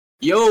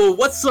Yo,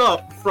 what's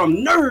up? From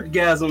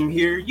Nerdgasm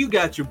here. You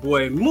got your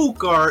boy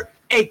Mookart,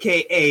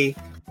 aka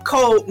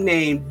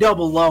codename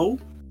Double O.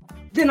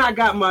 Then I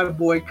got my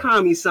boy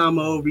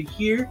Kami-sama over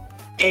here,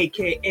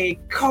 aka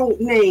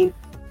codename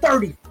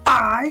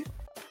 35.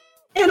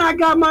 And I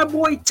got my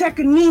boy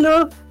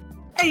Tekanina,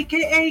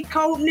 aka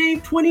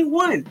codename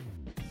 21.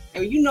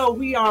 And you know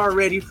we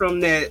already from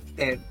that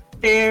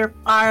fair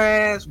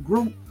fire ass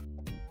group,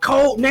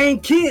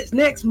 codename Kids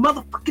Next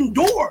Motherfucking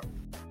Door.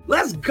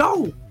 Let's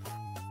go.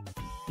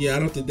 Yeah, I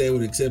don't think they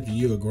would accept you.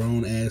 You're a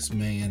grown ass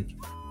man.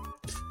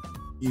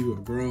 You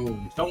are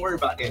grown. Don't worry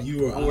about that.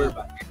 Don't worry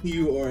about that.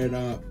 You are an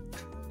op.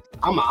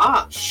 I'm an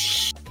op.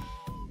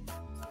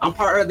 I'm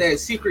part of that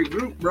secret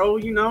group, bro.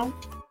 You know,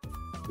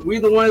 we're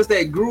the ones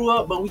that grew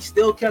up, but we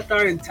still kept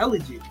our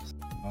intelligence.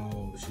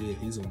 Oh shit,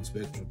 he's on the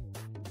spectrum.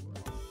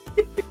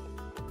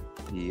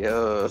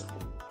 Yeah.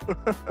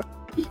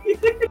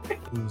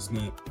 Oh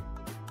snap,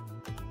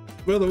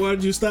 brother. Why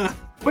did you stop?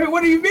 Wait,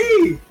 what do you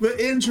mean?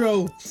 The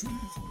intro.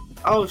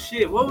 Oh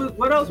shit!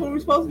 What else were we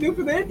supposed to do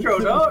for the intro,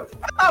 dog?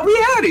 I thought we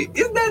had it.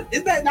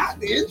 Is that not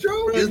the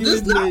intro? Bro, Is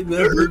this not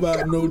nothing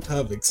about no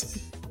topics?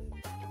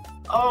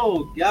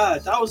 Oh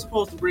gosh, I was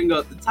supposed to bring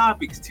up the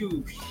topics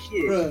too.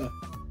 Shit. Bruh.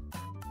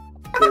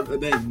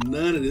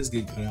 None of this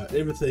get cut out.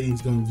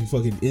 Everything's gonna be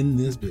fucking in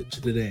this bitch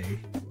today.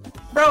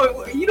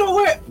 Bro, you know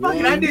what? Fuck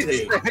it, I did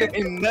take.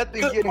 Ain't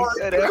nothing getting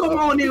cut out. Come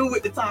on in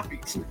with the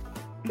topics.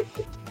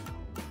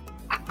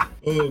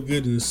 Oh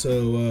goodness.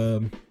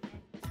 So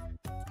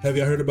have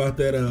y'all heard about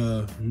that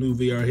new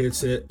VR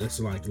headset that's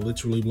like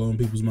literally blowing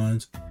people's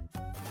minds?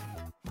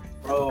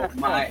 Bro,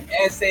 my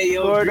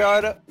SAO. Lord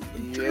Arda.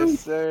 Yes,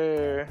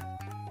 sir.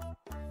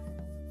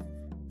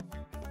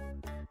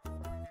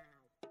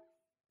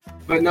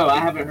 But no, I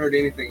haven't heard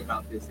anything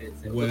about this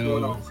headset. What's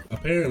going Well, on?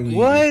 apparently,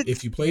 What?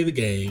 if you play the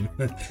game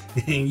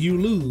and you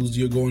lose,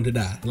 you're going to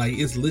die. Like,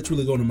 it's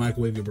literally going to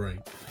microwave your brain.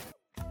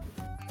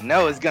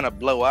 No, it's gonna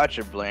blow out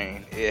your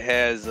brain. It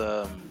has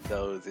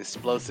those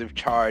explosive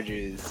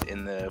charges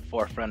in the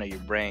forefront of your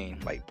brain,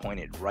 like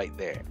pointed right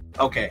there.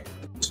 Okay,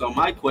 so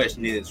my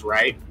question is,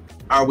 right?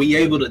 Are we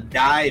able to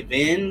dive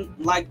in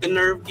like the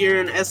Nerve Gear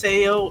and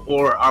SAO,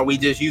 or are we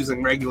just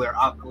using regular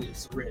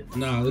Oculus Rift?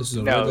 No, this is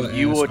a No, regular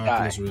you ass will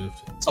Oculus die.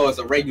 Rift. So it's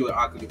a regular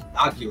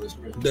Oculus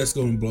Rift. That's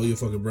going to blow your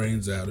fucking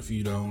brains out if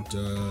you don't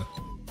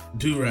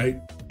do right.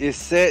 It's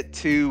set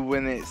to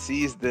when it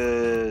sees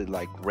the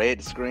like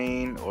red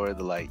screen or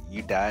the like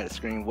you died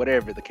screen,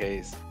 whatever the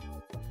case.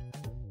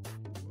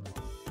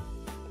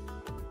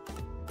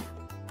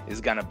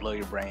 It's gonna blow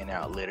your brain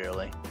out,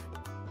 literally.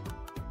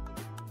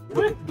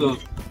 What the?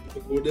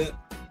 With that,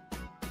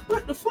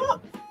 What the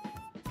fuck?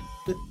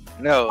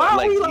 No, Why are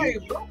like we you,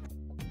 like, bro?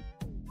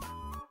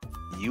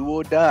 you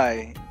will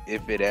die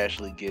if it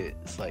actually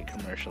gets like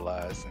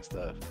commercialized and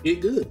stuff.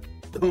 get good.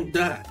 Don't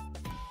die.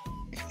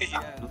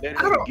 Yeah,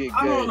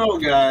 I don't know,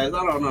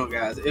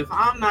 guys. If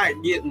I'm not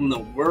getting the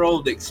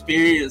world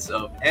experience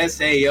of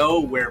SAO,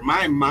 where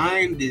my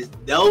mind is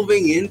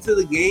delving into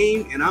the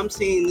game and I'm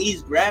seeing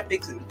these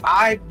graphics in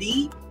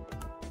 5D,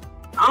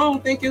 I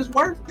don't think it's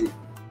worth it.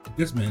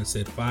 This man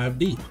said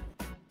 5D.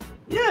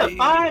 Yeah,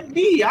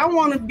 5D. I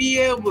want to be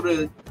able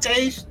to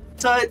taste,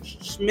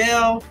 touch,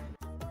 smell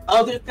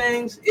other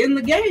things in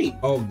the game.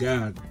 Oh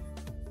God.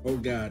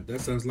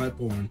 That sounds like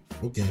porn.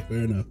 Okay, fair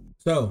enough.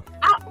 So,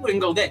 I wouldn't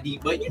go that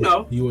deep, but you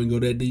know, you wouldn't go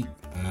that deep?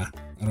 I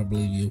don't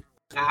believe you.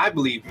 I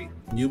believe you.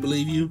 You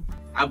believe you?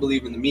 I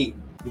believe in the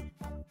meme.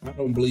 I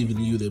don't believe in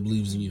you that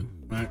believes in you.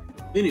 Right?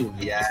 Anyway,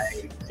 Yeah.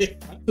 I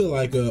feel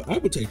like I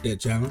would take that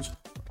challenge.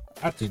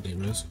 I'd take that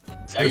risk.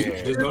 Are you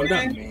Just sure, don't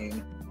man? die.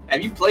 mean,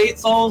 Have you played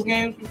Souls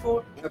games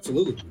before?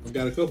 Absolutely. I've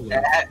got a couple of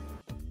them.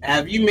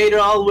 Have you made it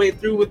all the way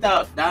through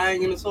without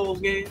dying in a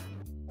Souls game?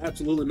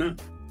 Absolutely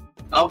not.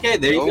 Okay,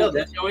 there you go. Oh.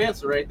 That's your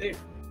answer right there.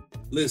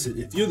 Listen,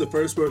 if you're the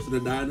first person to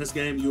die in this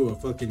game, you're a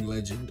fucking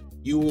legend.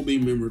 You will be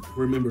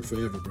remembered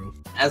forever, bro.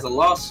 As a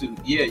lawsuit,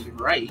 yeah, you're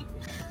right.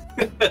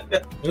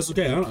 That's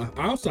okay.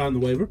 I'll sign the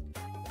waiver.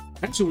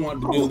 I actually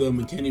wanted to do the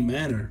McKinney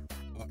Manor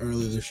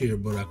earlier this year,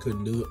 but I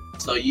couldn't do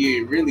it. So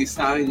you really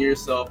signing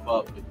yourself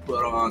up to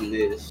put on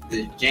this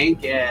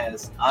jank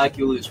ass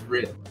Oculus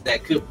Rift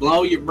that could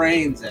blow your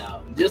brains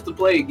out just to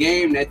play a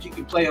game that you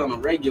can play on a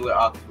regular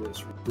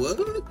Oculus Rift.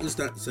 What? It's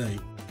not the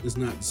same. It's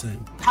not the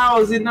same.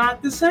 How is it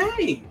not the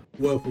same?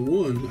 Well, for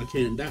one, I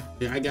can't die.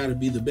 I gotta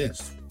be the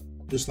best.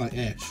 Just like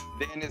Ash.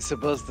 then it's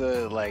supposed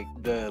to like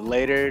the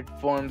later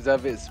forms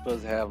of it's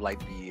supposed to have like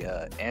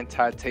the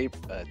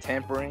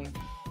tampering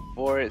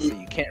for it, so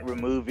you can't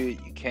remove it,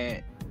 you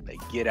can't like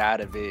get out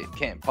of it, you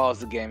can't pause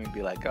the game and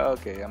be like, oh,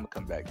 okay, I'm gonna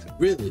come back to it.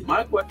 Really?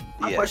 My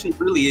question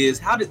really is,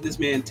 how did this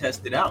man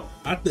test it out?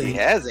 I He think.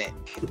 hasn't.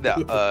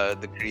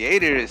 The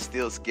creator is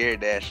still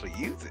scared to actually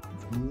use it.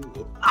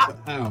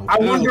 How? I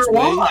wonder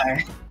Explain.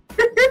 why.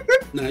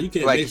 Nah, you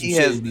can't Like make some he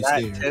shit has and be not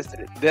scared. tested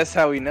it. That's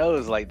how he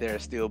knows like there are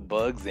still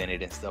bugs in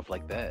it and stuff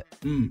like that.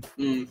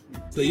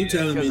 So you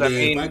telling me 'Cause, that I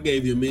mean- if I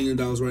gave you $1 million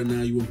right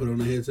now, you wouldn't put on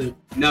the headset?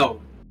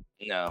 No,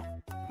 No.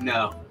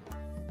 no.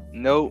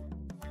 Nope.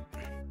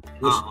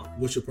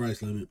 What's your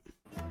price limit?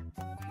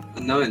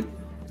 None.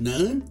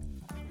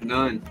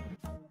 None.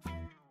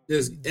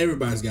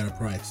 Everybody's got a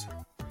price.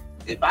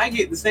 If I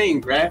get the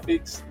same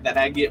graphics that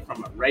I get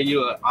from a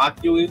regular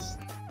Oculus,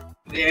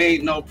 there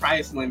ain't no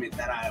price limit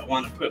that I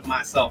want to put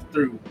myself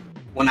through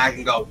when I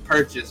can go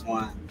purchase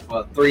one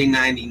for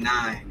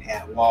 $3.99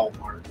 at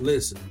Walmart.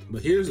 Listen,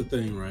 but here's the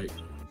thing, right?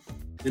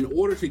 In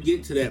order to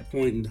get to that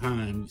point in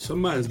time,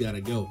 somebody's got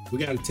to go. We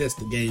got to test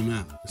the game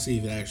out to see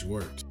if it actually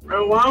works.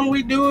 Bro, why don't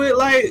we do it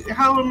like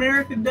how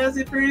America does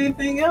it for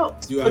anything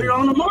else? Put it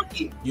on the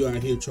monkey. You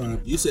out here trying.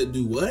 You said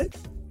do what?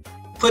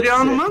 Put it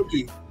on the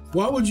monkey.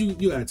 Why would you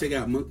gotta take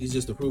out monkeys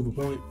just to prove a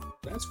point?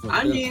 That's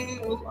fucked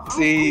up.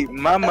 See,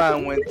 my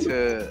mind went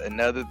to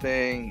another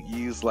thing.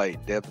 Use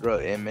like death row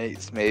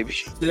inmates, maybe.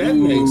 That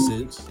makes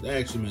sense. That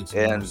actually makes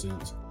more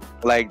sense.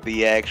 Like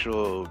the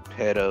actual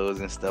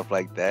pedos and stuff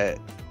like that.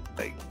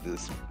 Like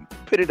just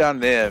put it on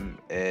them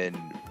and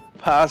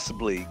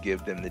possibly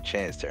give them the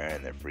chance to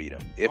earn their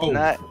freedom. If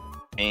not,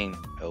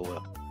 oh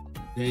well.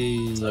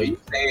 Dang. So you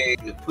saying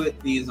to put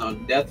these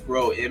on death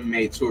row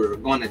inmates who are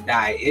going to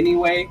die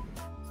anyway?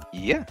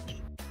 Yeah.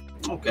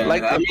 Okay.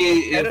 Like I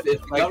mean, if the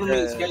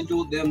government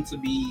scheduled them to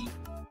be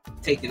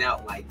taken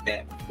out like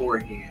that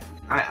beforehand,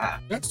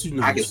 that's too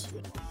nice.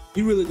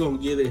 You really gonna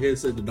give that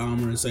headset to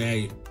Dahmer and say,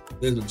 "Hey,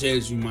 there's a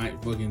chance you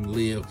might fucking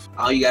live."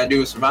 All you gotta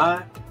do is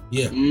survive.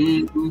 Yeah.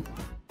 Mm-hmm.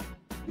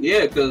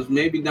 Yeah, because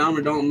maybe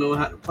Dahmer don't know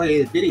how to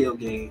play a video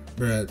game.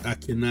 Bruh, I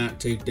cannot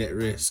take that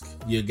risk.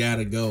 You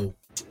gotta go.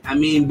 I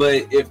mean,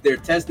 but if they're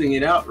testing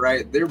it out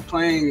right, they're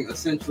playing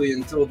essentially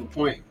until the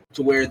point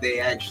to where they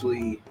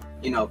actually,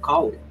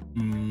 call it.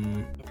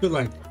 I feel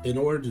like in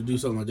order to do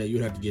something like that,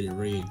 you'd have to get it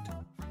rigged.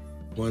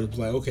 But it's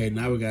like, okay,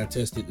 now we gotta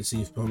test it to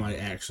see if somebody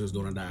actually is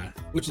gonna die,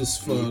 which is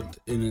fucked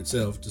in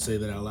itself to say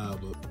that out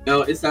loud. But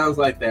no, it sounds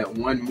like that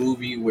one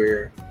movie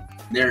where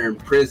they're in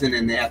prison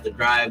and they have to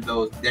drive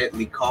those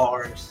deadly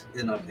cars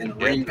in a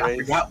ring. I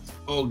forgot.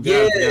 Oh god,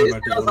 yeah,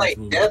 it sounds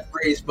like Death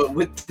Race, but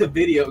with the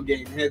video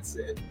game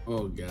headset.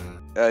 Oh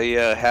god.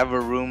 Yeah, have a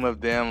room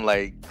of them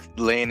like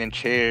laying in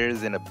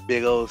chairs in a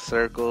big old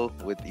circle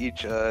with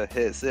each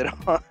headset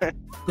on.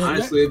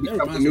 Honestly, it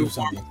becomes a new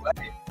form of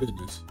play.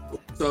 Goodness.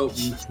 So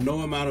no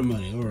amount of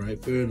money. All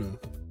right, fair enough.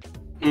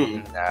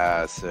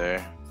 Nah,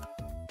 sir.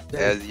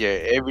 As your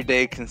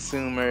everyday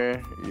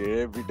consumer, your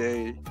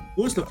everyday.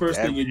 What's the first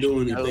thing you're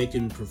doing if they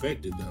can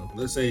perfect it though?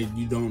 Let's say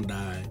you don't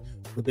die,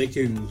 but they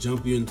can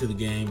jump you into the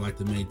game like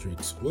the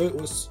Matrix.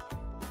 What's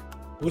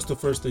the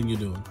first thing you're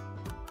doing?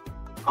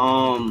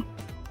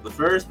 The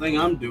first thing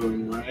I'm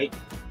doing, right,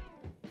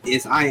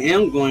 is I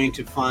am going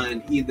to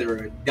find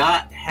either a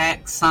dot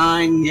hack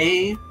sign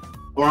game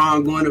or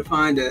I'm going to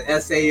find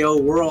a SAO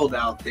world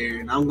out there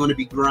and I'm going to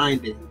be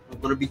grinding. I'm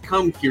going to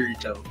become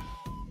Kirito.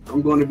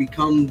 I'm going to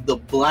become the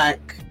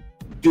black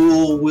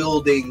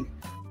dual-wielding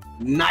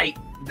knight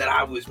that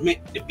I was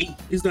meant to be.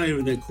 He's not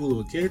even that cool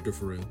of a character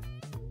for real.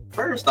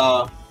 First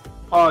off,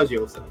 pause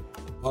yourself.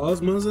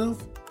 Pause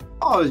myself?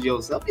 Pause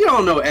yourself. You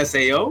don't know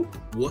SAO.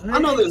 What? I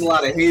know there's a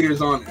lot of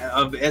haters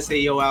of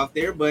SAO out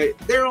there, but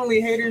they're only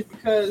haters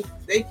because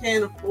they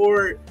can't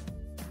afford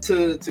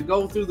to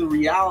go through the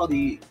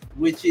reality,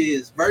 which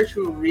is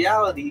virtual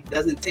reality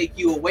doesn't take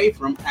you away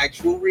from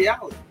actual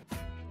reality.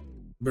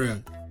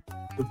 Bruh.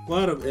 The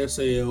plot of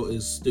SAO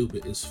is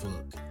stupid as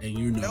fuck, and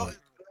you know it.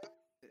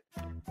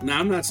 Now,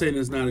 I'm not saying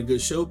it's not a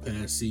good show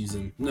past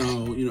season. No,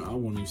 I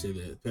won't even say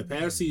that.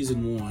 Past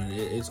season 1,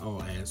 it's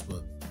all ass,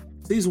 but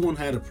season 1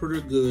 had a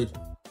pretty good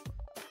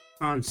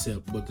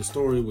concept, but the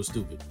story was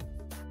stupid.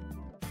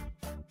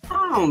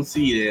 I don't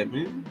see that,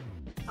 man.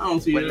 I don't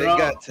see when it they at all.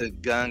 got to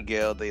Gun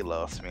Gale, they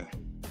lost me.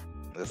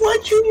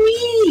 What you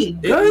mean?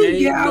 It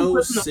made Gun no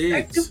was an sense.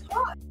 effective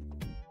plot.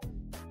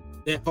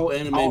 That whole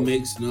anime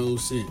makes no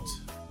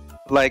sense.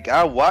 Like,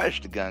 I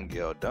watched Gun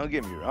Gale, don't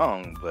get me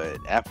wrong, but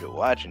after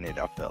watching it,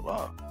 I fell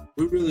off.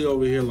 We're really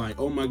over here like,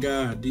 oh my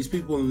god, these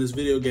people in this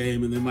video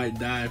game and they might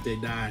die if they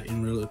die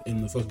in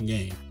the fucking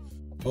game.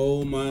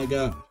 Oh my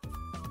god.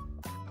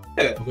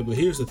 Yeah. Okay, but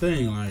here's the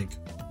thing, like,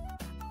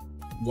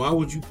 why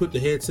would you put the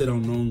headset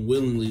on knowing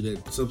willingly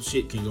that some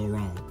shit can go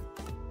wrong?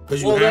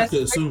 Because you have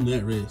to assume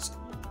that risk.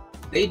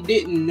 They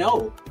didn't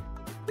know.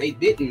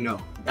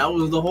 That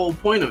was the whole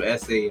point of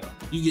SAO.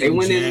 They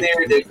went in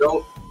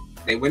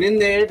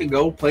there to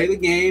go play the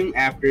game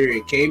after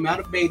it came out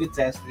of beta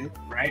testing,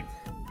 right?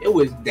 It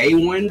was day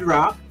 1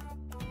 drop.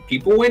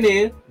 People went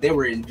in, they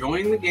were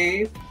enjoying the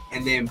game,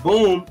 and then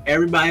boom,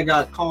 everybody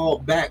got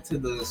called back to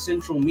the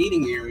central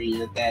meeting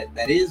area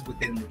that is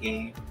within the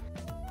game.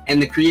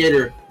 And the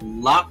creator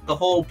locked the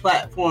whole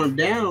platform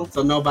down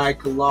so nobody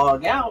could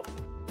log out.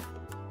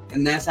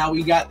 And that's how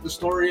we got the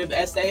story of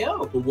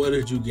SAO. But what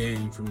did you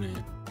gain from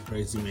that,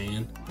 crazy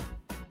man?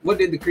 What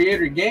did the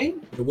creator gain?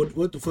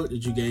 What the fuck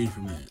did you gain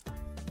from that?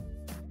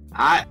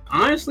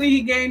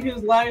 He gained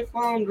his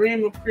lifelong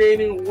dream of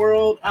creating a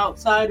world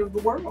outside of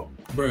the world.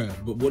 Bruh,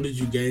 but what did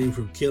you gain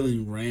from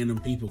killing random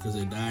people because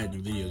they died in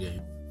a video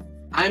game?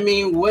 I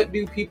mean, what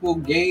do people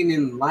gain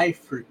in life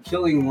for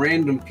killing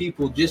random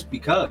people just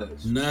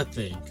because?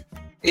 Nothing.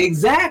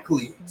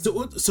 Exactly.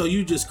 So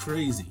you just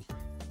crazy.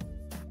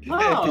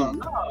 No.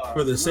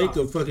 For the sake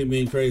of fucking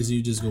being crazy,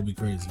 you just gonna be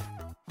crazy.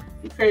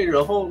 He created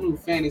a whole new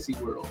fantasy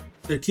world.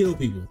 To kill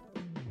people.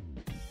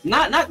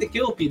 Not to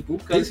kill people,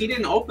 because he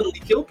didn't openly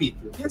kill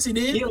people. Yes, he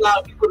did. He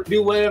allowed people to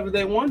do whatever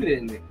they wanted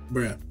in there.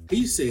 Bruh,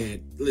 he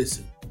said,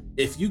 listen,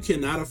 if you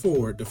cannot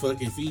afford to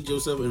fucking feed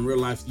yourself in real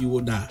life, you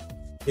will die.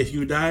 If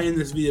you die in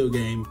this video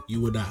game,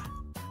 you will die.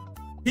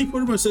 He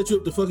pretty much set you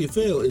up to fucking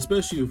fail,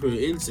 especially for an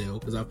incel,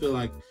 because I feel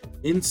like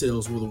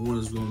incels were the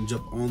ones going to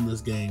jump on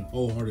this game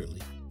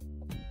wholeheartedly.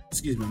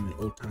 Excuse me, I mean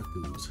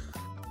otakus.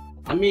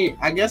 I mean,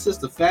 I guess it's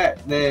the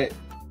fact that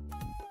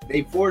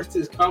they forced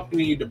his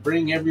company to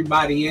bring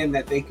everybody in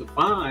that they could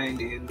find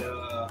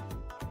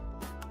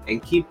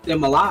and keep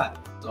them alive.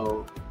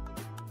 So,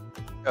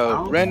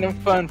 random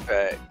fun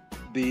fact: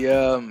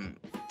 the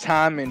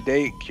time and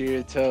date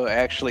Kirito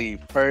actually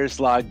first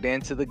logged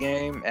into the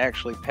game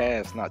actually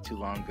passed not too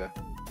long ago.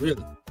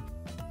 Really?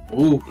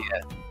 Ooh,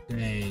 yeah.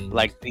 Dang.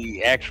 Like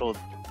the actual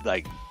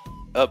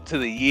up to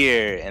the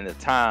year and the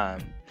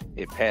time,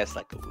 it passed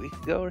like a week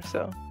ago or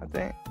so, I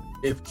think.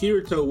 If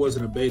Kirito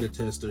wasn't a beta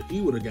tester,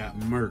 he would have got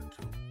murked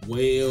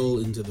well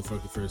into the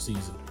fucking first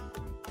season.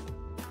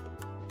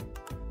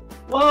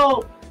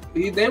 Well,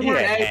 they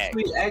weren't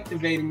actually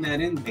activating that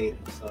in beta,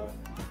 so.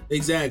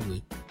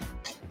 Exactly.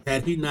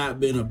 Had he not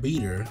been a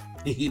beater,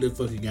 he'd have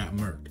fucking got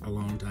murked a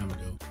long time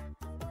ago.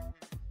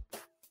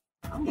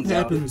 It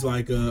happens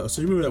like, so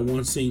you remember that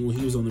one scene when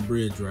he was on the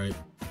bridge, right?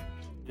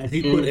 And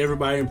he put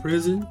everybody in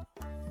prison?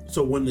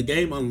 So when the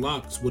game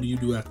unlocks, what do you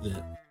do after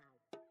that?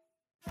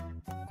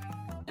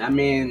 I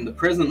mean, the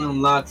prison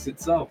unlocks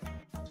itself.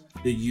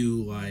 Did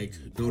you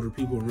go to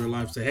people in real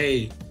life and say,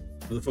 hey,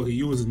 motherfucker,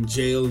 you was in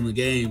jail in the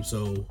game,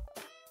 so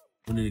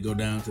we need to go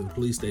down to the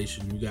police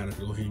station. You gotta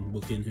go ahead and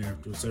book in here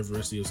to serve the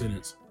rest of your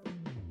sentence?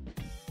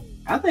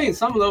 I think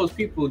some of those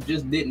people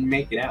just didn't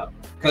make it out.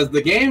 Because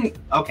the game,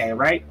 okay,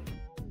 right?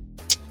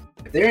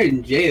 If they're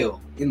in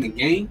jail in the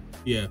game,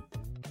 yeah,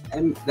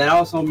 and that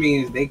also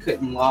means they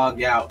couldn't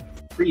log out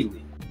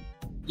freely,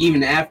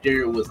 even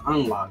after it was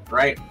unlocked,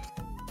 right?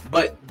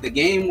 But the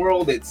game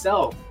world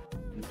itself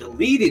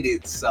deleted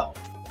itself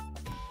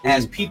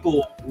as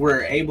people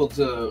were able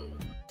to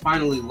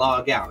finally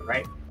log out,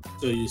 right?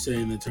 So you're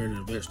saying they turned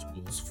into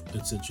vegetables,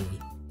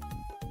 essentially?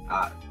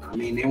 I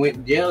mean, they went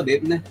to jail,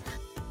 didn't they?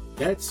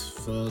 That's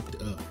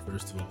fucked up,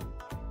 first of all.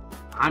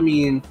 I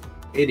mean,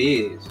 it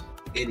is.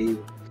 It is.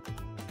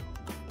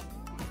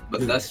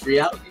 But that's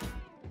reality.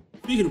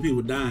 Speaking of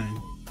people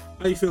dying,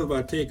 how you feel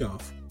about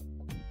Takeoff?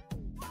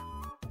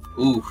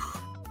 Oof.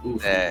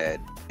 That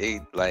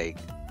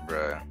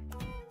bruh.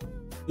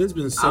 There's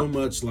been so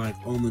much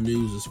on the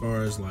news as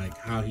far as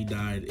how he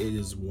died. It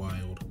is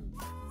wild.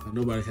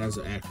 Nobody has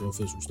an actual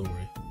official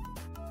story.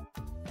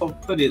 I'll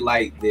put it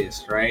like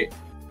this, right?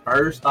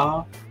 First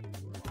off,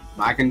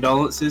 my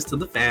condolences to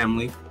the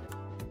family.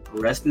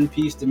 Rest in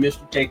peace to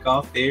Mr.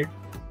 Takeoff there.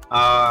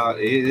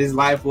 His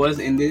life was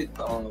ended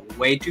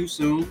way too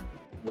soon,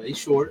 way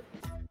short,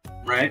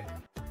 right?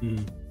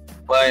 Mm.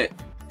 But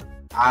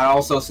I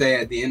also say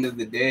at the end of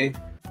the day,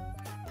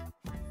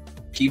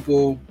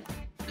 people,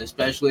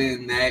 especially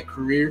in that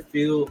career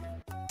field,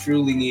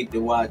 truly need to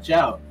watch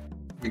out,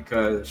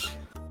 because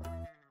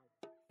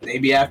they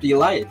be after your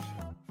life.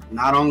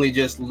 Not only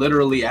just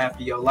literally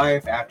after your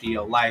life, after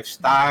your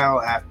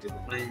lifestyle, after the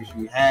things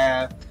you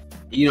have.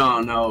 You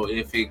don't know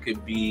if it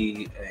could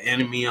be an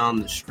enemy on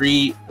the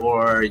street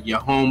or your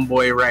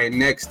homeboy right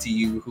next to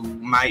you who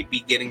might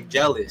be getting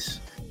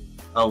jealous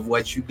of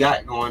what you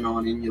got going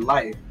on in your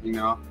life, you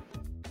know?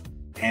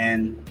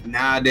 And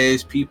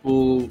nowadays,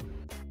 people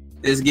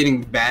is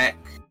getting back.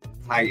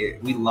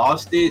 We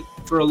lost it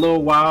for a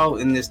little while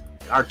in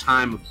our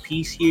time of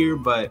peace here,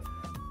 but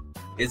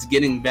it's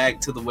getting back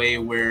to the way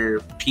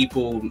where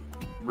people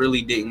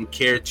really didn't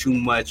care too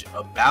much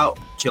about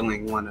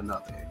killing one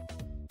another.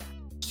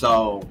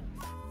 So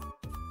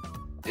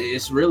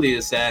it's really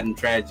a sad and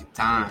tragic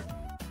time,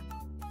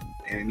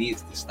 and it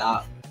needs to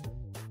stop.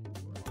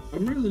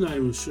 I'm really not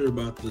even sure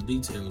about the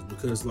details,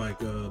 because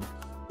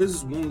this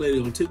is one lady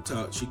on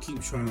TikTok. She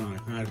keeps trying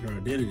to hide her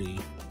identity,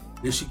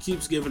 and she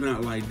keeps giving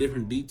out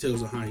different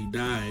details of how he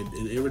died.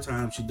 And every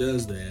time she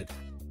does that,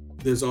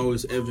 there's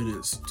always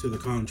evidence to the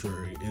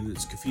contrary, and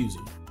it's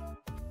confusing.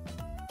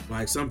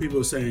 Some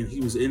people are saying he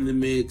was in the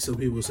mix, some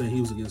people are saying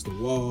he was against the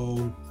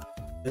wall.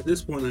 At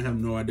this point, I have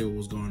no idea what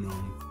was going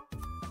on.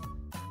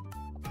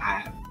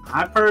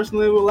 I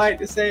personally would like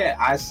to say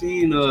I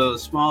seen a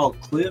small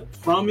clip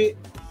from it,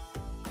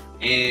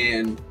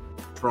 and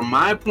from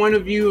my point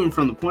of view and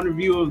from the point of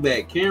view of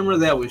that camera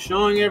that was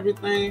showing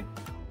everything,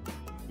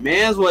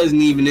 Mans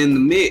wasn't even in the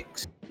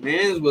mix.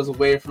 Mans was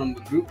away from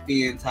the group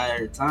the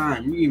entire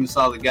time. You even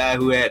saw the guy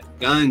who had the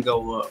gun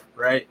go up,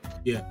 right?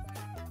 Yeah.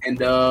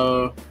 And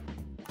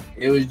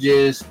it was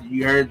just,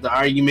 you heard the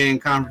argument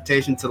and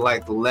confrontation to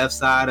the left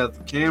side of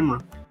the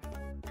camera,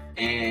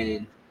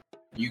 and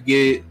you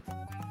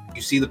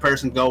see the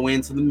person go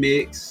into the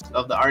mix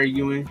of the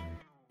arguing,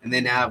 and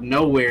then out of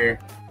nowhere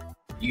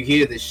you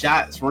hear the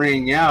shots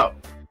ring out,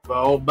 but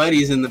old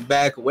buddy's in the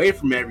back away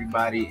from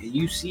everybody, and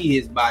you see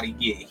his body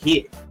get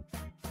hit.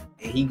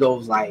 he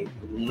goes like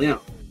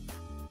limp.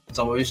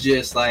 So it's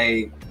just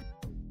like,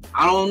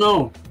 I don't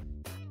know.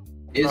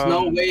 There's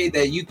no way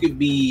that you could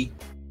be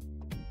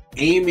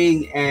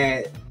aiming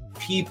at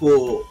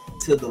people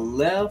to the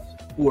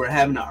left who are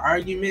having an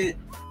argument,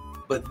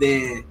 but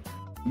then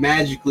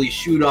magically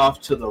shoot off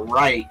to the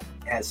right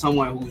at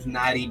someone who's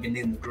not even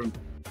in the group.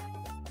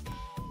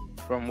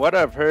 From what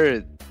I've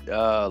heard,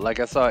 like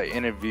I saw an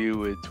interview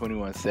with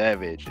 21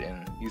 Savage,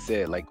 and he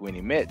said like when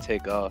he met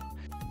Takeoff,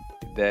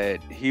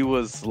 that he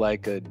was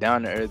like a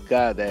down to earth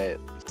guy that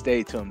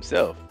stayed to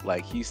himself.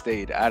 Like he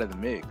stayed out of the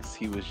mix.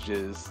 He was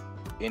just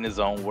in his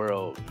own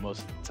world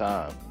most of the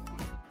time.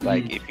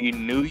 Like if he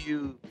knew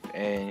you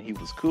and he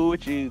was cool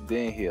with you,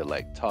 then he'll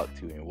like talk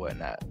to you and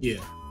whatnot. Yeah.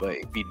 But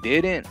if he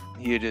didn't,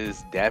 he'll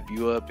just dap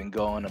you up and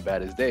go on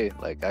about his day.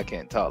 Like I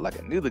can't talk like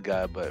I knew the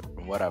guy, but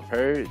from what I've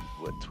heard,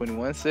 what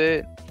 21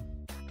 said,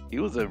 he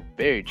was a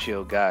very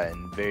chill guy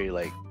and very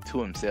like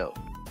to himself.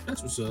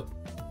 That's what's up.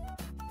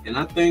 And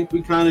I think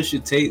we kind of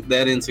should take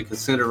that into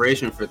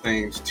consideration for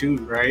things too,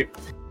 right?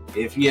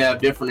 If you have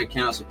different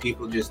accounts of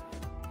people just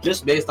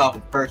based off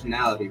of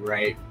personality,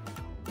 right?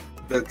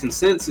 The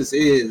consensus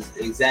is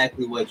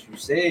exactly what you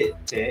said,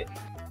 Ted.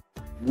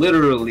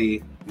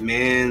 Literally,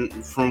 man,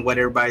 from what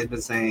everybody's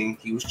been saying,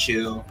 he was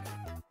chill.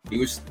 He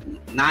was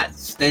not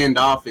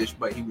standoffish,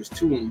 but he was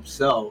to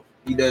himself.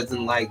 He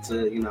doesn't like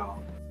to,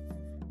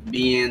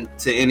 be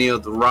into any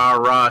of the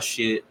rah-rah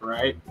shit,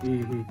 right?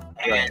 Mm-hmm.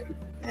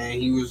 And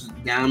he was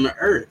down to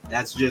earth.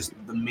 That's just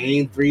the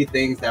main three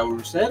things that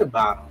were said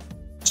about him.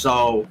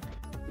 So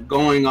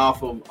going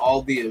off of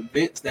all the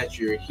events that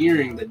you're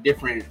hearing, the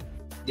different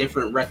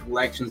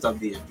recollections of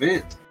the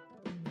event,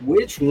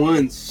 which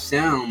ones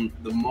sound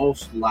the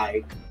most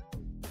like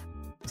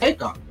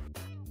Takeoff?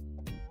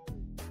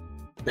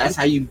 That's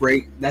how you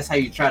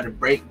try to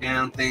break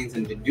down things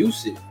and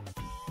deduce it.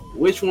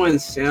 Which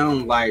ones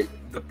sound like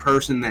the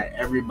person that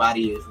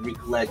everybody is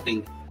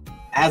recollecting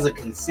as a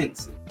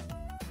consensus?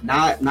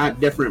 Not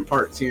different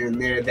parts here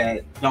and there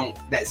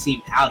that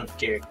seem out of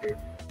character.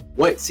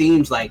 What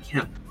seems like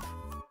him?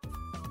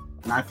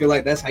 And I feel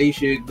like that's how you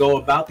should go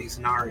about these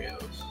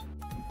scenarios.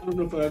 I don't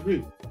know if I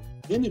agree.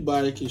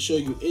 Anybody can show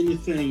you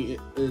anything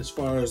as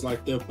far as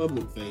like their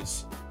public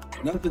face.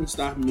 Nothing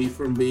stopping me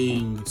from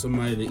being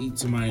somebody that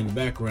eats somebody in the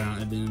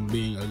background and then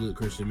being a good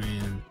Christian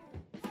man,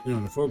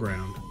 in the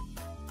foreground.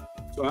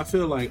 So I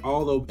feel like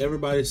although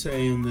everybody's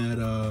saying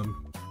that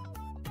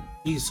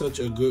he's such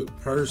a good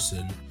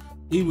person,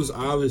 he was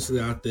obviously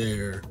out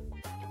there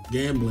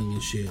gambling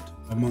and shit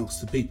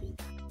amongst the people.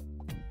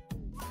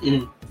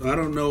 So I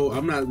don't know.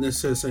 I'm not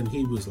necessarily saying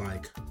he was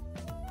like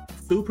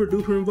super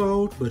duper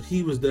involved, but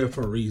he was there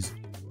for a reason.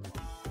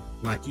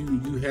 Like you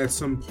had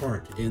some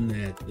part in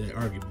that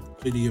argument.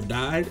 Could he have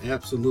died?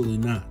 Absolutely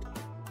not.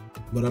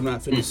 But I'm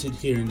not finna sit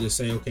here and just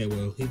say, okay,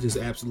 well, he just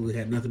absolutely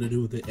had nothing to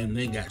do with it and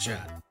they got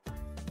shot.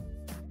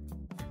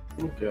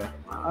 Okay.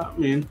 I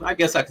mean, I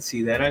guess I can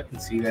see that. I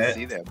see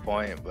that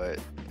point, but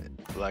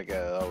like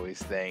I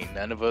always think,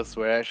 none of us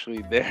were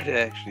actually there to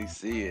actually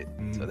see it.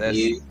 So that's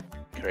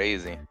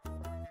crazy.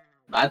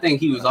 I think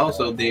he was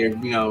also there,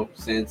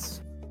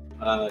 since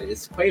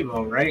it's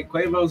Quavo, right?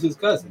 Quavo's his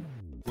cousin.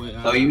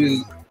 So he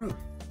was.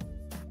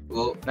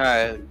 Well,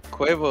 nah,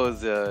 Quavo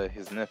is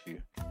his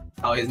nephew.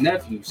 Oh, his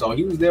nephew. So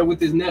he was there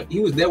with his nephew. He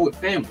was there with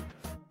family.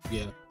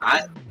 Yeah.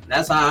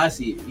 That's how I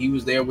see it. He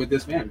was there with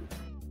his family.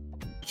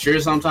 Sure,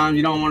 sometimes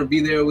you don't want to be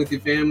there with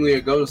your family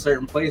or go to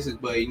certain places,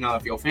 but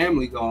if your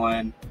family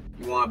going,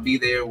 you want to be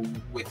there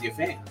with your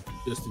family.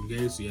 Just in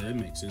case, yeah, that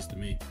makes sense to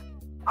me.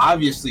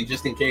 Obviously,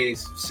 just in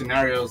case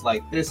scenarios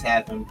like this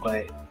happen,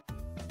 but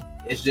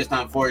it's just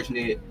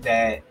unfortunate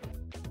that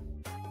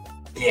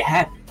it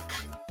happened.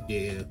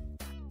 Yeah.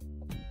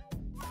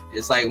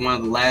 It's like one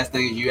of the last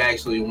things you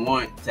actually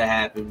want to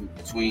happen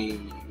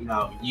between,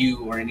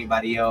 you or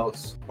anybody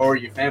else or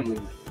your family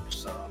members.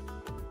 So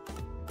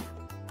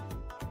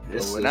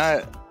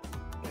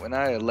when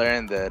I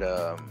learned that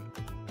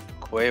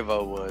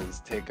Quavo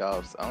was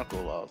Takeoff's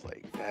uncle, I was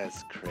like,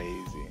 that's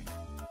crazy.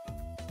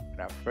 When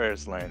I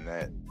first learned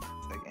that,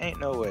 it's like, ain't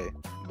no way.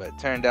 But it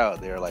turned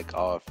out they're like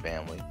all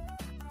family.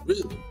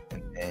 Really?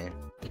 And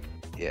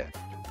yeah.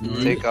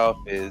 Mm-hmm. Takeoff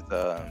is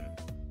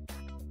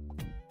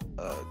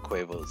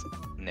Quavo's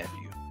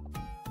nephew.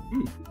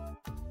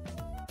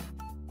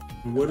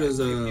 What is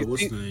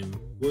what's his name?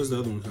 What's the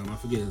other one called? I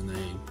forget his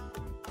name.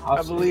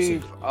 I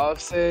believe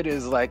Offset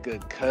is like a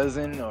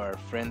cousin or a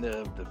friend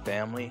of the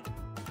family.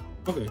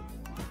 Okay.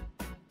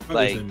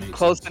 Like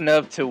close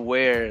enough to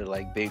where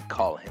like they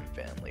call him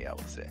family, I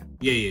would say.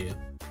 Yeah.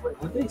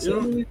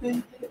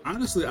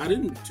 Honestly, I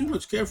didn't too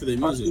much care for their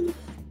music.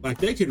 Like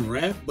they can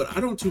rap, but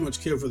I don't too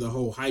much care for the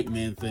whole hype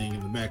man thing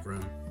in the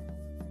background.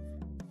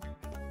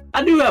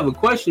 I do have a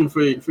question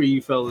for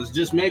you fellas.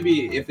 Just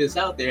maybe if it's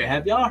out there,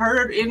 have y'all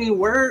heard any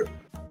word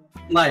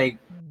like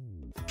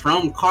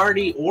from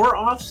Cardi or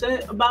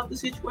Offset about the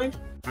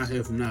situation? I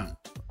have not.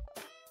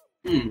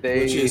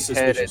 They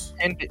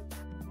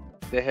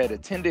had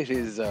attended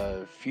his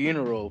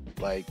funeral.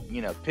 Like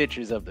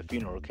pictures of the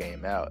funeral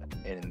came out,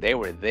 and they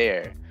were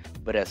there.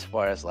 But as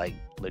far as like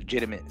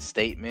legitimate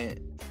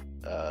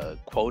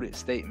quoted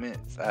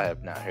statements, I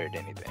have not heard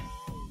anything.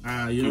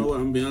 You know what?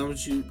 I'm being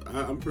honest with you.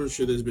 I'm pretty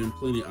sure there's been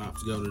plenty of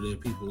ops go to their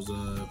people's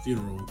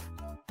funeral.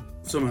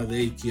 Somebody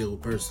they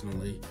killed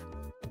personally.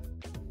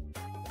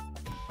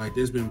 Like,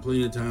 there's been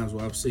plenty of times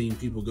where I've seen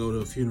people go to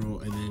a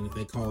funeral and then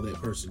they call that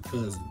person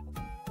cousin.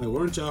 Like,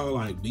 weren't y'all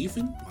like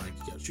beefing? Like,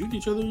 y'all shooting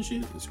each other and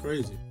shit? It's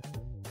crazy.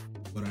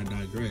 But I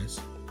digress.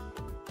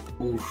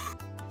 Oof.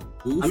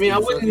 Oof, I mean, I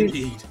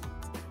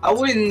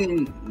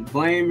wouldn't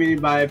blame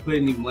anybody, put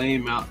any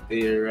blame out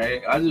there,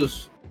 right? I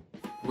just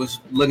was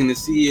looking to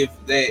see if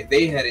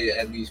they had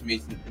at least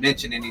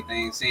mentioned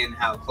anything, seeing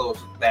how close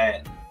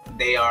that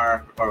they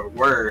are or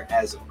were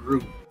as a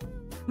group.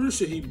 I'm pretty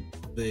sure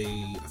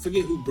I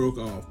forget who broke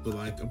off, but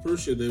like I'm pretty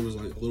sure there was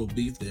like a little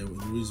beef there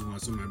with the reason why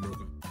somebody broke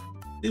off.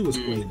 It was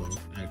Quavo,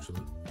 actually.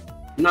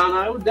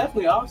 No, it was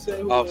definitely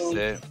Offset.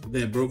 Offset.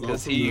 That broke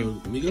off from the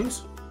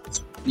Migos?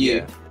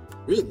 Yeah.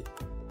 Really?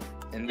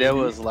 And there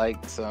was like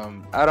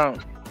I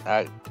don't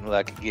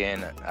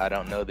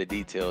know the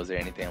details or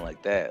anything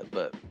like that,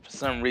 but for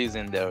some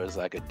reason there was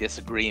like a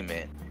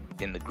disagreement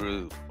in the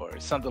group or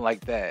something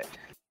like that,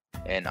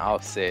 and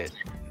Offset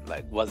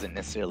like wasn't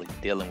necessarily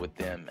dealing with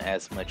them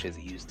as much as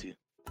he used to.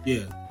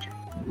 Yeah.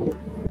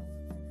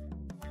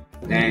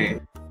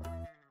 Dang.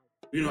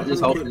 You know, I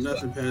just put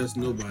nothing past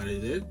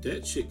nobody.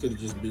 That shit could have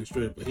just been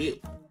straight up a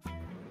hit.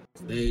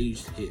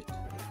 Staged hit.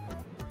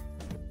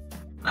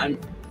 I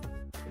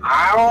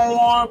don't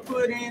want to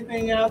put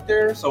anything out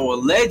there, so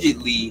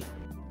allegedly,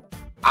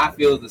 I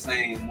feel the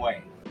same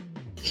way.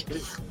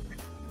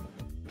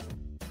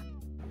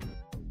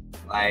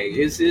 Like,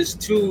 it's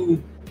just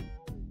too.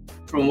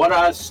 From what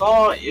I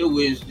saw, it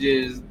was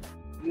just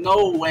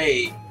no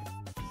way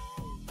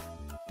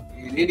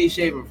in any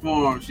shape or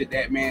form should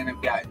that man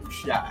have gotten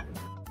shot.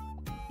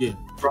 Yeah.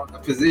 From the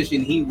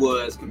position he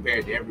was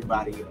compared to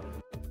everybody else.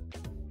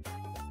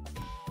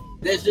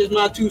 That's just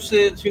my 2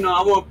 cents. You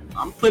know,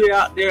 I'm putting it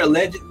out there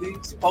allegedly,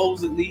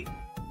 supposedly.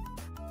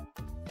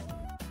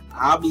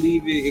 I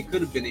believe it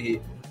could have been a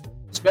hit.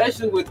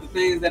 Especially with the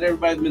things that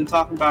everybody's been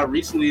talking about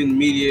recently in the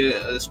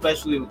media,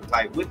 especially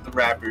like with the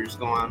rappers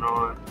going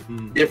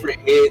on.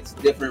 Different hits,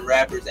 different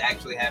rappers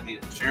actually having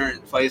insurance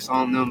placed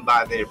on them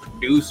by their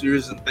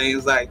producers and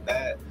things like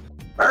that.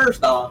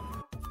 First off,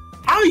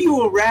 how are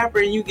you a rapper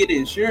and you get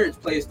insurance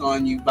placed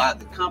on you by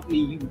the company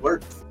you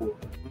work for?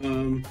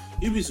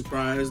 You'd be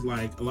surprised.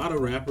 Like, a lot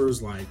of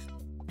rappers, like,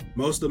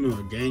 most of them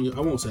are gang.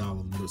 I won't say all of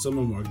them, but some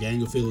of them are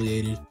gang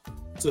affiliated.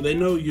 So they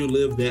know you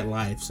live that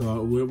life.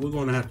 So we're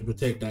going to have to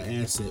protect our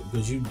asset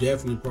because you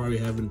definitely probably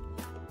haven't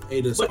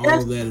paid us all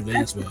of that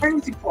advance. That's the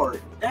crazy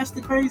part. That's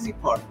the crazy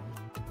part.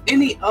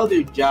 Any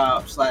other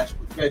job /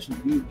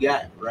 profession you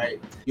got, right?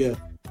 Yeah.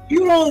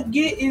 You don't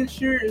get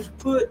insurance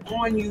put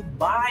on you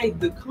by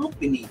the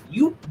company.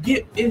 You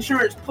get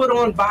insurance put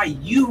on by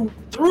you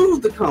through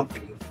the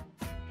company.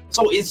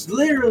 So it's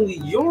literally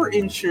your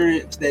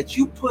insurance that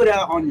you put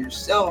out on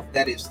yourself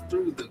that is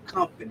through the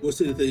company. Well,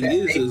 see, the thing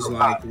is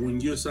like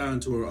when you're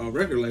signed to a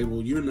record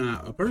label, you're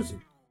not a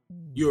person.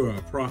 You're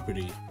a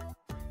property.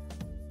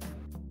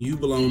 You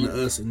belong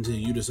to us until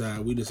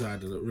we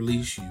decide to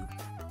release you.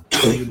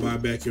 You buy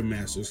back your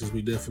masters because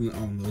we definitely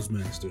own those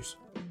masters.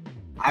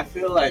 I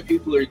feel like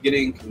people are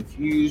getting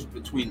confused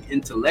between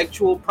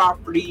intellectual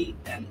property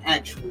and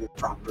actual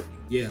property.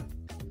 Yeah.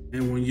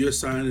 And when you're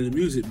signed in the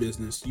music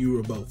business, you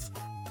are both.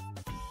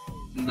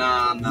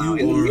 No.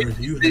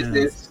 You have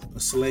a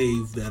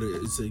slave that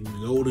is in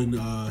golden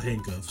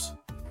handcuffs.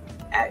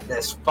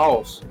 That's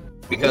false.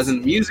 Because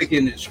in the music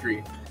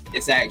industry,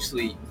 it's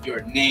actually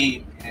your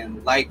name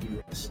and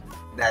likeness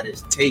that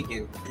is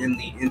taken in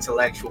the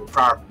intellectual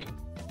property.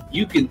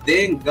 You can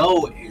then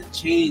go and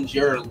change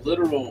your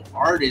literal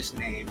artist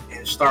name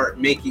and start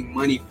making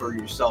money for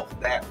yourself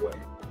that way.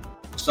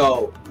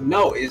 So,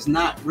 no, it's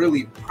not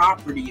really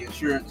property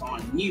insurance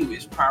on you.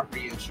 It's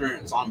property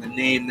insurance on the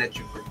name that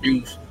you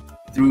produce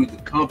through the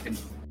company.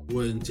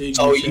 Well, until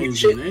you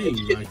change your name,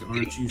 like,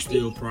 aren't you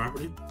still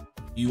property?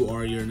 You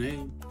are your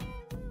name.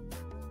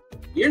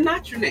 You're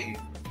not your name.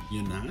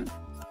 You're not?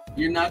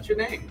 You're not your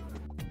name.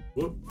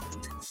 Well,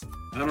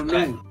 I don't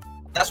know.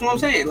 That's what I'm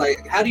saying.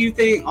 Like, how do you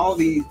think all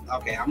these...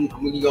 Okay, I'm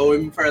going to go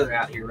even further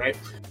out here, right?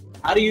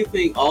 How do you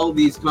think all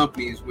these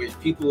companies, which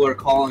people are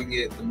calling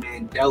it the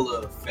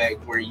Mandela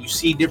effect, where you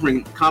see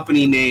different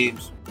company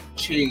names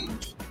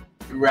change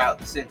throughout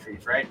the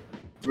centuries, right?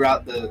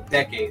 Throughout the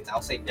decades.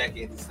 I'll say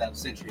decades instead of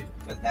centuries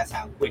because that's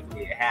how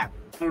quickly it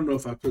happened. I don't know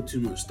if I put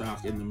too much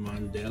stock in the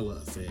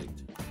Mandela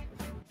effect.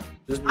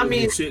 Just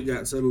because shit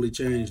got suddenly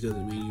changed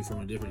doesn't mean you're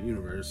from a different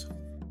universe.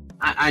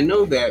 I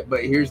know that,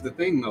 but here's the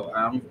thing, though.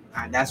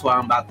 That's why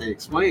I'm about to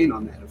explain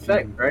on that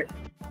effect, right?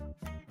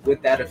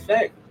 With that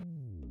effect,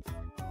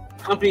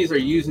 companies are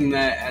using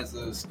that as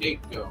a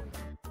scapegoat.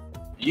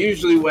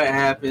 Usually what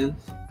happens,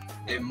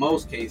 in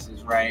most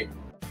cases, right?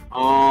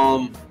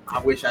 I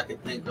wish I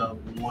could think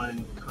of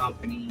one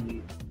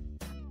company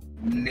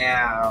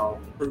now.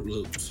 Fruit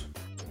Loops.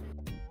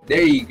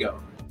 There you go.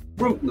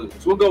 Fruit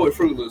Loops. We'll go with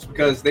Fruit Loops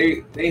because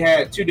they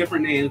had two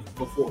different names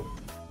before,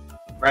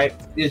 right?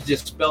 It's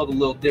just spelled a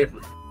little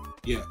different.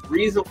 Yeah.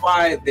 Reason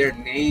why their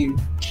name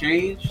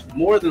changed,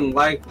 more than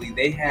likely,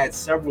 they had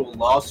several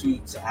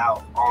lawsuits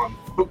out on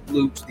Fruit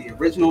Loops, the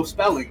original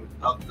spelling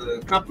of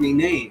the company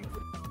name.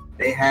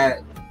 They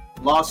had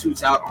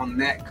lawsuits out on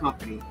that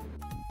company.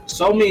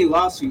 So many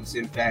lawsuits,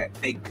 in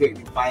fact, they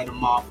couldn't fight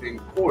them off in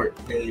court.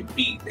 They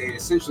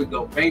essentially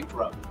go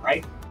bankrupt,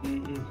 right?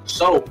 Mm-hmm.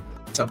 So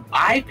to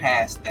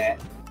bypass that,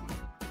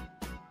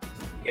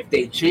 if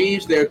they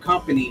change their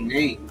company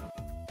name,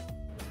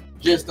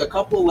 just a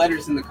couple of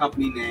letters in the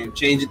company name,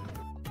 change it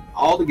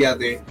all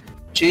together,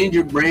 change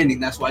your branding.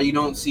 That's why you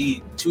don't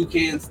see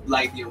toucans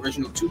like the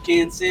original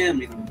Toucan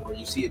Sam anymore.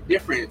 You see a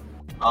different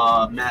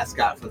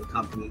mascot for the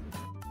company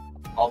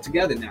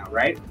altogether now,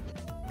 right?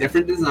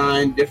 Different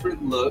design,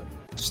 different look,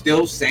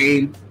 still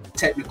same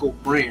technical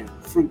brand,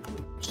 Fruit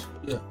Loops.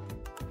 Yeah.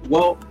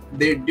 Well,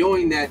 they're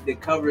doing that to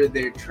cover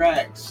their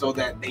tracks so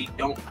that they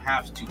don't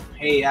have to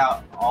pay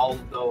out all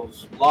of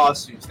those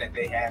lawsuits that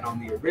they had on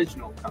the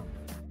original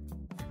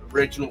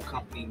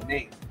company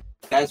name.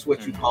 That's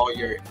what you call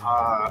your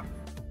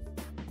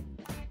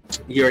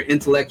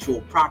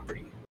intellectual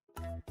property.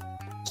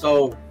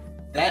 So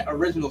that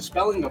original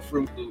spelling of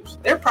Fruit Loops,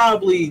 they're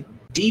probably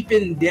deep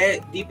in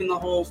debt, deep in the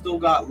hole, still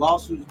got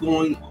lawsuits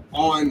going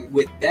on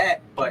with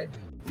that, but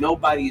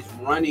nobody's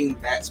running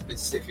that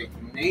specific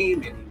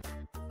name anymore.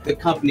 The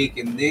company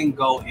can then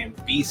go and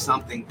be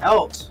something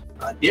else,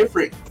 a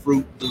different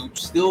Fruit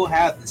Loops, still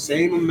have the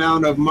same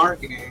amount of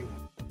marketing,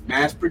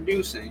 mass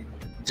producing,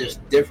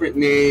 just different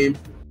name,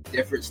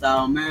 different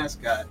style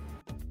mascot.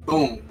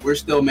 Boom, we're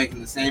still making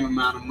the same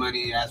amount of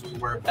money as we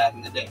were back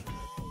in the day.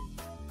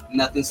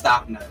 Nothing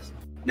stopping us.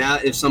 Now,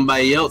 if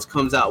somebody else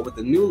comes out with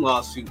a new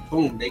lawsuit,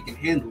 boom, they can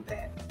handle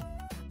that.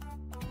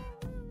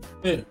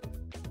 Yeah.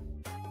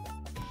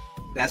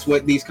 That's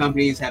what these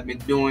companies have been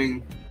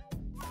doing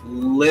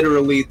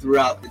literally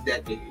throughout the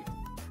decade.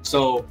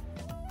 So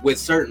with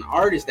certain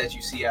artists that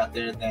you see out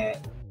there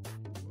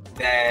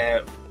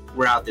that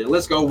were out there,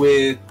 let's go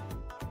with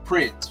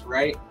Prince,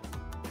 right?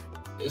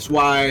 That's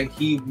why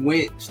he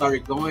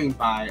started going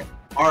by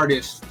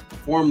artists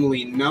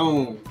formerly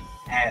known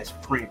as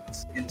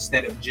Prince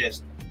instead of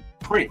just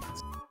Prince.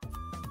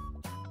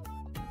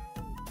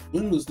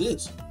 When was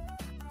this?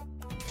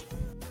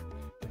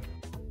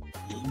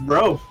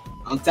 Bro,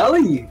 I'm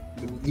telling you.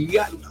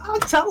 I'm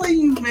telling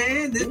you,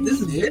 man. This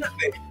has been a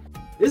thing.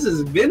 This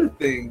has been a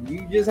thing.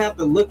 You just have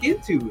to look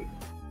into it.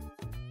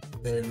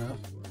 Fair enough.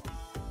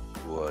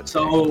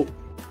 So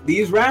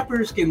these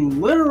rappers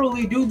can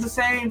literally do the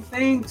same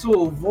thing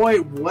to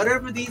avoid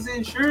whatever these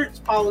insurance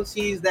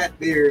policies that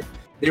their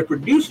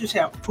producers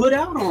have put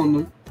out on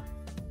them.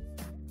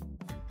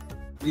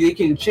 They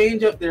can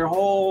change up their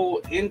whole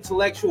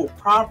intellectual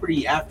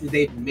property after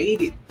they've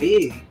made it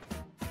big,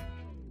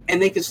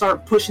 and they can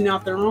start pushing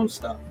out their own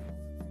stuff.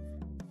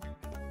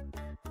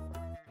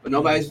 But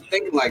nobody's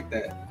thinking like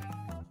that.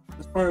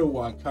 That's probably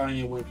why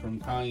Kanye went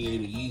from Kanye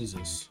to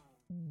Yeezus.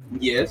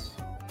 Yes.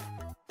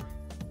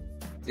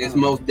 It's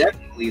most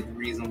definitely the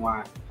reason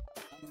why.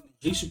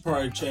 He should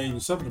probably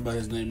change something about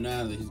his name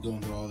now that he's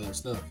going through all that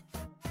stuff.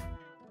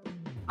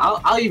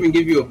 I'll even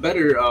give you a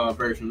better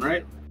version,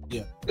 right?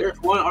 Yeah. There's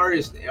one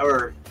artist,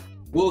 or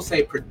we'll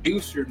say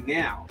producer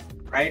now,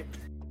 right,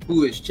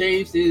 who has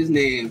changed his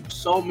name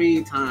so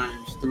many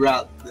times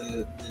throughout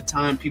the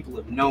time people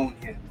have known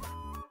him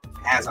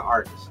as an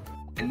artist.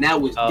 And that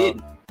was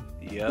Diddy.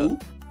 Yeah.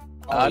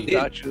 I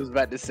thought you was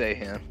about to say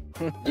him.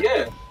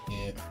 Yeah.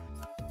 Yeah.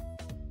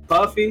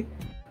 Puffy,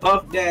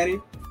 Puff Daddy,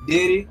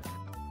 Diddy,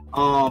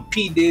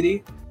 P.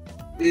 Diddy.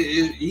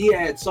 He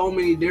had so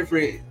many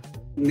different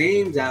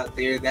names out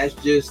there. That's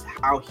just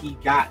how he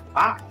got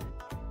by.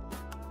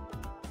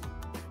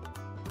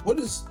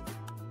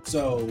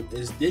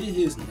 Is Diddy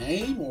his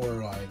name, or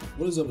like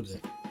what is up with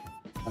that?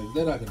 Like is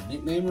that like a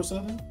nickname or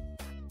something?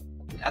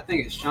 I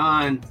think it's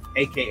Sean,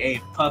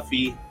 aka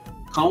Puffy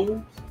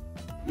Combs.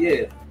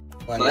 Yeah.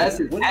 Like, so that's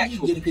his where did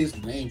actual. he get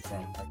his name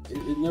from? Like,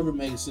 it never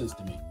made sense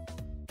to me.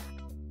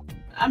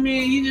 I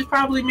mean, he just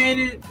probably made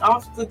it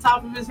off the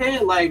top of his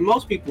head, like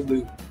most people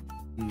do.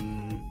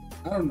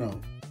 I don't know.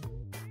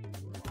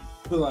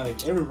 I feel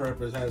like every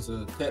rapper has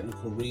a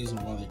technical reason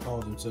why they call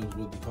themselves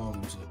what they call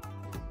themselves.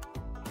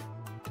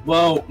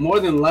 Well,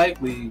 more than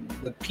likely,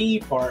 the P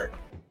part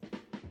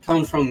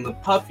comes from the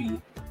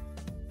Puffy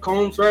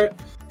Combs, right?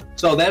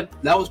 So that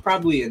was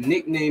probably a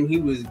nickname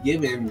he was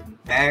given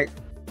back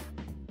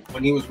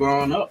when he was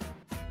growing up.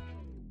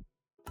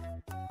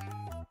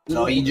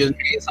 So he just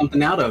made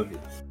something out of it.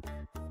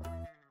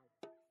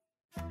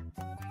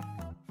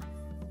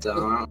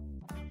 So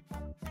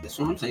that's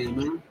what I'm saying,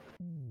 man.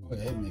 Oh,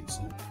 yeah, that makes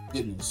sense.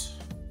 Goodness.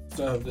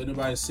 So, has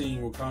anybody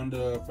seen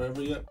Wakanda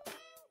Forever yet?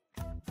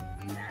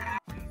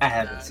 I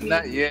haven't seen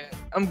Not it. yet.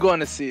 I'm going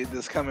to see it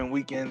this coming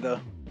weekend though.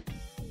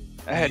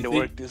 I had to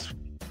work this.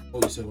 Oh,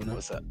 you said what now?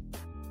 What's up?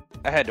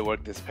 I had to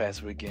work this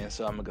past weekend,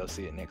 so I'm gonna go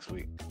see it next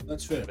week.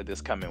 That's fair. But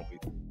this coming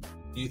week.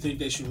 Do you think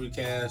they should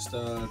recast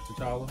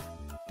T'Challa?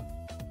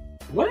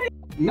 What?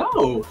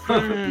 No.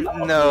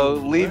 No,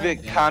 leave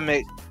it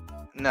comic.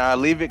 Nah,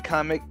 leave it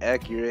comic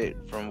accurate.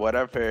 From what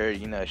I've heard,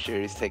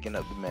 Shuri's taking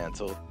up the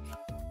mantle.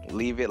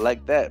 Leave it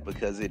like that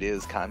because it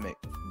is comic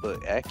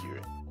book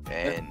accurate.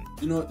 And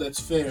you know what? That's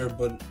fair.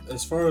 But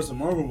as far as the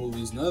Marvel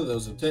movies, none of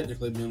those have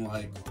technically been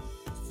like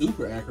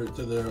super accurate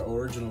to their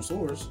original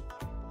source.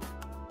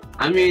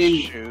 I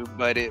mean, true,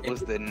 but it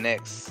was the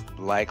next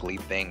likely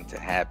thing to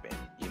happen.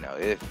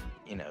 If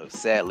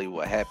sadly,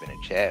 what happened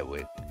to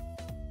Chadwick.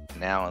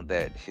 Now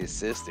that his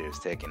sister is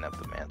taking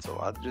up the mantle,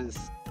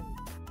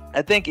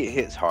 I think it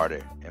hits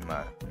harder in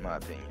my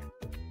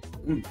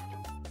opinion.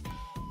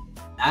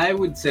 I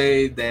would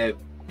say that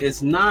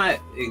it's not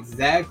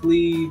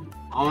exactly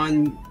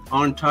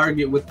on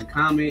target with the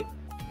comic.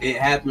 It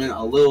happened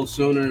a little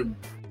sooner,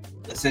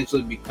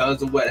 essentially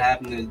because of what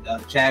happened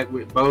to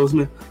Chadwick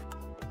Boseman.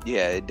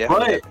 Yeah, it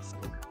definitely.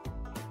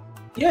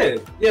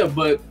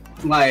 But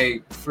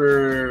like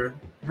for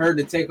her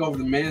to take over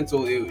the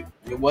mantle,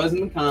 it was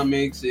in the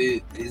comics.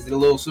 Is it a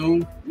little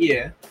soon?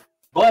 Yeah,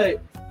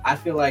 but I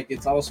feel like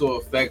it's also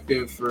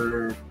effective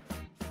for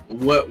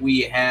what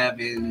we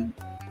have in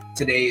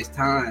today's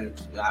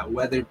times.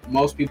 Whether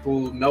most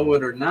people know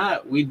it or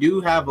not, we do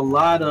have a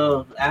lot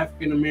of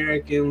African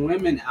American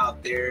women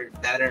out there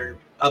that are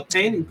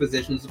obtaining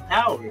positions of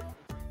power.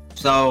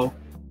 So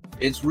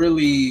it's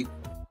really,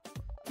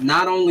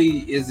 not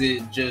only is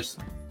it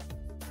just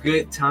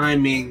good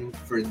timing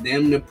for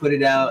them to put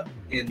it out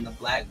in the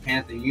Black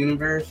Panther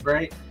universe,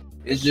 right?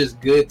 It's just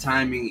good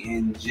timing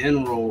in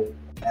general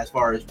as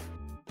far as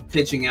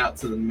pitching out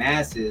to the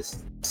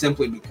masses,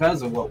 simply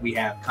because of what we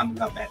have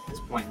coming up at this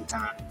point in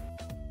time.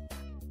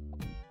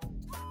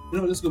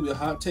 This is gonna be a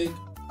hot take.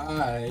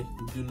 I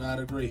do not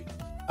agree.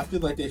 I feel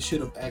like they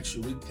should have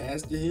actually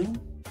recasted him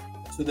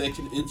so they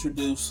can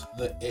introduce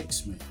the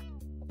X-Men.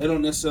 They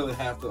don't necessarily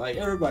have to, like,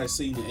 everybody's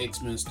seen the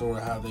X-Men story,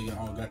 how they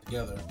all got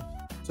together.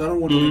 So I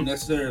don't want to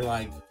necessarily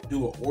like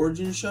do an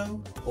origin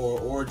show or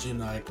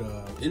origin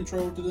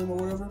intro to them or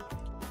whatever.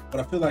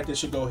 But I feel like they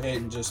should go ahead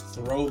and just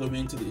throw them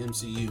into the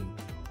MCU,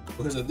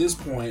 because at this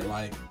point,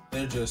 like,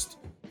 they're just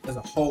as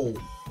a whole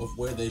of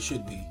where they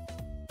should be.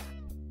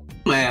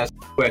 I'm gonna ask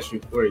a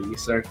question for you,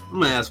 sir.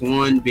 I'm gonna ask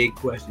one big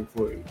question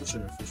for you. For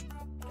sure.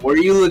 Were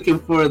you looking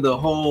for the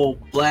whole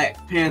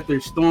Black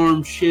Panther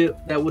Storm ship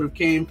that would have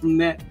came from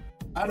that?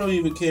 I don't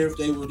even care if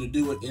they were to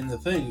do it in the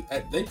thing.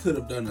 They could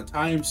have done a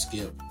time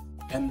skip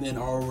and then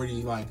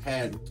already like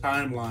had a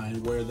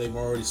timeline where they've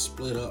already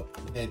split up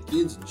and had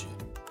kids and shit.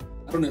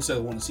 I don't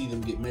necessarily want to see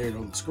them get married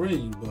on the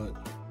screen, but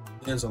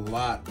there's a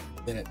lot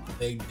that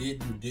they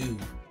didn't do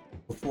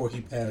before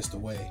he passed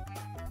away.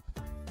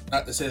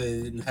 Not to say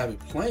they didn't have it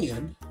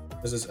planned,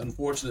 because it's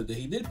unfortunate that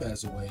he did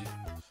pass away.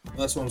 But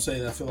that's what I'm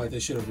saying. I feel like they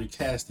should have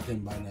recasted him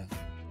by now,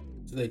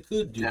 so they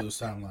could do those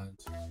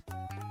timelines.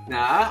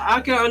 Now, I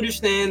can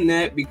understand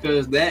that,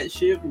 because that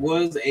ship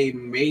was a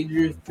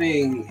major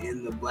thing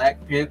in the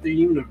Black Panther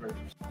universe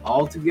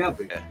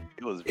altogether. Yeah,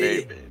 it was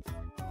very big.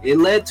 It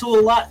led to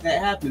a lot that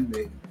happened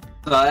there.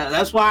 So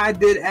that's why I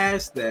did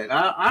ask that.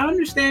 I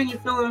understand your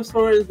feelings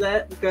towards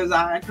that, because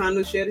I kind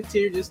of shed a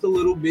tear just a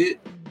little bit,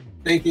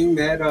 thinking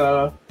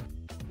that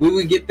we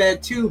would get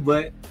that too.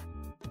 But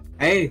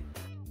hey,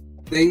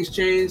 things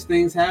change,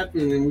 things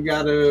happen, and we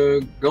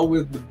gotta go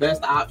with the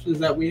best options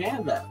that we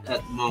have at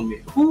the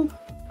moment.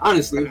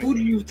 Honestly, who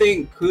do you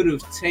think could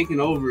have taken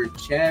over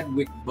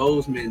Chadwick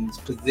Boseman's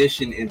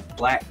position in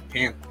Black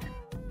Panther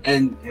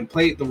and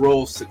played the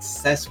role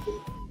successfully?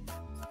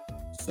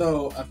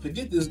 So I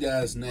forget this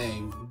guy's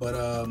name, but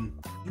you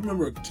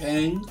remember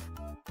Kang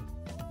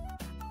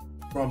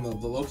from the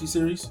Loki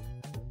series?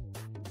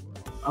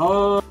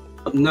 No,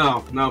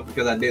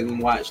 because I didn't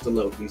watch the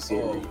Loki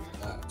series.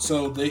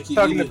 So they keep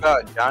talking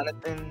about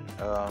Jonathan.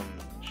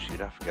 Shit,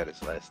 I forgot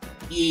his last name.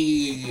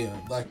 Yeah,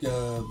 like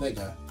that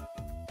guy.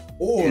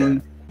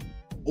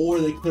 Or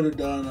they could have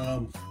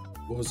done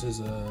what was his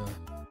damn,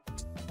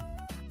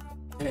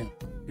 I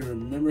can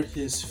remember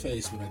his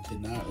face, but I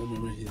cannot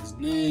remember his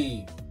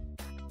name.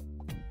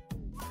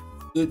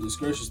 Goodness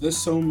gracious, there's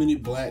so many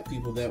black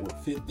people that would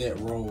fit that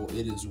role.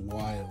 It is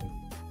wild.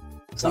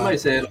 Somebody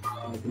said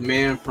the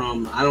man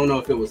from, I don't know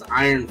if it was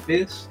Iron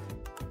Fist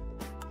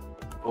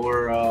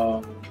or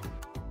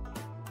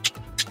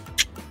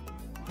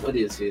what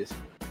is his?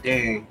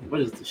 Dang,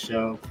 what is the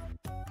show?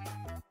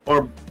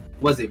 Or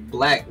was it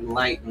Black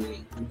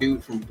Lightning? The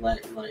dude from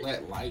Black Lightning.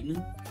 Black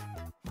Lightning?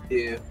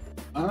 Yeah.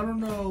 I don't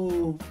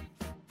know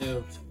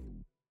if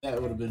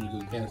that would have been a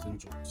good casting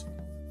choice.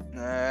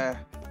 Nah.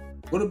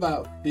 What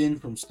about Finn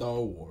from Star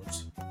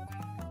Wars?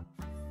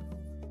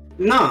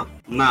 No,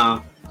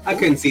 I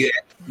couldn't see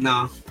that.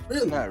 No,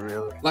 really, not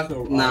really. Like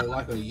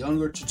a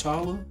younger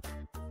T'Challa.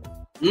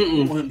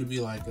 I want him to be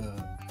like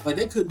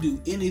they could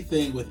do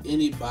anything with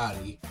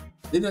anybody.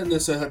 They don't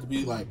necessarily have to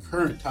be like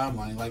current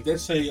timeline. Like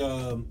let's say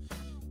you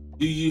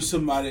use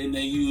somebody and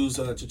they use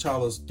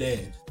T'Challa's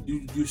dad.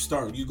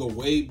 You go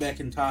way back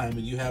in time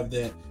and you have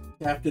that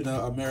Captain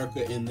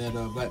America in that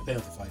Black Panther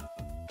fight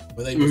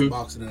where they was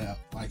boxing it out.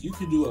 Like you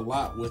can do a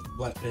lot with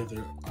Black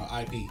Panther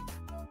IP.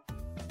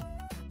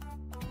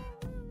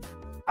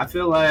 I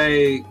feel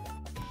like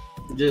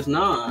just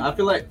nah. I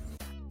feel like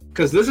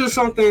because this is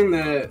something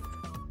that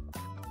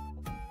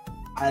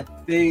I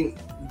think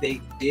they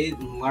did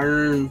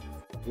learn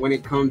when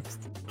it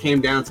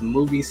came down to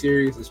movie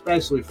series,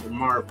 especially for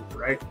Marvel,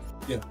 right?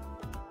 Yeah.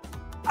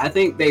 I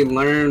think they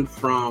learned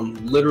from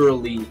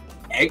literally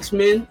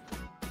X-Men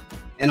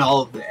and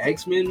all of the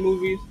X-Men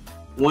movies.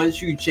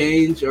 Once you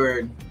change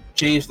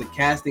the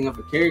casting of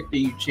a character,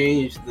 you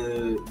change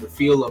the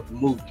feel of the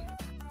movie.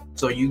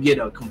 So you get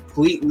a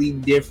completely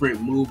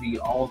different movie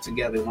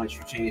altogether once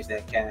you change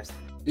that casting.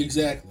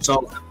 Exactly.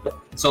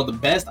 So the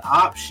best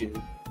option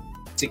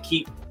to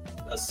keep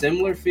a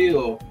similar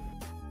feel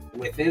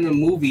within a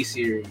movie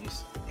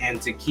series and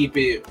to keep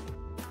it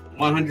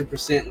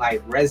 100%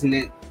 like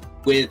resonant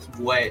with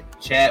what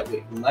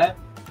Chadwick left,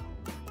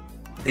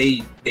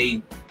 they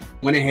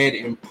went ahead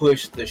and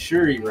pushed the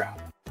Shuri route.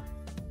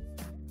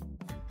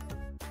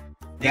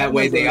 That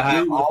way they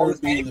have all the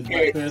being the Black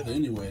characters. Panther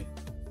anyway.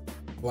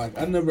 Like,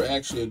 I never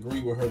actually agree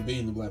with her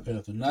being the Black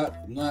Panther. Not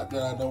that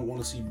I don't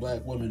want to see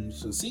black women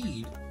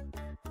succeed,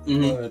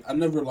 but I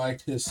never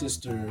liked his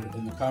sister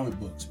in the comic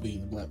books being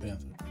the Black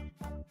Panther.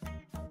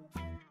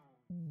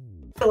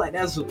 I feel like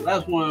that's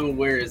one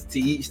where it's to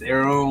each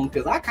their own,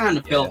 because I kind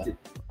of felt it.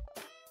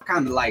 I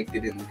kind of liked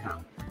it in the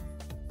comic.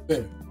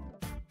 Fair.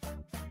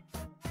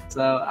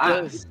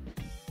 So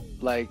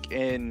like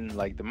in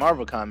like the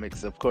Marvel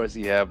comics, of course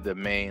you have the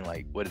main,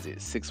 like, what is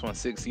it,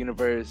 616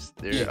 universe.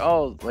 They're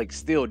all like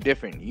still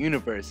different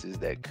universes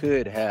that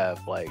could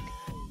have, like,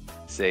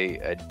 say,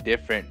 a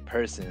different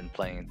person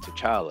playing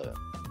T'Challa.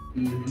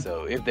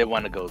 So if they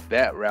want to go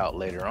that route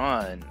later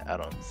on, I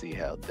don't see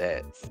how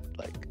that's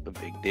like a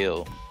big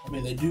deal. I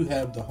mean, they do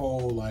have the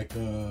whole like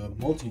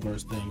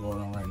multiverse thing going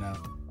on right now.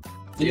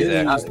 Yeah,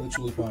 Anything is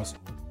literally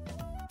possible.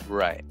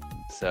 Right.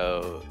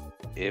 So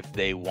if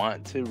they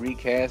want to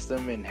recast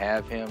him and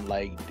have him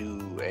like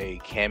do a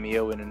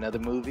cameo in another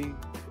movie,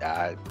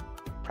 I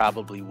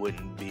probably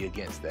wouldn't be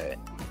against that.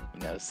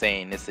 You know,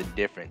 saying it's a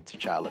different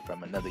T'Challa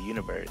from another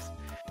universe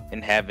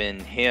and having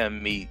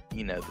him meet,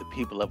 you know, the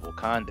people of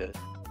Wakanda.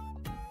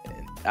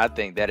 And I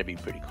think that'd be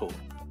pretty cool.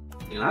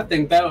 And I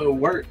think that would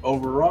work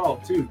overall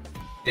too,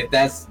 if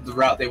that's the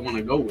route they want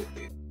to go with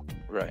it.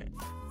 Right.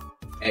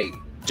 Hey,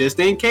 just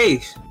in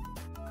case,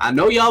 I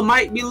know y'all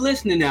might be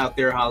listening out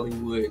there,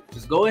 Hollywood.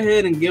 Just go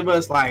ahead and give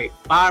us like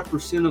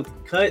 5% of the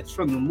cuts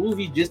from the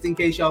movie, just in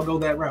case y'all go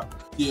that route.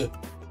 Yeah.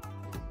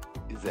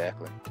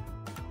 Exactly.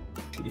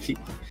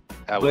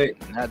 I would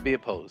not be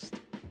opposed.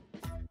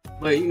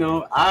 But you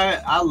know,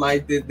 I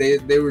liked it.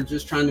 They were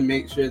just trying to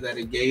make sure that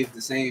it gave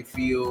the same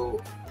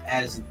feel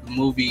as the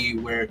movie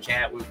where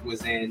Chadwick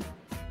was in.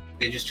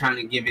 They're just trying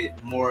to give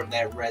it more of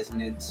that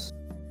resonance.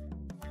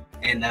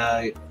 And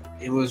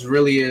it was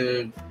really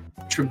a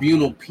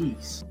tribunal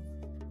piece.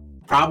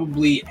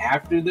 Probably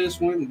after this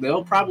one,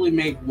 they'll probably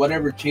make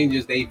whatever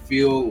changes they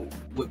feel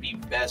would be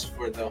best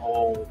for the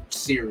whole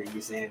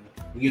series and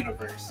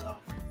universe of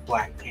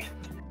Black Panther.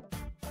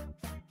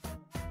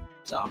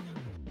 So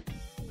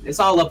it's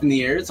all up in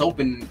the air. It's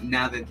open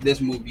now that this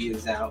movie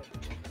is out.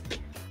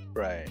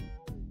 Right.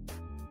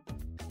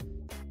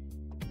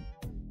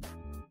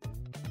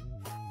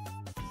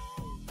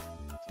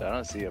 So I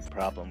don't see a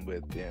problem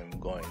with them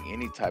going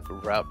any type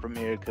of route from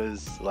here,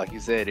 because, like you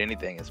said,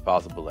 anything is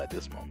possible at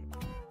this moment.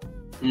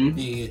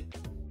 Yeah.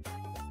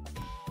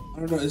 I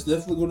don't know. It's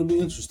definitely going to be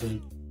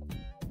interesting.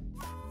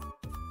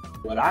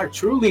 What I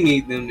truly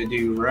need them to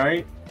do,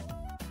 right,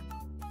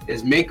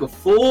 is make a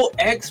full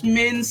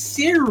X-Men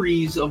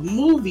series of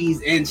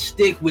movies and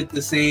stick with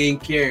the same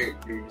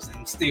characters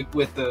and stick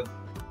with the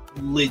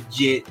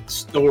legit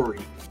story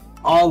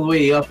all the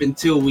way up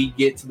until we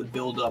get to the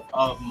build-up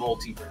of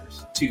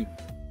Multiverse 2.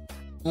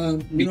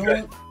 You know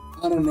what?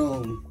 I don't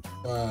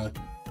know.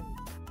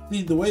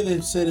 See, the way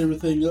they've set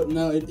everything up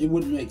now, it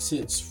wouldn't make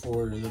sense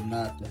for them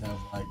not to have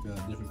like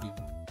different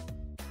people.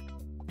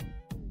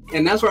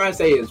 And that's where I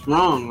say it's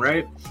wrong,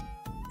 right?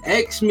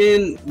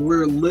 X-Men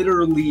were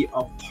literally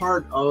a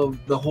part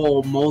of the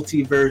whole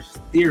multiverse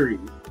theory.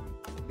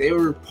 They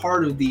were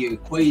part of the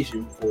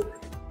equation for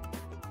it.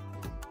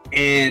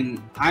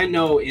 And I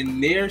know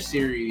in their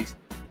series,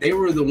 they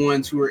were the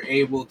ones who were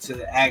able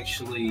to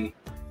actually,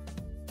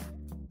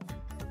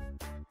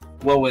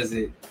 what was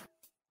it?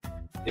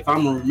 If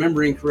I'm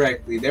remembering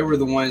correctly, they were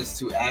the ones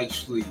to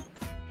actually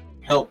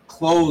help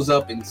close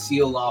up and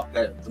seal off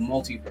the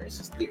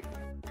multiverse's theory.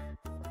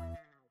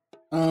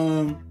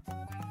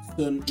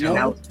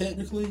 No,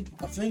 technically,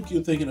 I think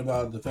you're thinking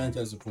about the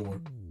Fantastic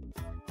Four.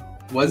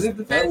 Was it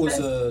the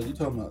Fantastic? That was, you're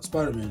talking about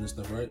Spider-Man and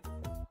stuff, right?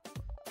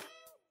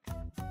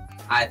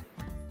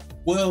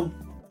 Well,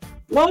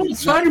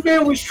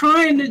 Spider-Man was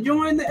trying to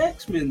join the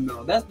X-Men,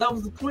 though. That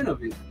was the point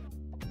of it.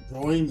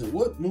 Join the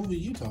what movie are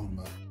you talking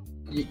about?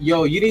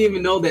 Yo, you didn't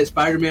even know that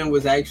Spider-Man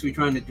was actually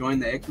trying to join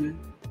the X-Men?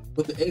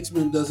 But the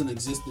X-Men doesn't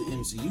exist in the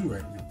MCU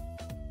right now.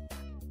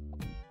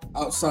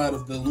 Outside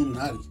of the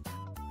Illuminati.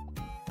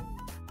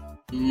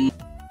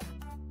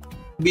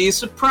 Be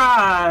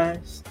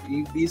surprised.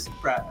 You'd be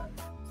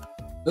surprised.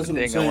 That's what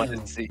I'm I saying.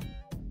 wanted to see.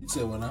 You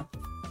said what now?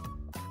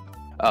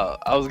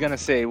 I was gonna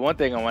say one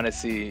thing I want to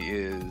see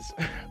is,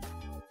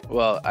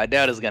 well, I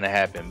doubt it's gonna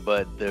happen,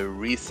 but the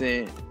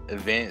recent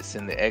events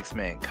in the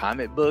X-Men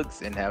comic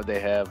books and how they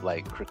have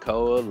like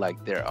Krakoa,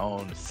 like their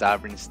own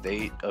sovereign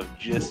state of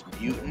just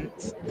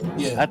mutants.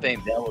 Yeah, I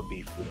think that would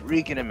be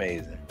freaking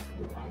amazing.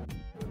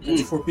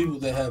 for people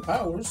that have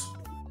powers,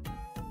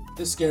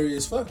 it's scary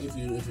as fuck if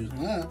you're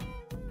not.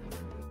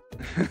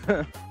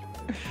 That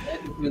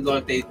depends on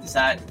if they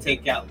decide to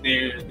take out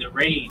their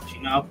rage,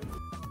 you know.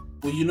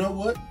 Well, you know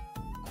what?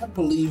 I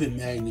believe in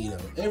Magneto.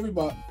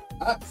 Everybody,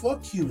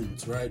 fuck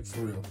humans, right?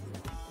 For real.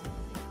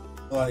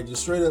 Like,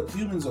 just straight up,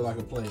 humans are like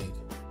a plague.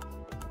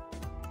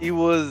 He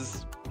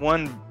was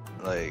one,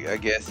 like, I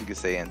guess you could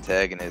say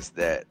antagonist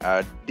that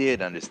I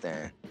did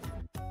understand.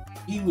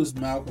 He was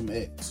Malcolm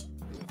X.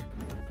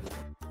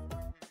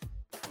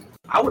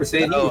 I would have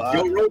said he was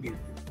Joe Rogan.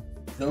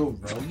 Joe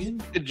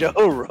Rogan?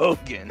 Joe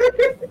Rogan.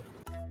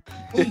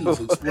 Please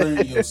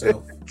explain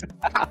yourself.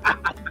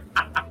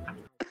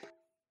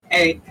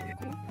 Hey,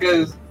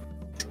 because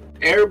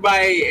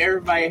everybody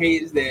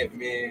hates that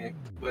man,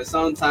 but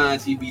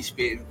sometimes he be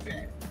spitting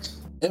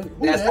facts. And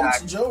who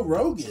hates Joe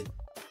Rogan?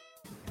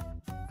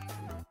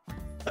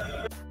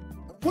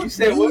 What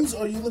news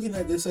are you looking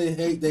at that say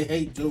they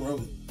hate Joe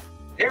Rogan?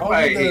 All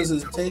he does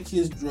is take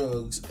his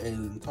drugs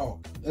and talk.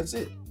 That's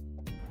it.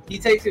 He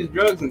takes his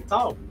drugs and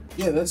talk.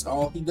 Yeah, that's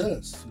all he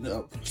does.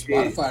 No,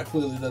 Spotify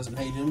clearly doesn't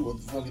hate him with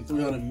a fucking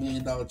 $300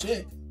 million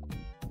check.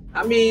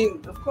 I mean,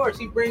 of course,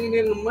 he's bringing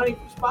in the money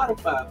from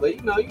Spotify, but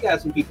you know, you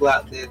got some people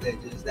out there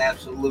that just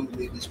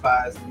absolutely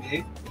despise the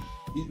man.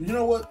 You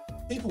know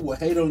what? People will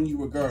hate on you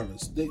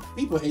regardless.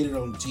 People hated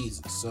on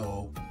Jesus,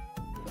 so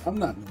I'm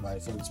not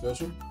nobody fucking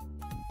special.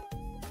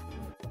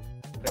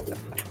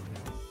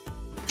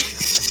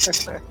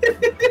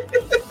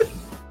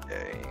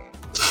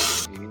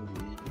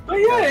 But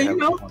yeah, you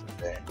know.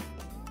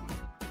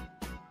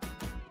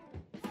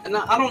 And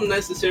I don't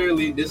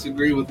necessarily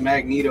disagree with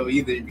Magneto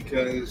either,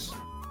 because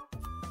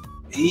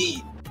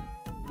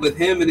with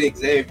him and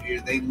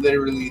Xavier, they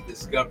literally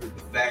discovered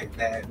the fact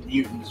that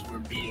mutants were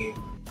being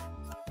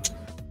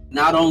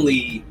not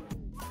only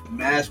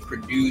mass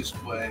produced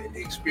but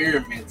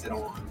experimented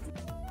on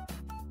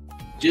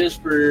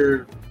just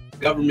for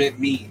government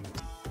means.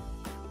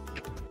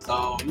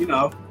 So, you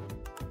know,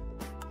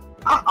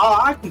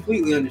 I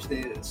completely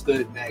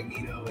understood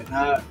Magneto, and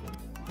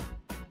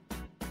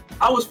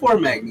I was for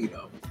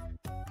Magneto.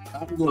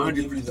 I'm going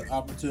to give you the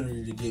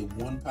opportunity to get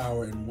one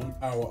power and one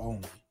power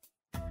only.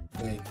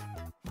 Okay?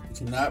 You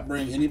cannot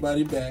bring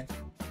anybody back.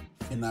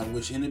 You cannot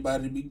wish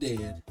anybody to be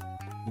dead.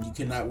 And you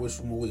cannot wish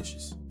for more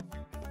wishes.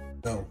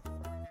 Go.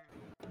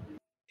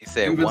 He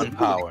said one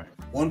power.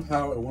 One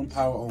power and one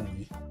power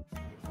only.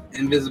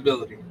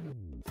 Invisibility.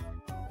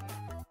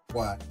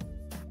 Why?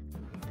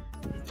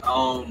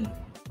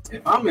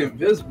 If I'm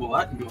invisible,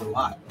 I can do a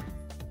lot.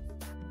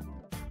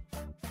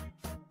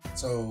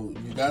 So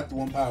you got the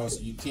one power,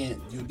 so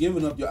you're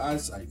giving up your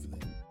eyesight for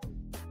that.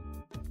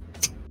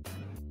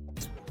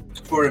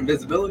 For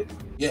invisibility?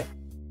 Yeah.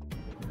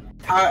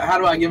 How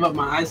do I give up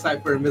my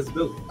eyesight for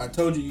invisibility? I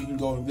told you can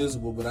go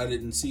invisible, but I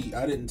didn't tell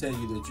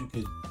you that you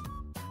could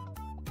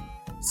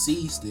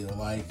see still.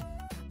 Like,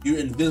 you're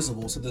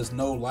invisible, so there's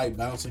no light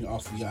bouncing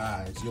off of your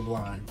eyes. You're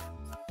blind.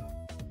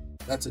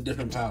 That's a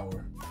different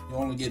power. You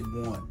only get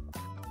one.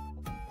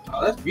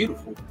 Oh, that's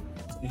beautiful.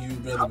 So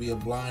you'd rather be a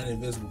blind,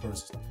 invisible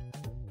person.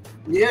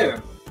 Yeah.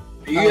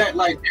 You act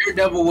like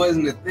Daredevil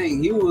wasn't a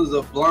thing. He was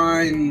a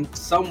blind,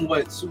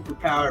 somewhat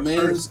superpowered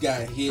Man's person.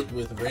 got hit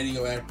with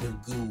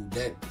radioactive goo.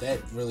 That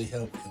really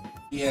helped him.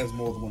 He has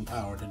more than one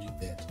power to do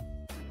that.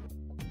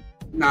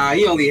 Nah,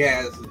 he's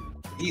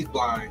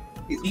blind.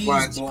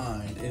 He's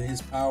blind, and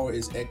his power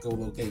is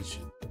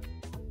echolocation.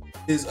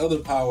 His other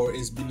power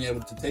is being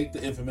able to take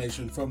the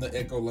information from the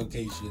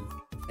echolocation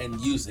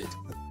and use it.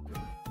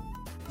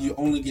 You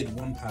only get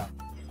one power.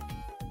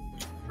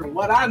 From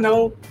what I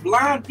know,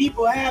 blind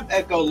people have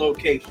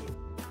echolocation.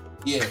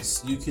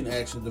 Yes, you can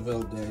actually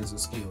develop that as a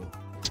skill.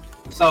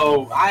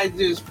 So I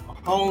just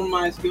hone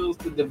my skills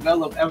to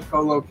develop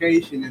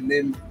echolocation and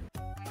then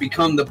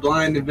become the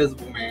blind,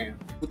 invisible man.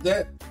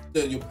 But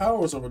your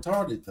powers are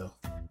retarded though.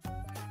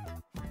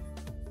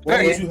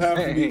 Why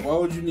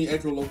would you need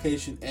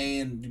echolocation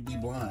and be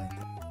blind?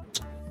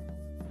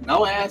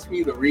 Don't ask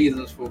me the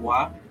reasons for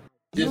why.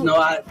 Just know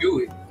how to do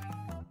it.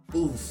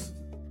 Oof.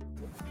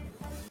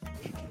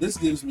 This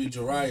gives me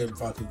Jiraiya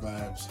fucking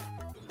vibes.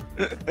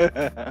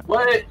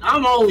 But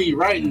I'm only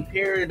writing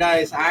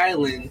Paradise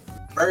Island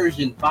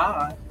version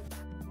 5.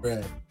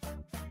 Right.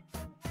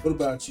 What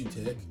about you,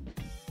 Tech?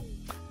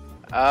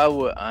 I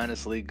would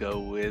honestly go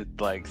with,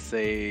 like,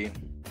 say,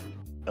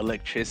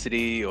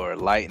 electricity or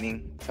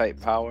lightning type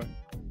power.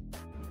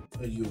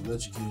 So you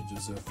electrocuted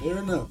yourself. Fair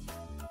enough.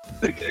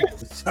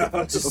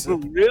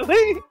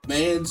 Really?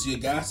 Mans, you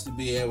got to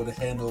be able to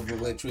handle the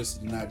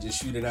electricity, not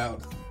just shoot it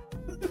out.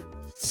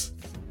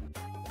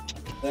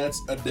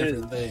 That's a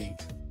different thing.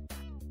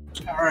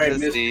 All right,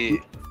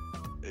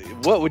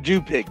 What would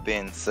you pick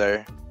then,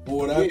 sir?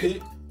 What would I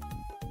pick?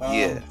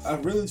 Yes. I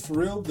really, for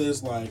real,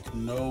 there's like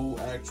no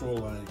actual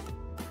like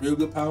real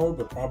good power,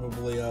 but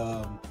probably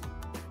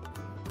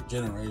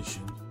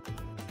regeneration.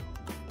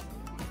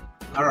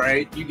 All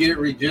right, you get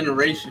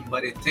regeneration,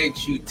 but it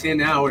takes you 10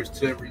 hours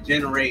to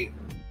regenerate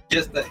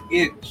just an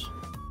inch.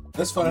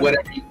 That's fine.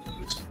 Whatever you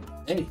use.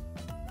 Hey,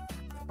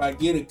 if I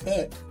get a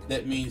cut,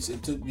 that means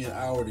it took me an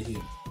hour to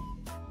heal.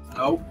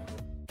 Nope.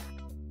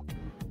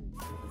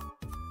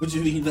 What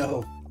you mean,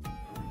 no?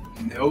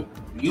 Nope.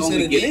 You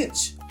said an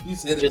inch. You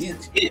said an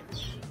inch. Inch.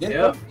 Yeah.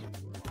 Yep.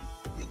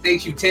 It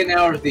takes you 10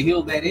 hours to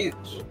heal that inch.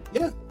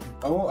 Yeah.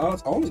 I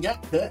only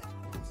got cut.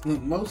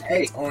 Most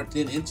cuts aren't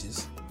 10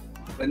 inches.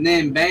 But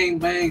then bang,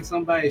 bang,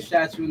 somebody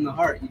shot you in the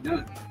heart. You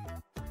done.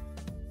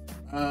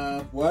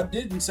 Well, I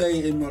didn't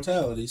say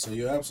immortality, so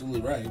you're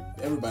absolutely right.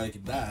 Everybody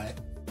can die.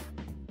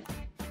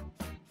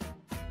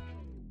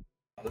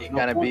 He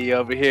gonna be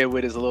over here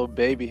with his little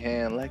baby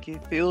hand, like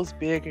it feels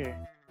bigger.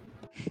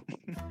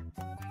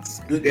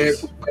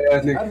 Goodness.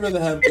 I'd rather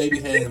have baby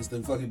hands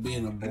than fucking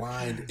being a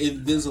blind,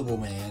 invisible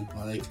man.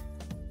 Like,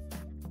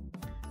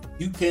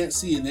 you can't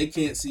see and they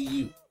can't see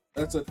you.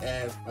 That's an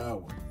ass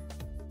power.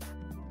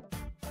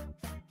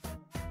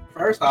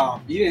 First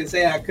off, you didn't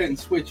say I couldn't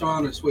switch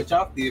on or switch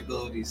off the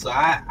ability, so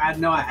I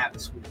know I have to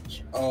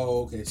switch.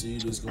 Oh, okay. So you're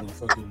just gonna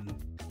fucking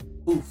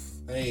poof.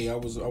 Hey, I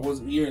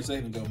wasn't here a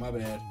second ago. My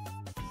bad.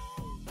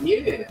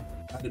 Yeah.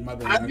 I did my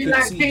bad. I'd be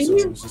like,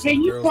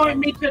 can you point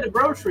me to the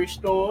grocery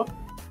store?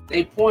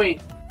 They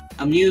point.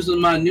 I'm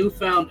using my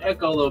newfound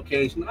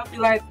echolocation. I'd be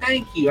like,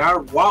 thank you. I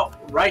walk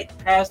right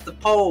past the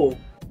pole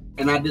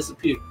and I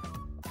disappear.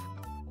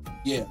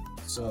 Yeah.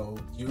 So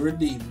you're a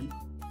demon.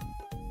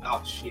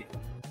 Oh shit.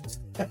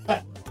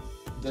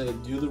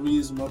 You're the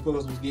reason my cousin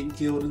was getting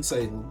killed in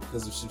Salem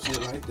because of some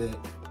shit like that.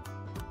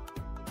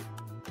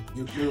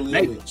 You're clearly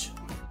a witch.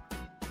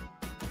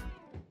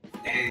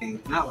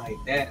 Dang, not like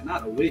that.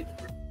 Not a witch.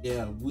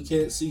 Yeah, we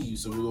can't see you,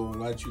 so we're gonna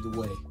light you the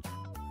way.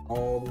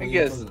 All the way.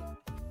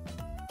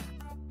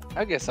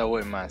 I guess I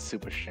wouldn't mind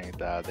super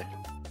strength either.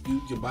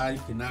 Your body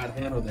cannot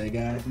handle that,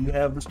 guy. You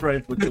have the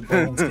strength, but your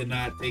bones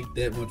cannot take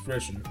that much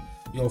pressure.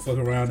 You gonna fuck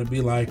around and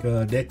be like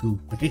Deku.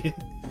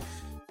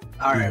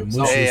 All right.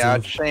 So, hey, I'll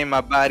train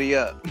my body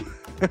up.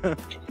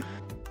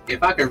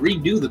 If I could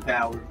redo the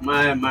power,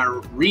 my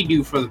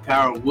redo for the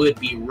power would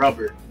be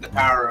rubber. The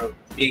power of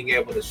being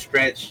able to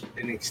stretch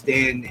and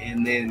extend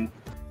and then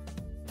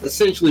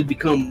essentially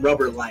become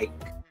rubber-like.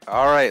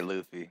 All right,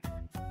 Luffy.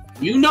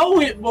 You know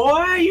it,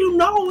 boy. You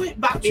know it.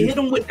 About to hit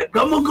him with the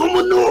gumma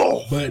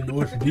no. But in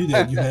order to do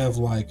that, you have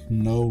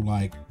no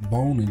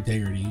bone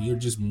integrity. You're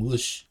just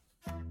mush.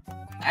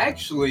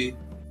 Actually,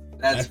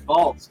 that's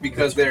false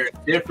because there are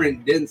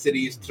different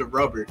densities to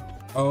rubber.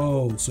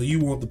 Oh, so you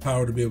want the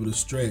power to be able to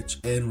stretch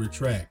and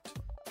retract.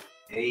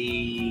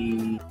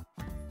 A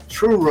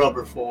true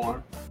rubber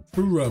form.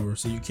 True rubber.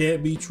 So you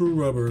can't be true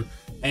rubber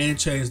and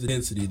change the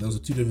density. Those are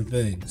two different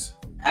things.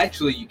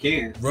 Actually, you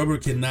can. Rubber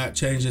cannot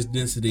change its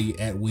density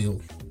at will.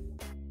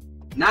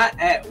 Not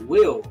at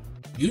will.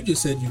 You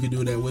just said you could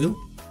do it at will.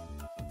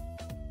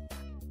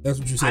 That's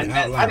what you said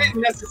out loud. I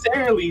didn't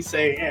necessarily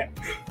say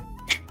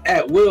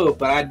at will,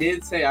 but I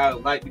did say I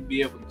would like to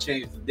be able to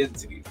change the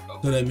density.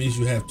 So that means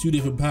you have two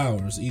different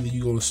powers. Either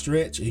you're going to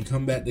stretch and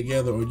come back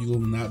together, or you're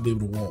going to not be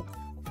able to walk.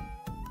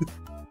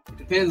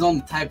 Depends on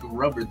the type of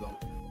rubber, though.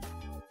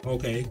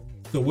 Okay.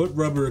 So what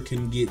rubber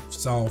can get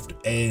soft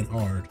and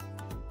hard?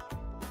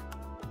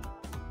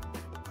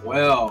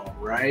 Well,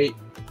 right?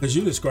 Because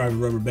you described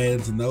rubber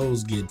bands, and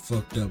those get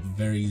fucked up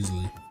very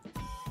easily.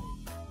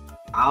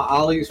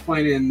 I'll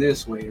explain it in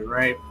this way,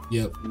 right?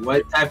 Yep.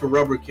 What type of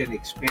rubber can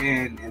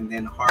expand and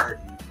then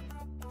harden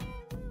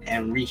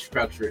and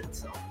restructure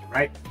itself,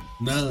 right?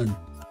 None.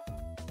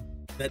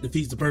 That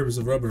defeats the purpose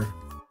of rubber.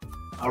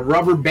 A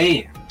rubber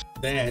band.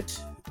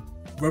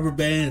 Rubber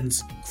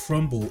bands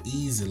crumble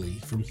easily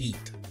from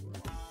heat.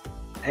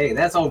 Hey,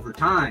 that's over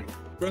time.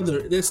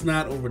 Brother, that's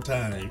not over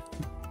time.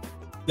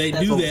 That's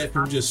do that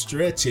from just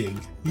stretching.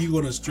 You're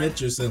going to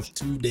stretch yourself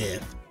to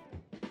death.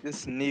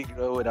 This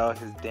Negro with all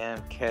his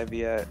damn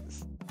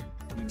caveats.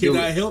 Can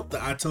I help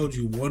that I told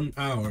you one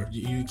power?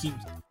 You keep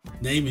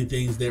naming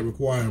things that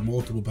require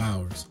multiple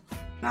powers.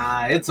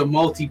 Nah, it's a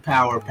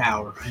multi-power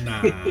power.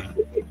 Nah.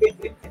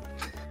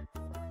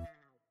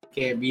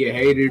 Can't be a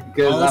hater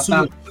because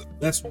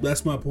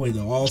that's my point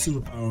though. All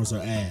superpowers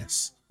are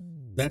ass.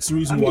 That's the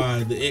reason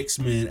why the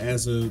X-Men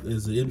as a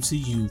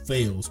MCU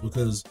fails,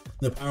 because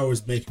the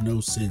powers make no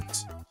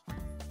sense.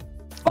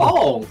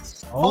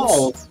 False.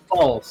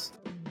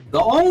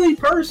 The only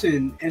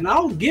person, and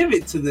I'll give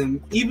it to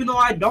them, even though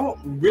I don't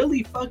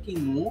really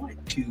fucking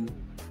want to,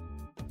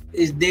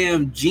 is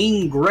damn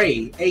Jean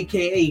Grey,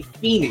 aka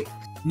Phoenix.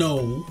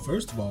 No,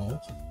 first of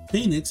all,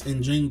 Phoenix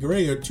and Jean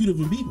Grey are two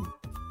different people.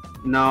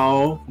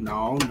 No.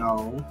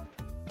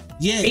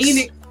 Yes.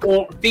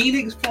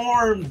 Phoenix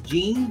form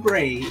Jean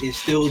Grey is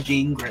still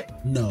Jean Grey.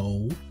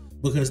 No,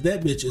 because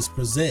that bitch is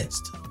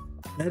possessed.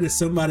 That is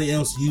somebody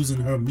else using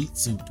her meat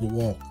suit to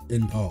walk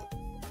and talk.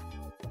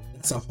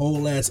 That's a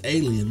whole ass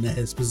alien that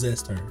has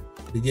possessed her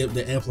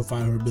to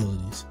amplify her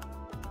abilities.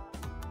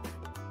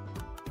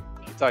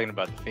 talking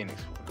about the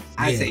Phoenix Force.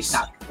 I say Yes.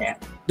 stop the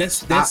cap.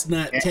 That's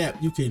not cap.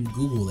 You can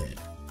Google that.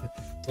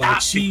 Like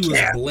Stop she the was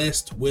cap.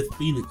 blessed with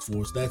Phoenix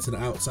Force. That's an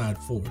outside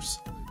force.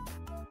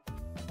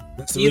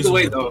 That's the Either reason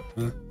way, why- though,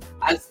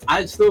 huh?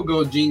 I'd still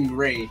go Jean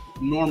Grey,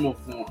 normal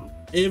form.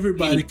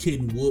 Everybody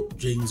can whoop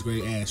Jean's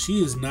Grey ass.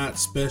 She is not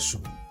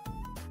special.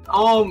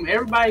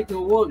 Everybody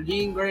can whoop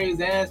Jean Grey's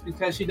ass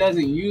because she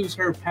doesn't use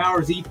her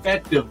powers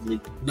effectively.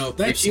 No,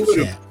 that's she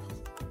would've- cap.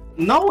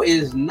 No,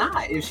 it's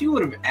not. If she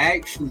would have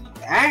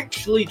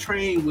actually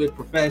trained with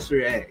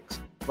Professor X,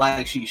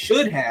 like she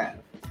should have,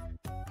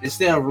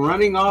 instead of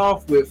running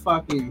off with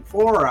fucking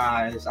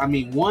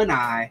one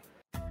eye,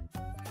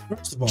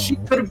 First of all, she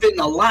could have been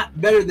a lot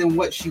better than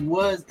what she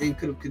was and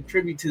could have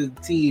contributed to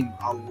the team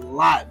a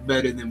lot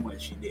better than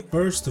what she did.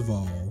 First of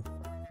all,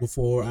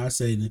 before I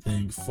say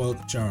anything,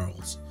 fuck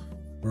Charles.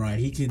 Right?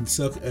 He can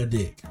suck a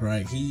dick.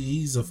 Right?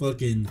 He's a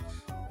fucking.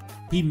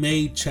 He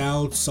made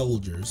child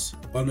soldiers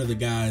under the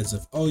guise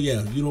of, oh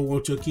yeah, you don't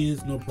want your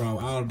kids, no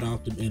problem. I'll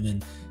adopt them and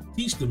then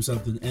teach them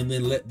something and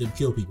then let them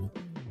kill people.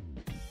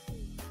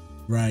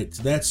 Right?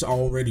 So that's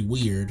already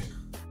weird.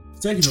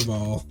 Second of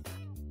all,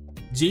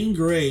 Jean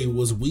Grey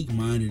was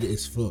weak-minded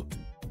as fuck.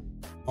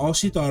 All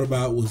she thought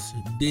about was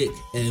dick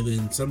and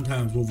then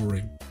sometimes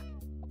Wolverine.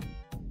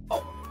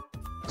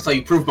 So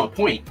you proved my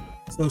point.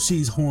 So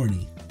she's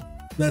horny.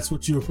 That's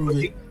what you're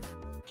proving.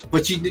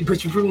 But you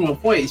proved my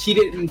point. She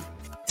didn't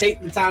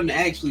take the time to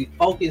actually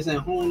focus and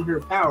hone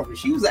her power. But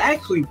she was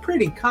actually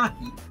pretty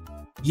cocky.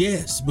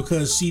 Yes,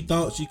 because she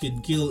thought she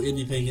could kill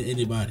anything and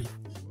anybody.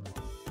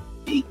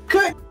 She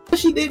could. But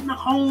she didn't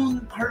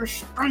hone her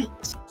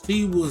strengths.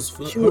 She was.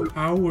 Her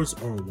powers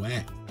are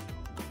whack.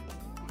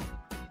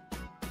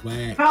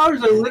 Whack.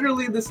 Powers are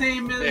literally the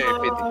same as. They're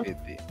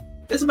 50-50.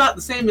 It's about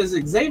the same as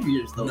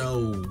Xavier's, though.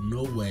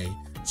 No way.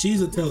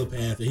 She's a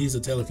telepath and he's a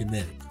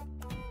telekinetic.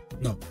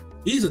 No,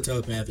 he's a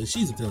telepath and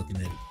she's a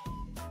telekinetic.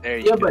 There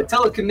you Yeah, go. but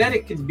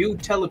telekinetic can do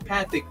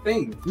telepathic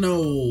things.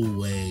 No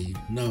way.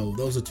 No,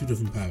 those are two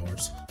different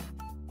powers.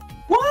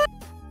 What?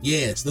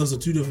 Yes, those are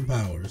two different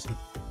powers.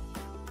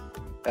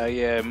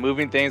 Yeah,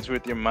 moving things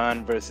with your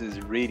mind versus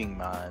reading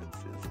minds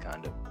is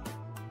kind of.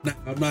 Now,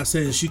 I'm not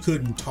saying she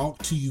couldn't talk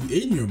to you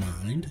in your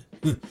mind,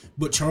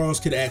 but Charles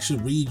could actually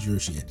read your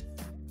shit.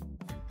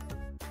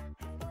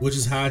 Which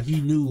is how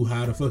he knew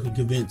how to fucking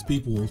convince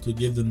people to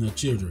give them their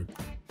children.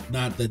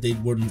 Not that they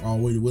weren't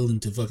already willing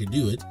to fucking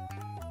do it.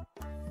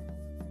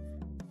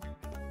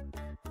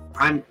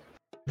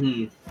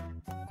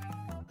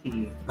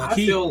 I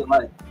feel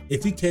like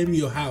If he came to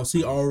your house,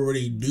 he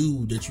already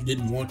knew that you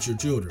didn't want your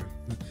children.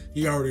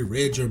 He already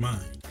read your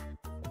mind.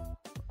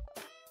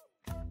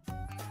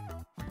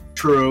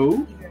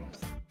 true.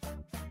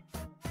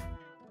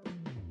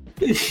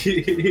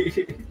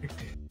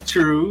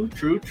 True.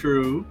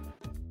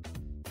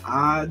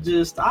 I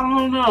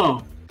don't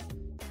know.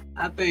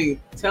 I think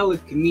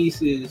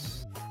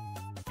telekinesis,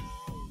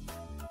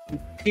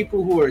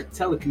 people who are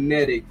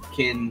telekinetic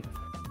can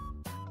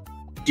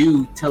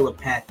do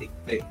telepathic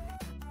things.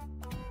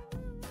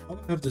 All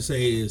I have to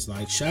say is,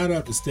 like, shout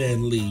out to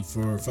Stan Lee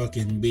for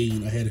fucking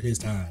being ahead of his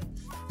time.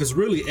 Because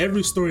really,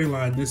 every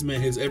storyline this man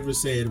has ever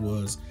said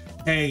was,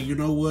 hey, you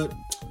know what?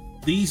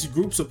 These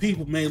groups of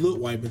people may look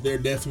white, but they're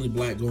definitely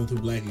black going through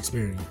black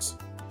experience.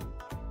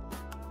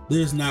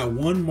 There's not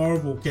one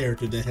Marvel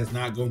character that has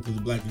not gone through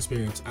the black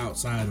experience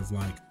outside of,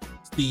 like,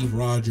 Steve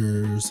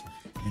Rogers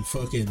and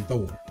fucking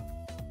Thor.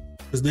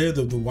 Because they're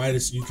the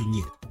whitest you can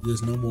get.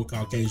 There's no more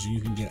Caucasian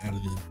you can get out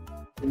of them.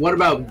 What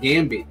about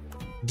Gambit?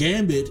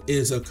 Gambit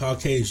is a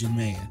Caucasian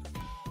man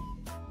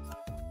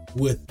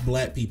with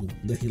black people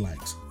that he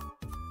likes.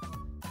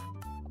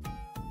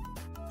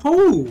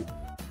 Who?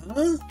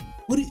 Huh?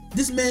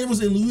 This man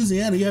was in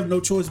Louisiana. You have no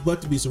choice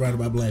but to be surrounded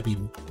by black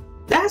people.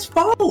 That's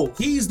false.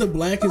 He's the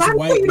blackest I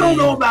white you man. don't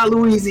know about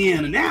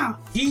Louisiana now,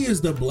 He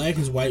is the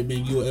blackest white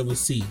man you'll ever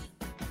see.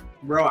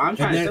 bro. I'm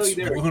trying And to tell that's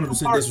you, there are 100%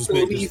 two parts to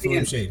disrespect. It's Slim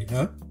Louisiana. Shady,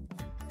 huh?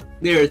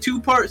 There are two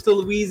parts to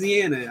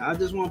Louisiana. I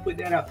just want to put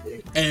that out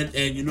there.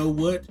 And you know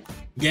what?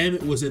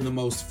 Gambit was in the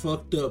most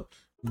fucked up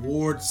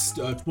Ward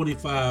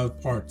 25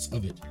 parts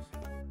of it.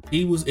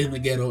 He was in the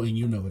ghetto, and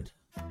you know it.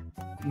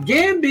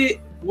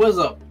 Gambit was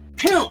a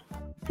pimp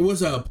It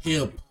was a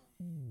pimp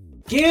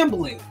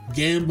gambling,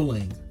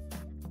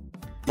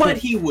 but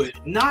he would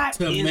not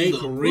To in make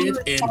the rent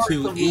hood and parts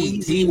to of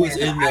eat. He was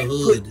Louisiana. in the I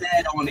hood. put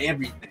that on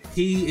everything.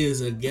 He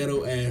is a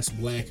ghetto ass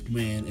black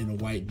man in a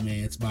white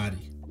man's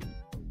body.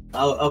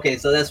 Oh, okay,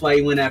 so that's why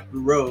he went after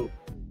Rogue.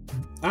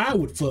 I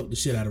would fuck the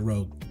shit out of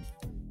Rogue.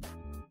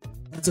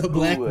 That's a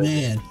black would?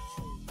 man.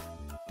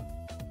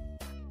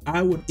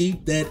 I would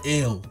eat that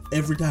L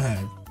every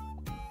time.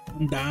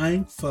 I'm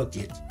dying. Fuck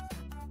it.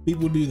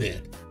 People do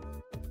that.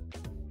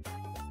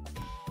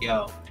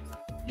 Yo,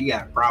 you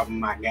got a problem,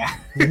 my guy.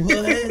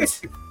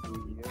 What?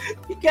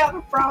 You got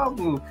a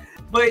problem.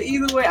 But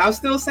either way, I'm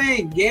still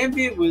saying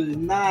Gambit was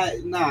not.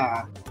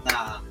 Nah.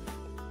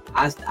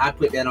 I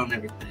put that on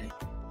everything.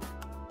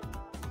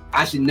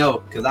 I should know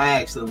because I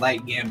actually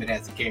like Gambit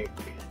as a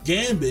character.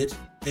 Gambit,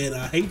 and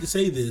I hate to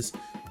say this,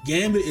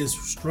 Gambit is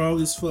strong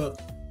as fuck,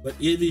 but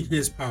even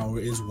his power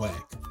is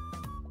whack.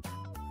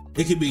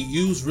 It can be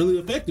used really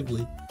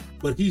effectively,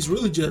 but he's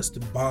really just a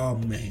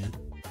bomb man.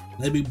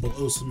 Let me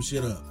blow some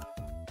shit up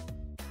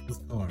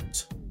with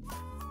cards.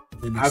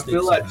 I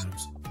feel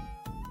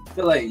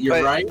like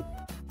you're right.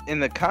 In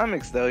the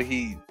comics, though,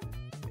 he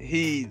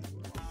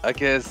I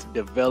guess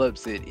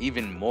develops it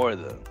even more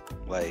though.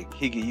 Like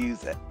he could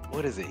use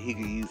he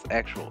could use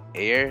actual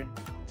air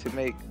to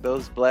make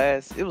those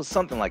blasts. It was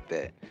something like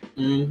that.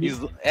 Mm-hmm. He's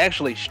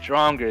actually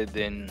stronger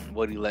than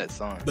what he lets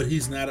on. But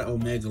he's not an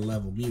Omega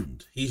level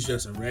mutant. He's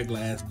just a regular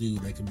ass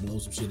dude that can blow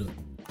some shit up.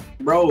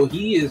 Bro,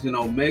 he is an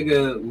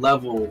Omega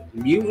level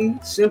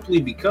mutant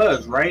simply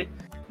because, right?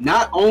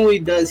 Not only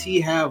does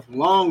he have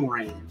long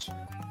range,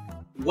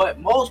 what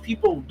most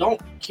people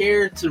don't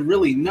care to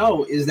really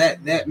know is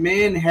that that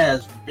man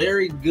has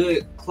very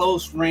good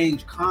close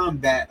range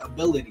combat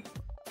ability.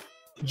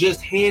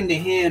 Just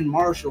hand-to-hand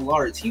martial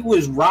arts. He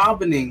was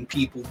Robining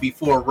people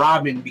before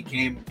Robin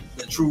became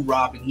the true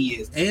Robin he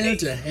is today. Hand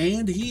to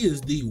hand, he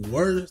is the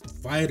worst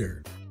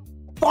fighter.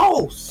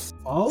 False.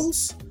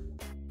 False?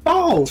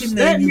 False. I can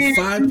name you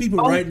 5 people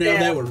right now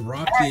that would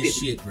rock his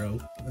shit, bro.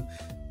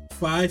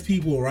 5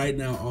 people right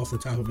now off the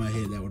top of my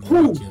head that would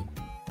rock him.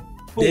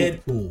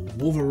 Deadpool,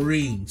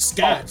 Wolverine,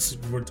 Scott's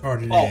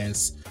retarded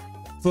ass,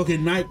 fucking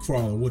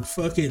Nightcrawler would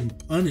fucking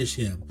punish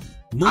him.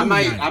 I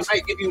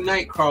might give you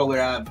Nightcrawler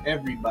out of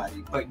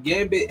everybody, but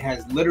Gambit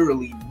has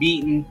literally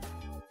beaten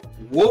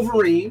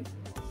Wolverine.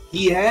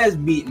 He has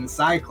beaten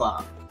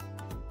Cyclops.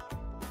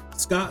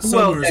 Scott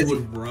Summers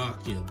would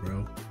rock him,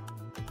 bro.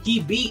 He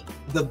beat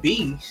the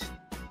Beast.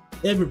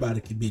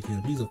 Everybody can beat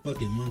him. He's a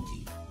fucking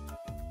monkey.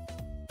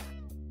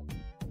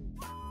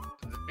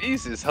 The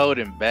Beast is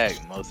holding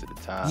back most of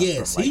the time.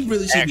 Yes, from, like, he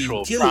really should be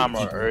actual killing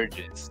primal people.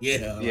 urges.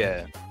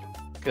 Yeah.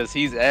 Because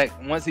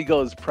once he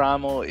goes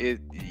primal,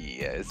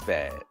 it's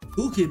bad.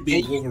 Who can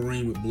beat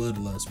Wolverine with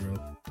bloodlust,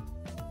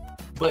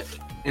 bro?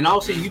 And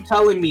also, you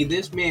telling me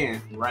this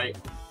man, right,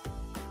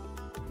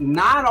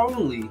 not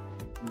only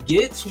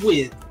gets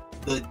with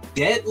the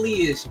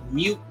deadliest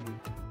mutant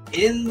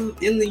in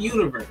the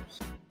universe,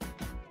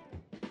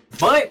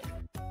 but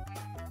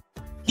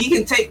he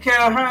can take care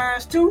of her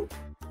ass too?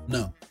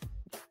 No.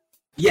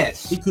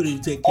 Yes. He couldn't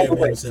even take care of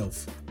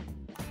himself.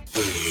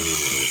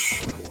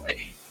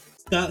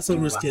 Scott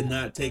Summers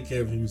cannot take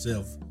care of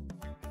himself.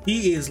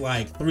 He is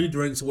like 3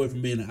 drinks away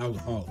from being an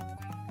alcoholic.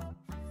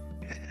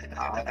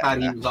 I thought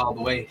he was all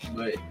the way,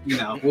 but you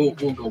know, we'll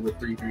go with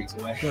 3 drinks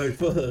away. Like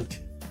fuck.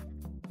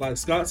 Like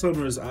Scott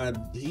Summers,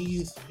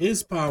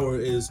 his power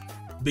is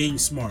being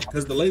smart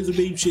because the laser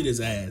beam shit is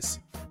ass.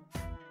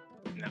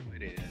 No,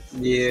 it is.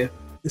 Yeah,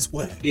 it's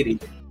whack. It is.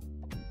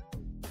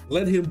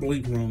 Let him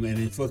blink wrong and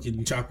it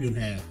fucking chop you in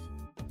half.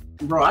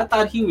 Bro, I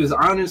thought he was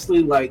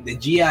honestly like the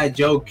G.I.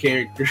 Joe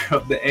character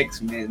of the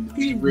X-Men.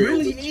 He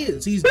really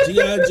is. He's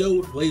G.I. Joe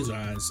with laser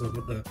eyes. So,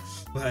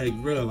 like,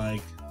 bro,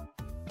 like,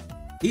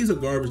 he's a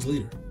garbage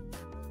leader.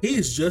 He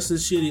is just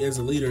as shitty as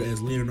a leader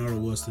as Leonardo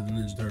was to the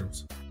Ninja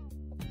Turtles.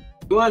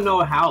 You wanna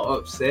know how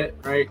upset,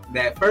 right?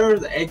 That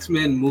first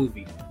X-Men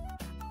movie.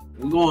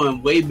 We're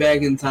going way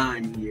back in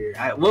time here.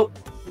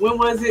 When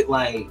was it?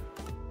 Like,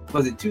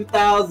 was it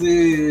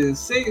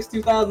 2006,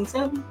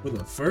 2007? For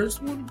the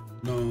first one?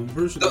 No, I'm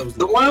pretty sure the, that was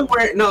the one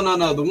where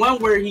the one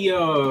where he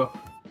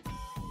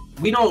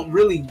we don't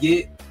really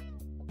get,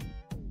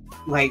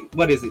 like,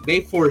 what is it?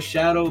 They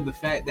foreshadow the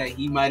fact that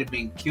he might have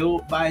been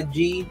killed by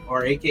Jean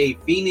or aka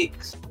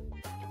Phoenix,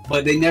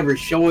 but they never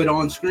show it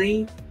on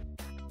screen.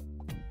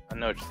 I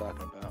know what you're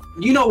talking about.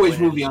 You know which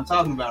movie I'm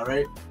talking about,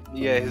 right?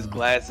 Yeah, his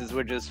glasses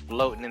were just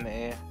floating in the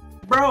air.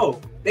 Bro,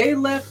 they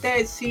left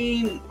that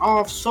scene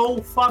off so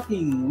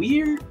fucking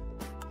weird.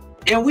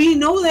 And we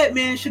know that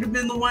man should have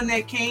been the one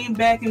that came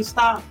back and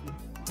stopped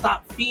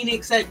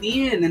Phoenix at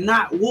the end and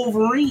not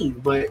Wolverine.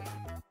 But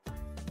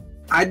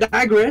I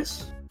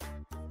digress.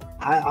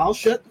 I'll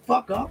shut the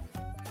fuck up.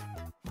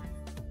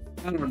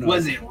 I don't know.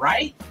 Was it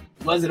right?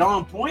 Was it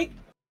on point?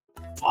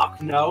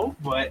 Fuck no,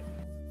 but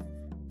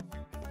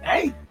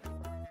hey.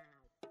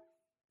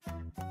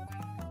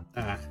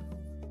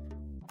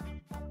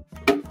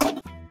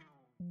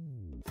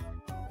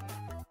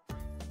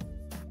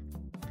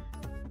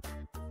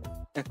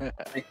 I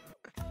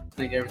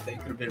think everything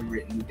could have been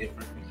written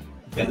differently.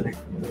 Better.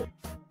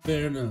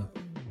 Fair enough.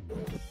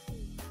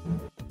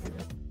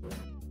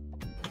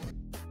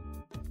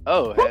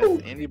 Oh,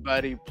 has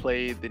anybody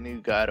played the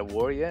new God of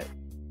War yet?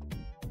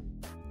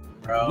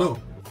 Bro. No.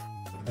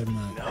 I'm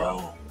not.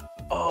 No.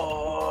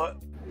 Oh,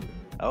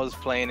 I was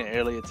playing it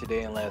earlier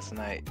today and last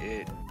night.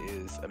 It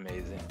is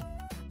amazing.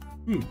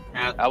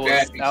 I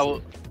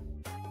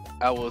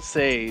will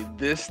say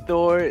this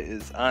Thor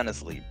is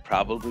honestly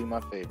probably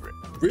my favorite.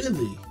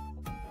 Really?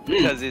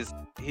 Because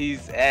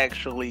he's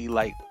actually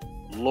like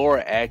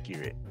lore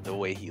accurate. The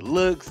way he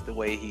looks, the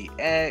way he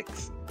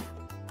acts,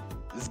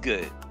 is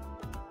good.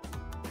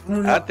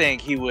 I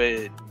think he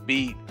would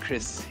beat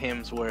Chris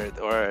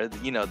Hemsworth or the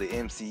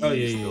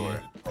MCU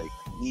Thor like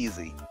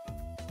easy.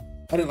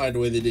 I didn't like the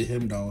way they did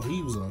him, though.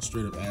 He was a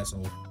straight up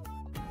asshole.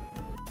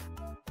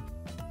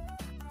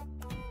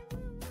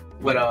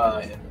 With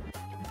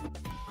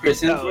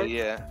Chris Hemsworth. Oh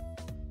yeah.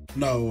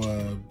 No,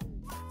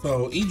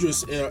 so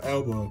Idris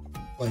Elba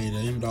played a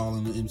Heimdall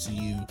in the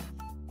MCU.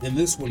 In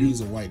this one,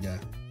 he's a white guy.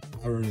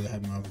 I rather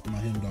have my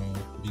Heimdall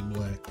be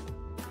black.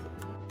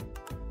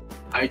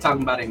 Are you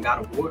talking about in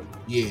God of War?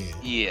 Yeah.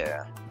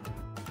 Yeah.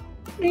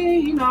 Yeah,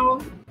 you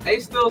know, they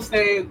still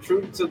stay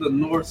true to the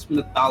Norse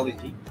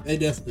mythology. They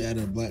definitely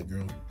added a black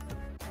girl.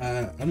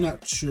 I'm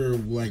not sure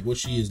like what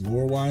she is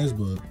lore wise,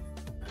 but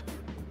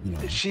you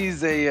know,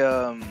 She's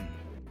a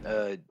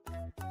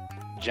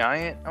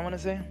giant, I want to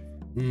say.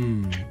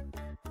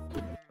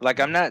 Like,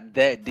 I'm not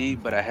that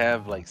deep, but I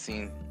have like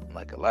seen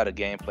like a lot of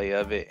gameplay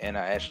of it, and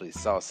I actually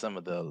saw some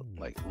of the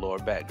like lore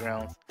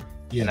backgrounds.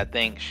 yeah, And I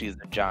think she's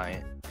a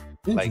giant,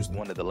 like interesting.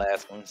 one of the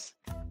last ones.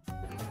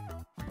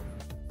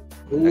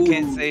 Ooh. I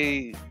can't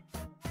say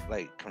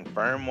like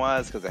confirm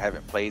wise because I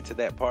haven't played to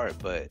that part,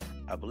 but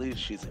I believe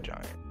she's a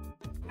giant.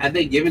 Have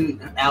they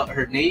given out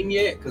her name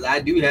yet? Because I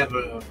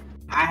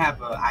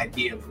have an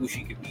idea of who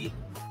she could be.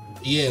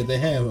 Yeah, they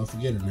have. I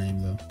forget her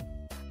name though.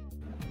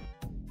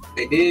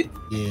 They did.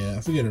 Yeah,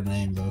 I forget her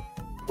name though.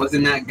 Was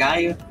it not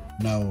Gaia?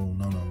 No.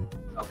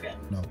 Okay.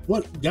 No.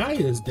 What? Gaia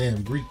is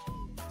damn Greek.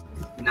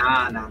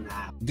 Nah.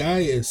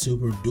 Gaia is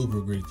super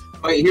duper Greek.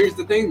 Wait, here's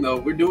the thing though.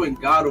 We're doing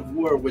God of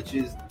War, which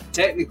is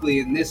technically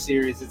in this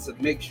series, it's a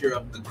mixture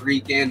of the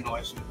Greek and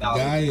Norse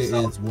mythology. Gaia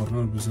So- is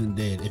 100%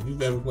 dead. If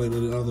you've ever played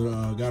the other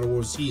God of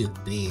War, he is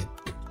dead.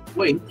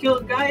 Wait, he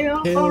killed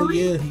Gaia? Hell already?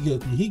 yeah,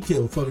 he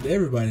killed fucking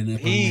everybody in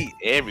that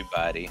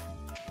Everybody,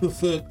 film.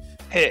 Fuck,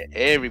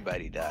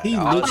 everybody died. he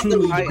All the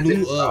literally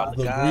Titans, blew all up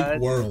the gods.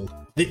 Greek world.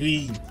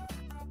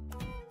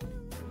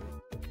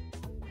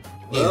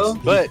 Well,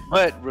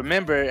 But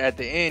remember, at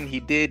the end, he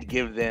did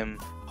give them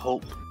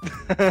hope.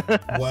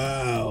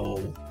 Wow.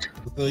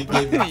 So he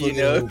gave him You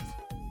know? hope.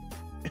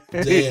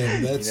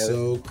 Damn, that's You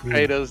know, so cool.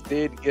 Kratos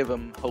did give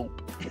him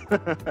hope.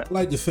 I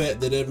like the fact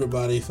that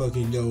everybody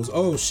fucking goes,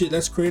 oh shit,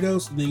 that's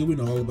Kratos? Nigga, we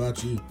know all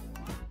about you.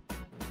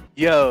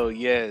 Yo,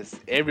 yes,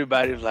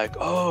 everybody's like,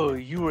 "Oh,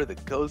 you were the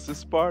ghost of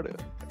Sparta."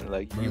 And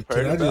like, Bro, you've can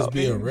heard I about just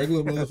be a me?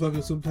 regular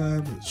motherfucker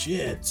sometimes?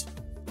 Shit.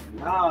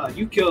 nah,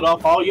 you killed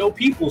off all your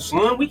people,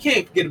 son. We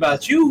can't forget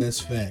about you. That's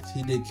fact.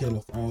 He did kill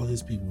off all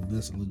his people.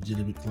 That's a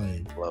legitimate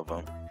claim. Love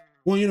him.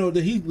 Well, you know,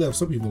 that he left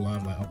some people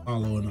alive, like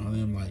Apollo and all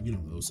them, like, you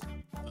know, those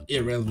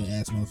irrelevant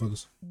ass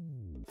motherfuckers.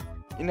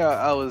 You know,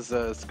 I was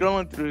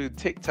scrolling through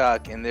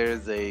TikTok, and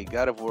there's a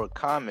God of War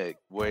comic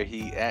where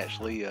he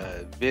actually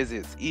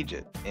visits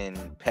Egypt in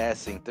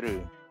passing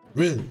through.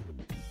 Really?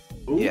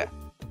 Ooh, Yeah,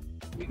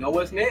 We know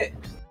what's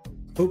next.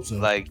 Hope so.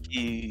 like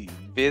he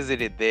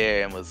visited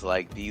there and was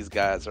like, "These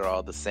guys are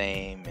all the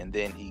same," and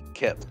then he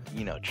kept,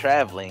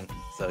 traveling.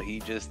 So he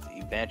just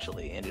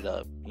eventually ended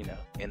up,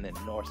 in the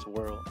Norse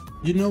world.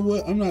 You know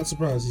what? I'm not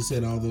surprised he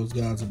said all those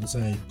gods are the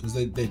same, because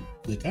they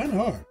kind of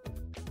are.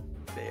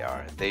 They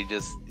are. They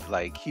just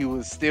like he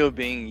was still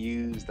being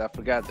used. I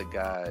forgot the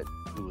god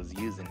who was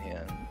using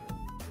him,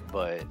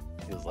 but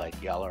he was like,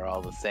 "Y'all are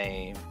all the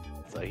same."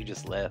 So he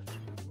just left.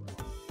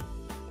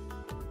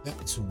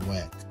 That's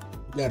whack.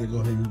 You gotta go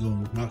ahead and go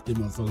knock them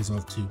motherfuckers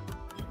off too.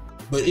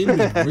 But it'd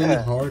be really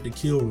hard to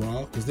kill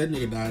Raw, because that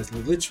nigga dies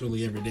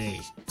literally every day.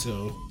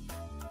 So,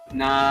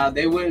 Nah,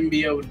 they wouldn't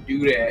be able to do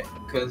that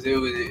because it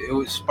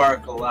would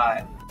spark a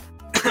lot.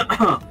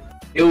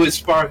 It would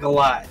spark a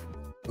lot.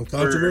 of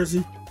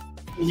controversy.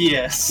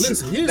 Yes.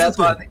 Listen, here's That's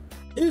the why. thing.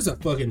 Here's a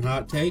fucking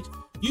hot take.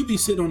 You be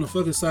sitting on the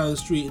fucking side of the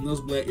street and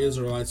those black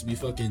Israelites be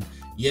fucking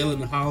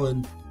yelling and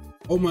hollering,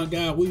 "Oh my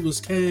God, we was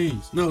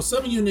kings." No, some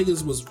of you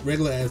niggas was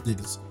regular ass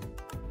niggas.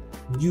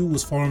 You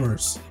was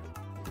farmers.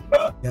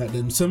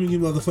 Goddamn, some of you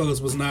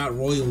motherfuckers was not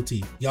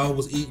royalty. Y'all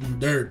was eating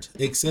dirt.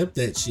 Accept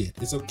that shit.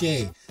 It's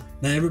okay.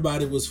 Not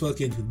everybody was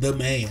fucking the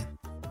man.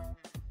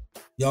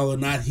 Y'all are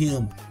not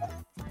him.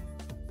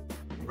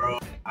 Bro,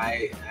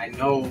 I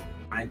know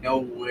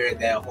where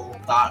that whole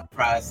thought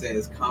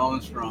process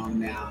comes from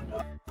now.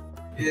 Though.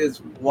 It's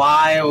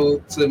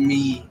wild to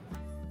me.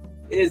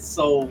 It's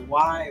so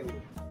wild,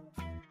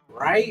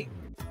 right?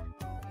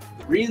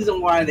 The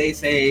reason why they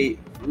say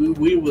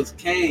we was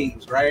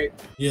kings, right?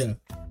 Yeah.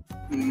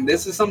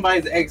 This is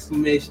somebody's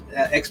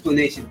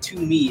explanation to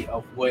me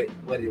of what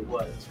it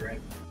was, right?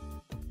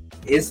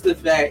 It's the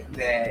fact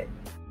that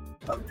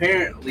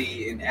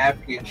apparently in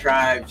African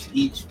tribes,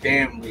 each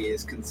family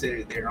is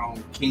considered their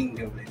own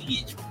kingdom, and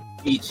each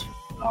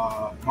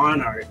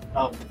monarch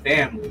of the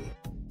family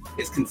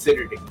is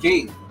considered a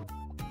king,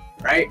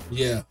 right?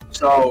 Yeah.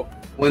 So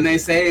when they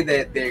say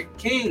that they're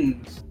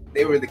kings,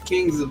 they were the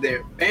kings of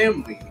their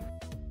family,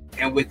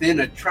 and within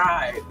a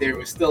tribe, there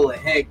was still a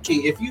head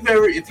king. If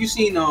you've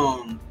seen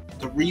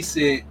the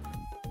recent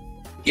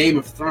Game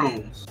of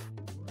Thrones,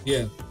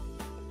 Yeah.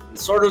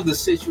 sort of the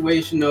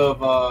situation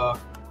of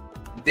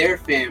their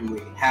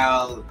family,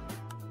 how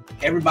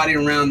everybody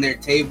around their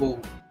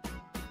table,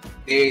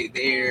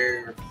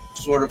 they're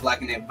sort of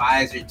like an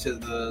advisor to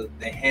the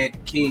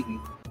head king,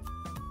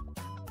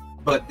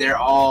 but they're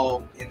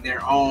all in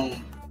their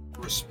own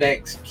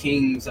respects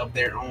kings of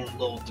their own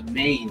little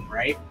domain,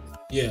 right?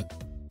 Yeah.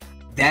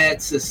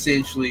 that's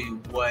essentially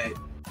what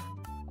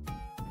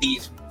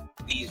these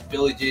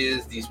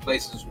villages, these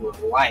places were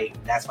like.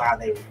 That's how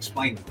they were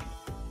explaining it.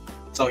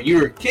 So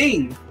you're a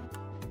king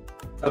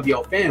of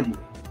your family.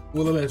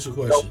 Well, let me ask you a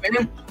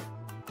question.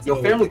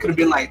 Your family could have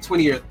been like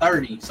 20 or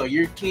 30. So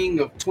you're king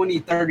of 20,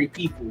 30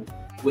 people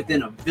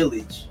within a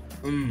village.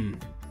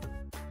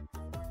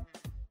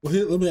 Well,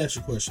 here, let me ask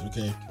you a question,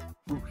 okay?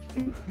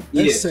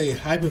 Let's say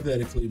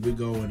hypothetically we're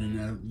going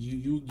and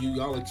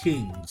y'all are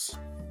kings.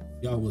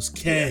 Y'all was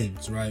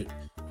kings, right?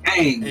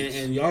 Kings.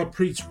 And y'all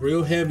preach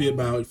real heavy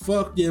about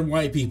fuck them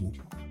white people.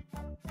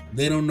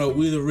 They don't know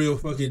we're the real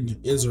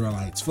fucking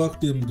Israelites. Fuck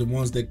them, the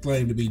ones that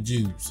claim to be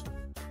Jews.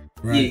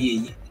 Right?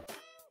 Yeah.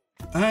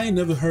 I ain't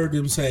never heard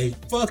them say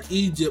fuck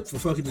Egypt for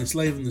fucking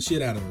enslaving the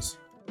shit out of us.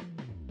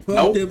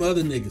 Fuck them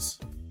other niggas.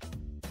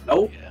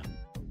 Nope.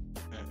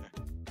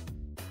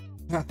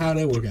 How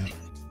that work out?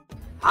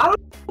 I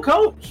don't know,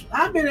 Coach.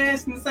 I've been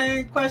asking the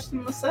same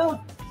question myself.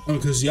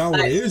 Because y'all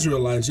were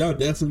Israelites, y'all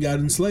definitely got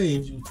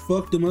enslaved. You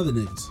fuck them other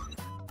niggas.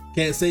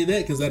 Can't say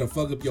that because that'll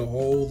fuck up your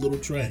whole little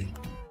train.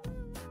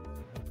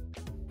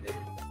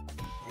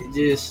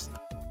 It's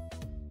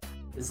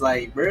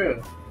like,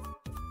 bro,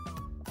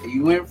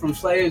 you went from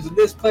slaves to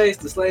this place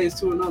to slaves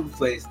to another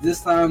place.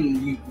 This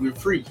time we're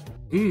free.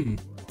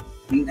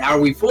 Are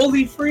we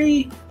fully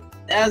free?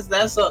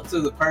 That's up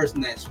to the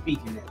person that's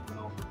speaking that.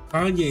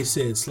 Kanye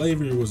said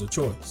slavery was a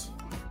choice.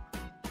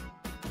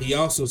 He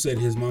also said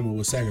his mama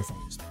was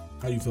sacrificed.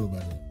 How do you feel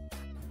about that?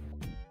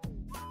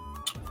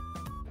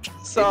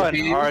 Saw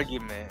an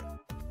argument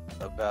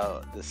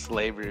about the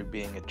slavery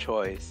being a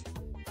choice.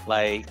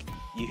 Like,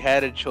 you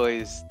had a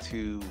choice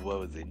to,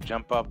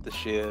 jump off the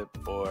ship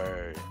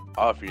or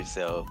off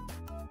yourself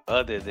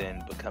other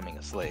than becoming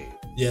a slave.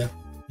 Yeah.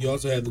 You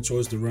also had the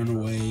choice to run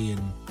away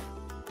and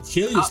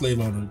kill your slave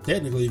owner,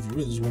 technically, if you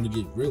really just want to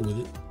get real with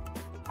it.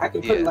 I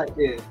can put it like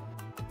this.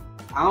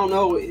 I don't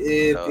know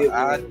if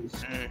I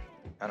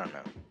don't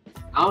know.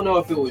 I don't know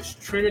if it was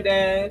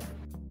Trinidad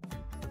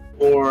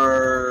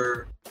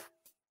or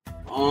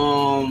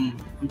I'm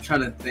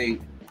trying to think.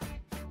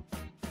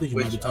 I think you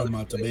might be talking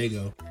about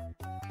Tobago.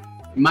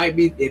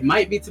 It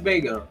might be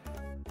Tobago.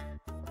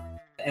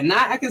 And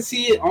I can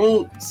see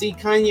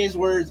Kanye's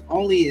words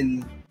only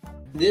in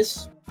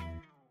this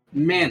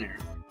manner.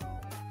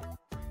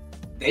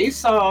 They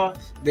saw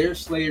their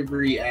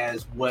slavery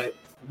as what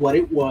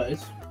it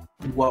was,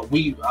 what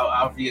we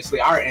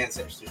obviously our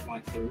ancestors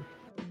went through,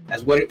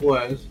 as what it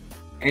was,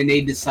 and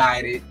they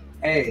decided,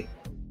 hey,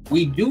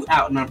 we do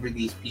outnumber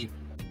these people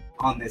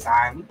on this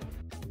island.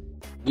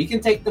 We can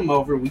take them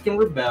over. We can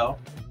rebel.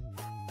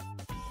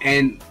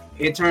 And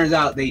it turns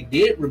out they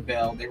did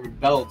rebel. They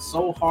rebelled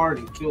so hard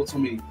and killed so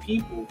many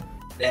people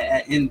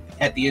that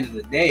at the end of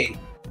the day,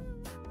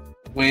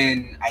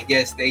 when I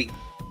guess I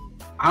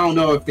don't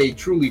know if they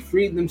truly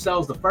freed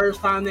themselves the first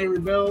time they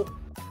rebelled,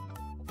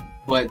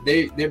 but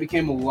there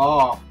became a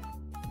law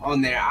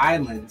on their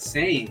island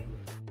saying,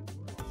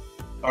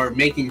 or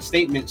making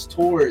statements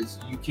towards,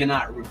 you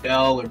cannot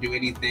rebel or do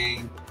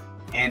anything,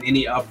 and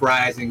any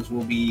uprisings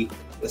will be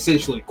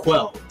essentially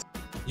quelled.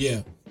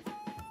 Yeah.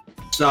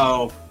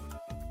 So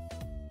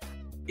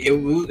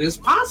it's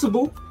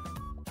possible.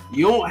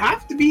 You don't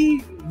have to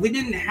be. We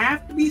didn't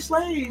have to be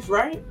slaves,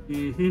 right?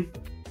 Mm-hmm.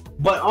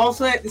 But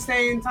also at the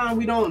same time,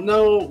 we don't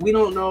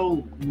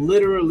know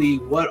literally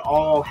what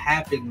all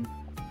happened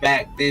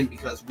back then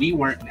because we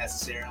weren't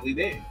necessarily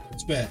there.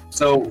 It's bad.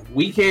 So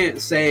we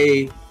can't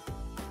say,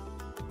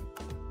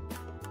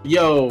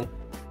 yo,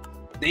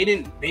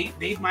 they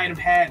might have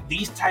had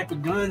these type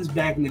of guns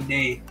back in the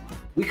day.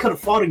 We could have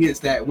fought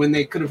against that when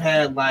they could have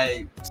had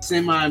like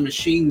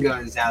semi-machine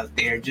guns out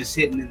there just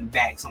hitting in the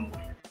back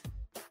somewhere.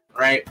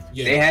 Right?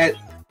 Yeah.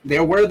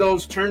 There were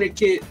those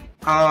tourniquet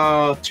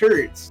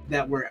turrets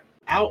that were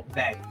out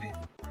back then.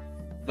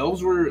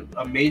 Those were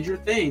a major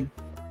thing.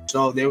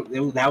 So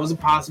that was a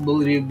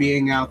possibility of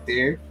being out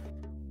there.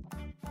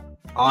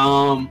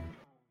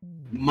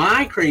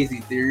 My crazy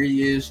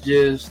theory is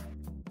just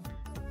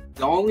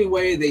the only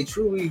way they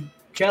truly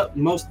kept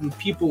most of the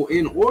people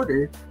in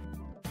order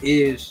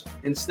is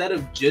instead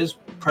of just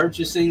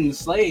purchasing the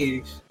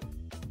slaves,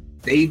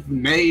 they've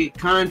made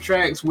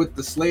contracts with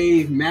the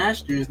slave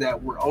masters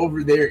that were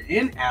over there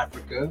in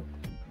Africa,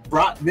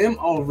 brought them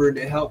over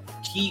to help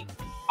keep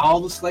all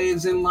the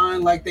slaves in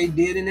line like they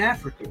did in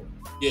Africa.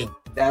 Yeah.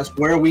 That's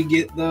where we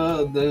get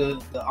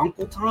the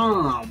Uncle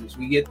Toms,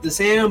 we get the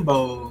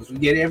Sambos, we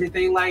get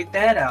everything like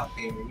that out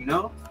there, you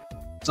know?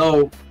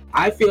 So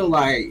I feel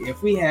like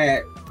if we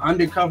had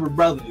undercover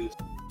brothers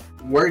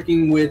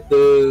working with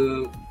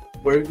the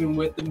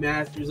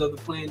masters of the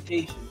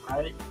plantation,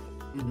 right?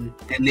 Mm-hmm.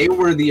 And they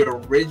were the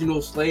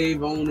original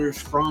slave owners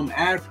from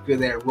Africa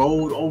that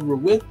rolled over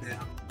with them.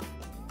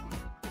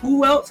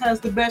 Who else has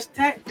the best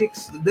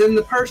tactics than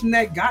the person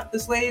that got the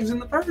slaves in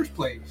the first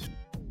place?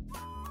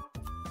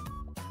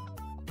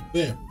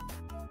 Yeah.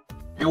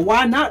 And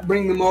why not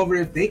bring them over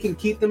if they can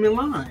keep them in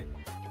line?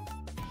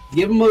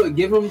 Give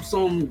them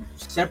some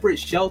separate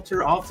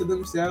shelter off to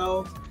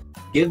themselves.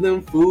 Give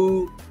them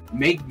food.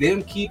 Make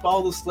them keep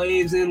all the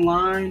slaves in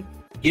line.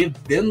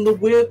 give them the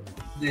whip,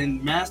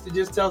 then Master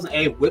just tells them,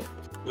 hey, whip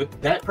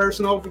that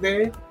person over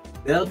there.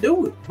 They'll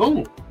do it.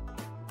 Boom.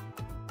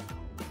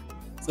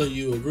 So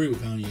you agree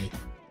with Kanye?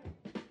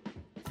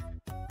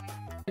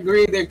 I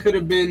agree there could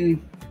have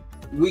been,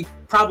 we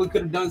probably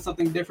could have done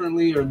something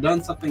differently or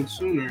done something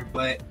sooner,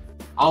 but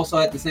also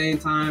at the same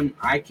time,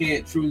 I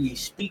can't truly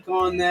speak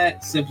on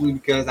that simply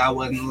because I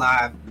wasn't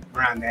alive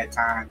around that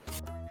time.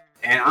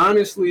 And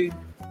honestly,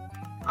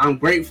 I'm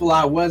grateful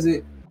I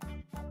wasn't.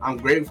 I'm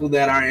grateful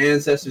that our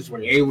ancestors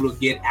were able to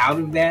get out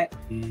of that.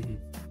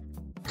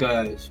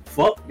 Because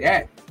fuck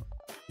that.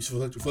 You feel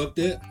like fuck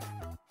that?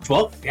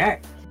 Fuck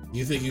that.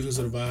 You think you could have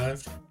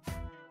survived?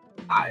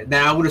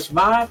 That I would have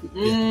survived?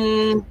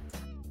 Yeah.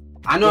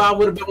 I know I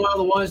would have been one of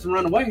the ones to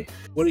run away.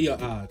 What are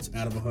your odds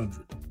out of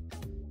 100?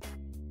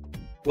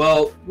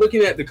 Well,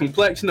 looking at the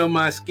complexion of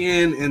my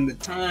skin and the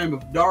time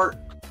of dark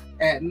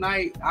at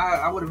night,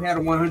 I would have had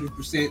a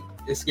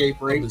 100%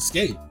 escape rate.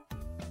 Escape?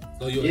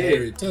 So you're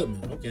Harriet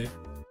Tubman, okay.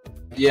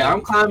 Yeah,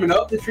 I'm climbing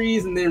up the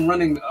trees and then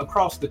running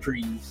across the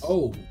trees.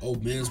 Oh,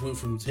 man's went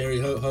from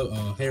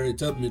Harriet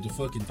Tubman to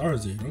fucking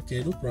Tarzan.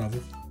 Okay, no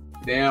problem.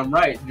 Damn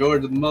right,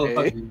 George of the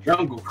motherfucking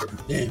jungle.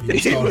 Damn,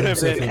 he called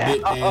himself a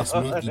big ass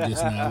monkey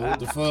just now. What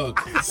the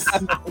fuck?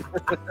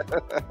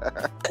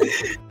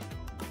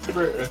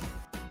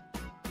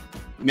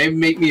 Maybe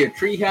make me a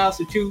tree house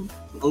or two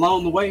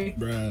along the way.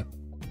 Bruh.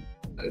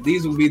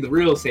 These will be the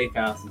real safe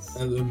houses.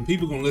 And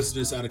people gonna listen to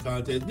this out of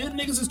context. Them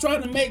niggas is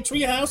trying to make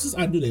tree houses.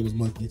 I knew they was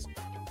monkeys.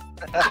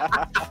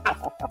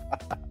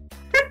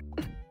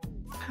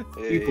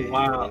 People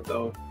wild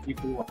though.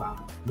 People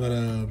wild. But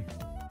I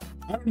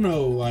don't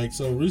know. Like,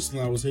 so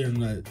recently I was hearing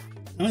that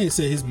Kanye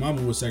said his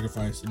mama was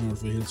sacrificed in order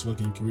for his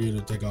fucking career to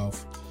take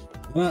off.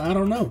 I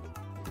don't know.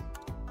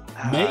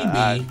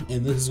 Maybe,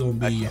 and this is gonna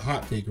be a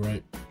hot take,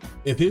 right?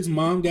 If his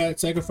mom got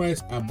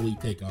sacrificed, I believe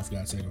Takeoff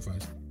got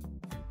sacrificed.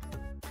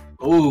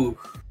 Oh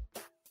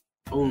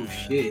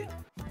shit.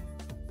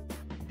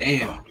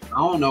 Damn. I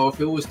don't know if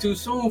it was too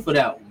soon for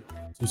that one.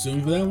 Too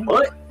soon for that one?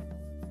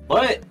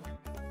 But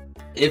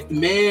if the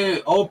man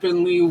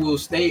openly will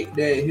state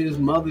that his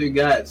mother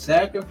got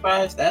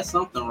sacrificed, that's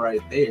something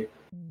right there.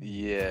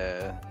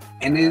 Yeah.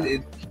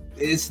 And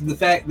it's the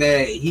fact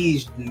that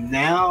he's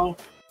now,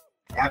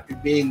 after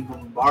being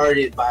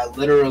bombarded by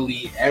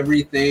literally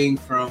everything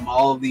from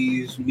all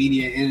these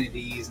media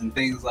entities and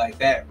things like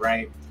that,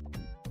 right?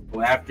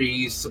 Well, after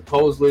he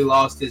supposedly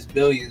lost his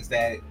billions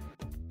that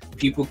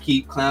people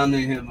keep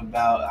clowning him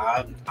about,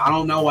 I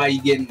don't know why you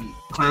getting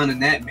clowning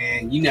that,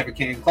 man. You never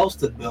came close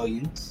to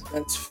billions.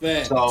 That's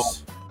facts. So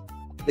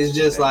it's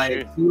just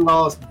like he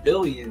lost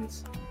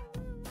billions.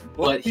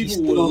 But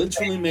people will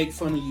literally make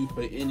fun of you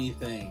for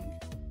anything.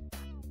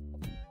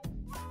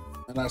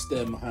 And I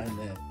stand behind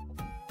that.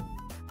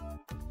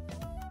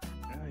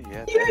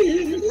 Yeah,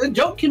 a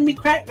joke can be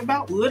cracked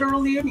about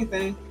literally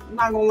anything. I'm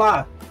not gonna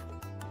lie.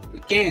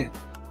 It can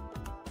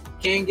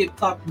get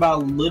talked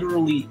about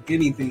literally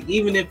anything,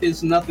 even if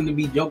it's nothing to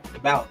be joked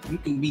about. You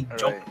can be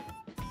joking.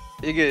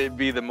 It could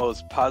be the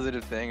most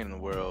positive thing in the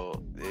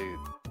world.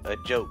 A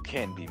joke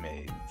can be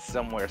made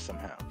somewhere,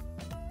 somehow.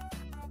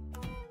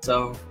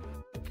 So,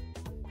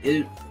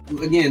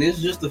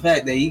 it's just the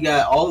fact that he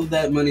got all of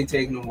that money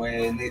taken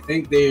away, and they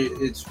think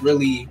it's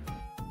really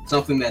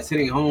something that's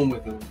hitting home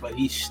with him, but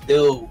he's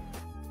still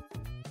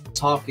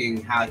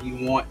talking how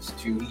he wants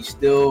to. He's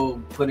still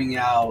putting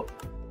out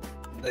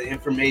the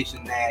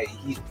information that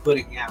he's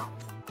putting out.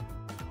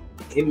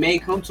 It may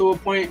come to a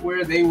point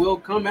where they will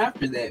come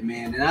after that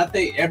man, and I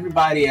think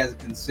everybody has a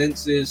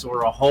consensus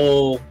or a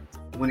whole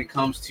when it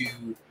comes to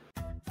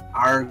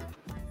our,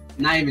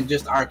 not even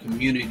just our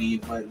community,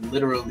 but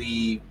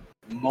literally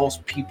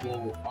most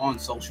people on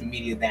social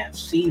media that have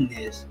seen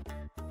this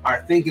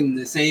are thinking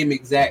the same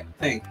exact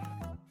thing.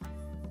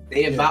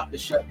 They about to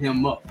shut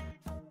him up,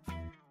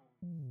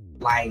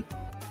 like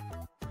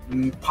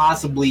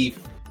possibly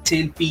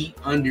 10 feet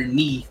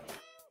underneath,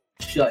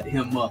 shut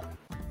him up.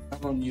 How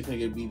long do you think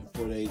it'd be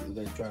before they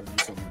try to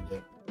do something like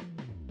that?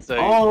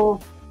 So,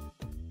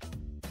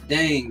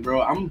 dang,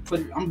 bro, I'm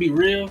gonna be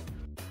real.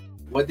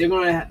 What they're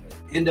gonna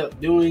end up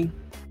doing,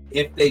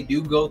 if they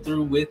do go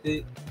through with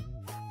it,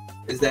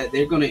 is that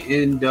they're gonna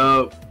end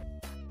up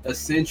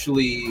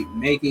essentially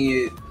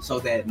making it so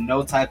that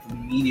no type of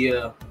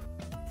media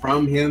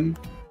from him,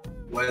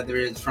 whether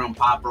it's from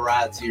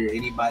paparazzi or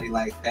anybody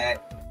like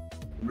that,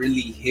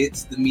 really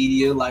hits the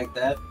media like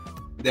that.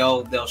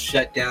 They'll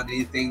shut down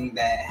anything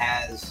that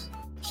has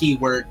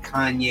keyword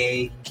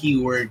Kanye,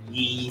 keyword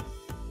Yee,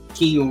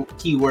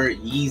 keyword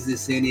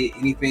Yeezus in it,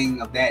 anything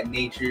of that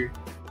nature.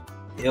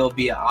 It'll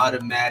be an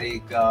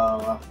automatic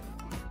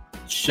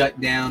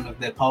shutdown of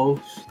the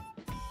post.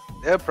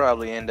 They'll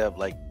probably end up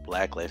like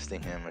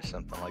blacklisting him or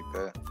something like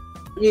that.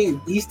 I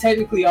mean, he's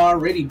technically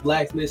already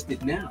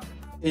blacklisted now.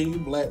 And you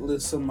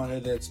blacklist somebody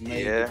that's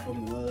made it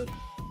from the mud.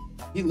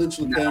 He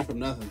literally came from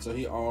nothing, so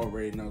he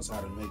already knows how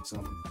to make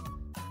something.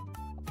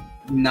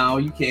 No,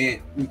 you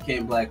can't. You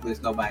can't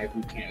blacklist nobody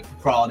who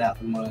crawled out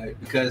the mud,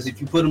 because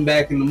if you put them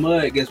back in the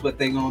mud, guess what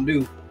they gonna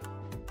do?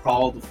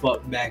 Crawl the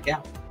fuck back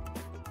out.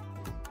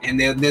 and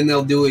then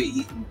they'll do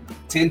it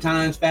 10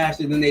 times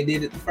faster than they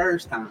did it the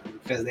first time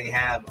because they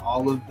have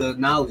all of the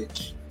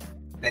knowledge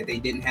that they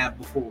didn't have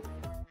before.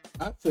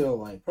 I feel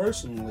like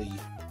personally,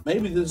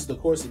 maybe this is the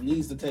course it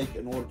needs to take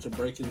in order to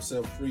break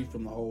himself free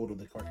from the hold of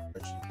the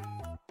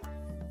Kardashians.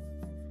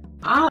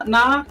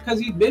 Nah, because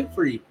he's been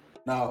free.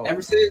 No,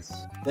 ever since.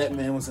 That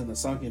man was in a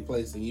sunken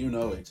place, and you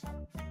know it.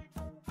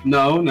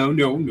 No.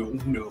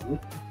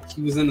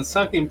 He was in a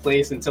sunken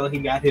place until he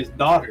got his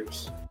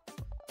daughters.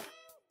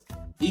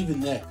 Even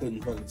that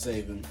couldn't fucking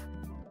save him.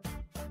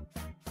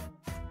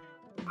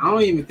 I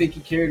don't even think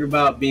he cared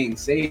about being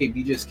saved.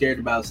 He just cared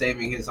about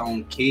saving his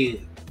own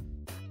kid.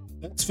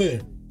 That's fair.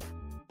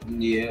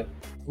 Yeah.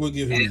 We'll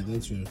give him that.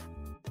 That's fair.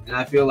 And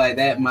I feel like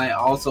that might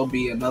also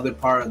be another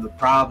part of the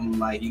problem.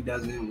 Like, he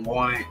doesn't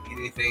want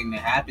anything to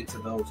happen to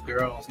those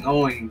girls,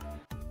 knowing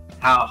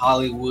how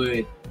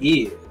Hollywood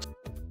is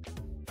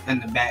in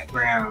the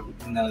background,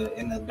 in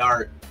the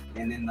dark,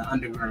 and in the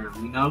underground,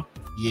 you know?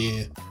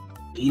 Yeah.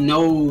 He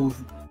knows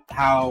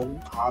how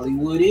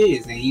Hollywood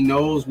is, and he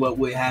knows what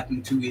would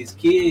happen to his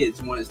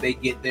kids once they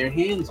get their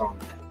hands on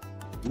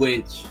that.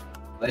 Which,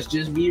 let's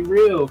just be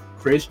real,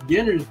 Kris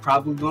Jenner's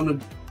probably gonna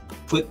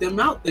put them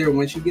out there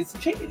when she gets a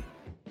chance.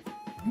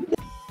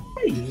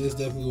 It is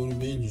definitely going to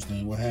be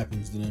interesting what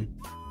happens to them.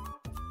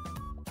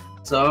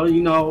 So,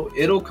 you know,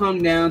 it'll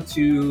come down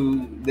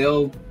to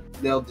they'll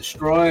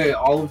destroy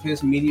all of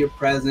his media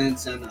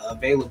presence and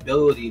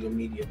availability to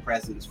media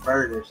presence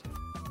first,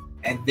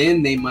 and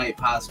then they might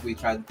possibly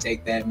try to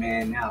take that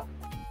man out.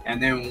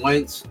 And then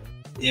once,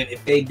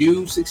 if they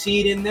do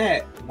succeed in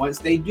that, once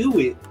they do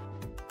it,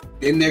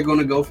 then they're going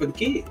to go for the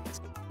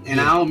kids.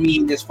 And I don't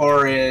mean as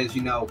far as,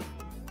 you know,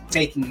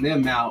 taking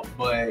them out,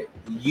 but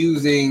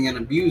using and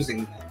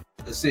abusing them,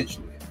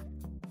 essentially.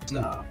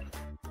 So,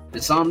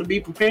 it's something to be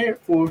prepared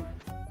for.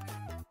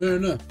 Fair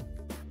enough.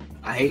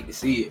 I hate to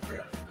see it,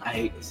 bro. I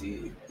hate to see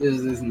it. This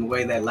isn't the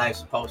way that life's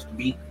supposed to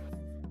be.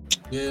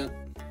 Yeah,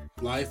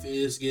 life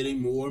is getting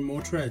more and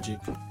more tragic.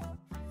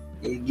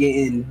 It's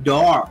getting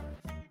dark.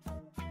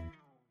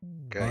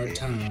 Hard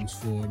times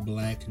for a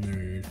black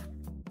nerd.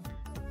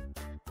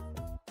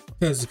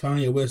 Because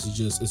Kanye West is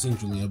just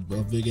essentially a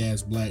big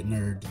ass black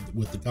nerd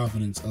with the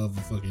confidence of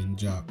a fucking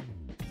jock.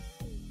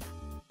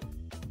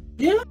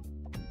 Yeah.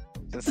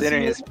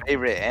 Considering his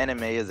favorite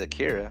anime is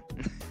Akira.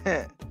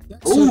 That's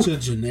such a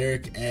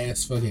generic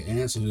ass fucking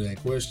answer to that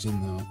question,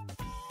 though.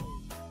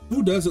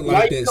 Who doesn't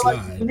like that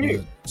slide?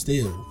 But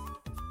still.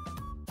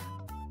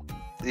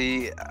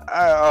 See,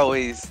 I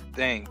always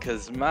think,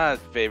 because my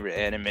favorite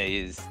anime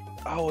is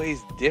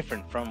always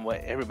different from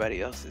what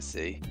everybody else's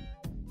see.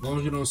 As long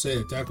as you don't say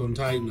Attack on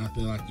Titan, I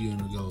feel like you're in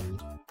the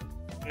gold.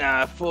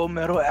 Nah, Full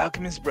Metal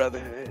Alchemist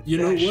Brotherhood. You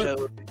know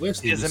what?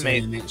 Wesley is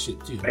saying that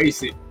shit too.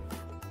 Basic.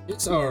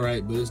 It's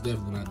alright, but it's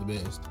definitely not the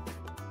best.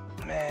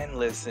 Man,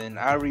 listen,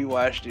 I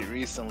rewatched it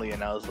recently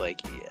and I was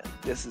like, yeah,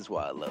 this is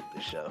why I love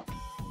this show.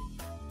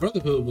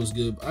 Brotherhood was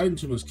good, but I didn't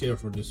too much care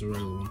for this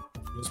regular one.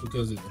 Just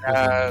because it's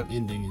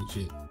ending and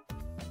shit.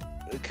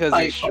 Because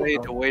it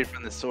strayed away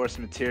from the source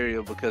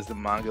material because the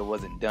manga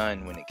wasn't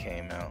done when it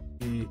came out.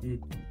 Mm-hmm.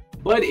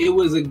 But it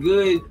was a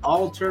good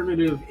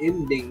alternative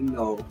ending,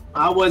 though.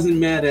 I wasn't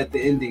mad at the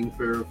ending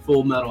for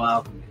Full Metal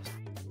Alchemist.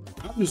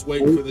 I'm just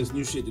waiting for this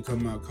new shit to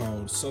come out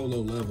called Solo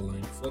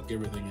Leveling. Fuck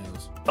everything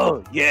else.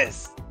 Oh,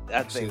 yes.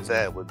 I think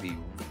that would be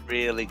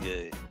really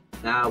good.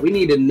 Nah, we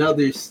need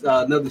another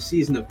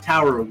season of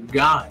Tower of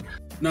God.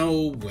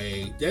 No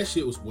way. That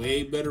shit was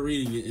way better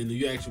reading it, and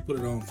you actually put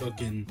it on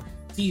fucking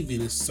TV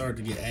and it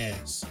started to get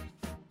ass.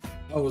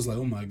 I was like,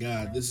 oh my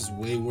god, this is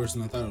way worse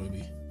than I thought it would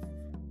be.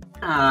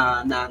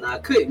 Nah,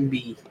 couldn't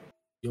be.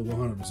 Yo,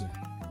 100%.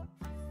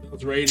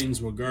 Those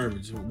ratings were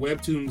garbage.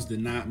 Webtoons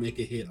did not make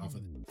a hit off of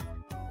it.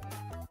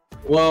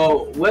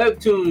 Well,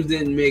 Webtoons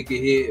didn't make a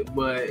hit,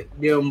 but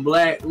them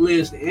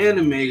blacklist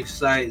anime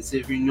sites,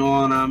 if you know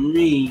what I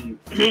mean.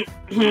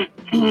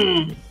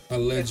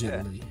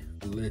 Allegedly.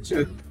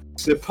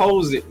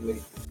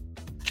 Supposedly.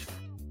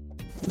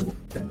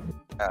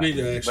 I need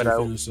to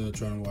actually finish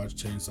trying to watch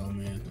Chainsaw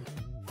Man.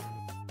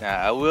 Nah,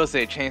 I will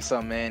say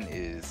Chainsaw Man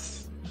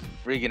is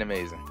freaking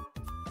amazing.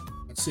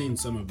 I've seen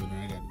some of it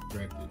and I got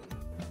distracted.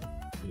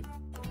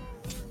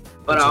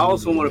 But I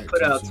also want to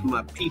put out to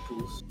my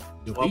peoples.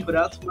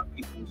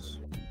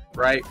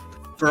 Right?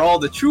 For all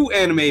the true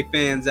anime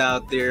fans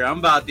out there, I'm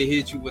about to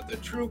hit you with a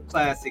true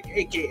classic,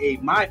 aka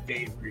my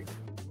favorite,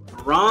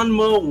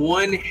 Ranma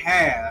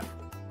 1/2.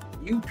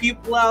 You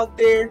people out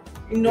there,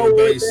 you know what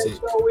that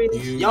show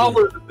is? Y'all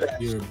are the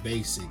best. You're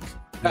basic.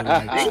 You're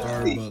like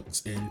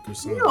Starbucks and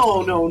croissants. You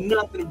don't know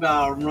nothing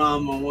about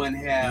Ranma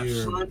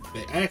 1/2, son.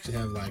 I actually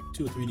have like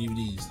 2 or 3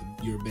 DVDs.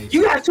 You're basic.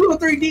 You got 2 or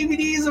 3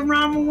 DVDs of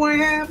Ranma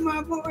 1/2,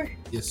 my boy?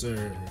 Yes,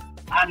 sir.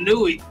 I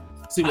knew it.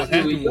 See, what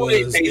happened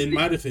was, in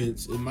my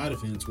defense,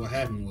 what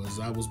happened was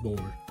I was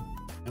bored.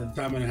 At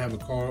the time, I didn't have a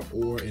car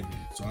or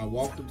internet. So I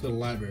walked up to the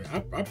library. I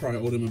probably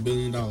owed him $1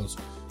 billion.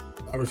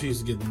 I refused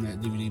to give them that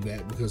DVD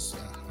back because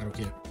I don't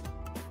care.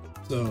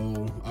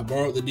 So I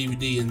borrowed the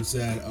DVD and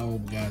said, oh,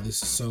 God,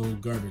 this is so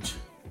garbage.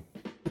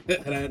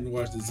 And I hadn't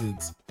watched it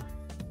since.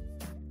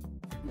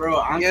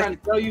 Bro, I'm trying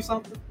to tell you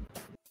something.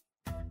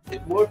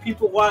 If more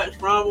people watch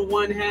Ramen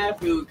One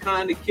Half, it would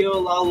kind of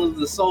kill all of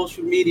the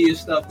social media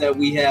stuff that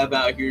we have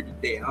out here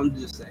today. I'm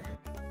just saying.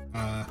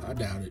 I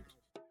doubt it.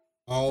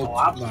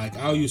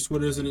 I'll use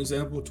Twitter as an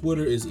example.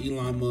 Twitter is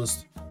Elon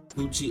Musk,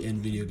 Gucci,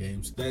 and video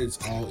games. That is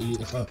all.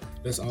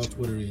 That's all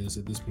Twitter is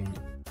at this point.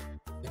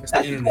 That's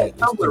the internet.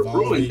 Tumblr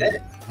ruined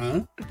that. Huh?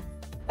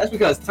 That's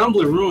because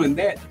Tumblr ruined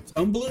that.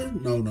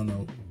 Tumblr?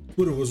 No.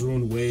 Twitter was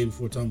ruined way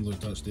before Tumblr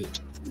touched it.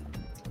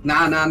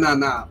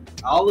 Nah.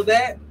 All of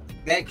that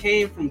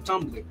came from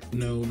Tumblr.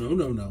 No.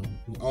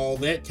 All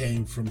that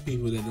came from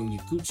people that don't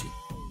get Gucci.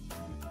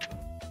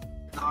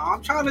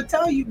 I'm trying to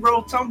tell you,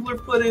 bro.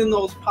 Tumblr put in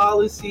those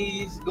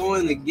policies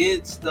going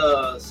against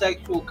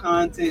sexual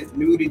content,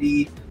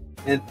 nudity,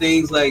 and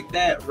things like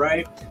that,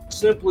 right?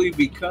 Simply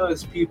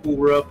because people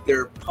were up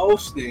there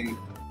posting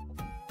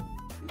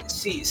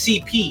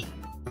CP.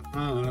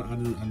 I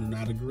do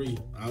not agree.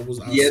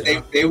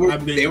 They were.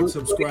 I've been they were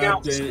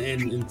subscribed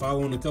and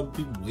following a couple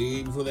people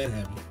way before that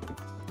happened.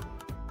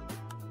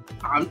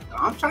 I'm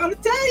trying to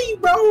tell you,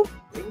 bro.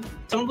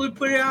 Tumblr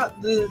put out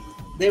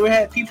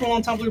had people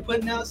on Tumblr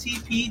putting out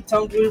CP.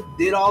 Tumblr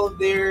did all of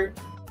their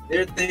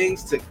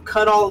things to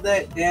cut all of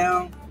that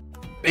down.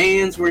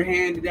 Bans were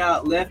handed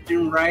out left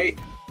and right.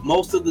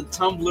 Most of the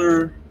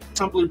Tumblr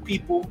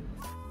people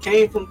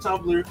came from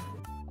Tumblr.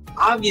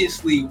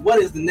 Obviously, what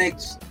is the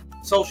next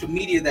social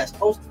media that's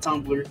close to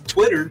Tumblr?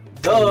 Twitter.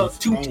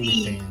 Two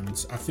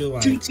T's. I feel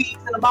like 2 T's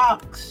in a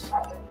box.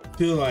 I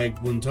feel like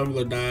when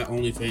Tumblr died,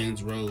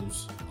 OnlyFans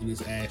rose in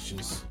its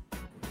ashes.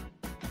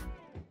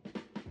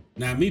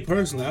 Now, me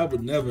personally, I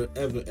would never,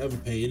 ever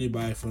pay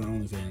anybody for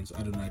OnlyFans.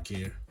 I do not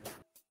care.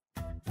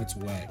 That's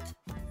whack.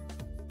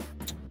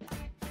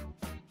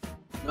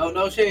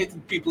 No shade to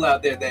the people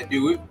out there that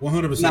do it.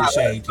 100%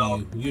 shade to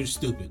you. You're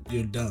stupid.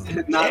 You're dumb.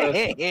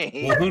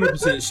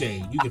 100%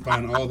 shade. You can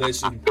find all that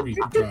shit for free if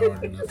you try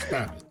hard enough.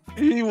 Stop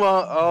it. You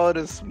want all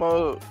the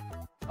smoke.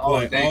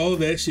 All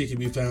that shit can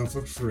be found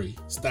for free.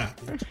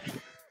 Stop it.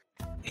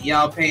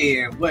 Y'all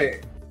paying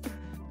what?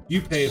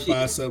 You paid $5,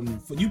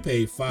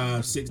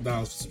 $6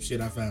 for some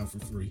shit I found for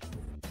free.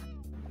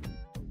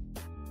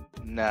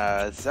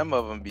 Nah, some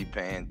of them be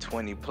paying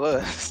 20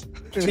 plus.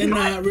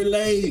 Cannot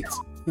relate.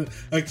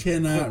 I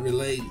cannot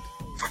relate.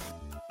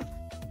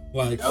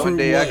 Like one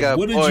day I got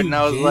bored and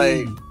I was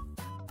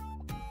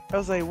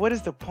like, what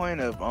is the point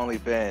of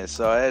OnlyFans?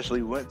 So I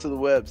actually went to the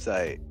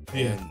website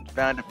and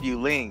found a few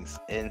links,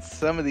 and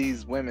some of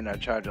these women are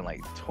charging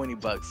like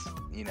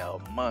 $20, a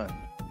month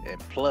and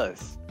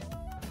plus,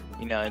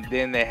 and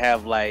then they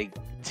have like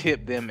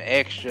tip them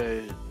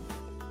extra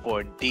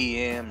for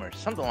DM or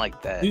something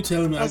like that. You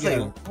telling me I was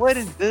like, what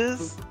is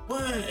this?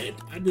 What?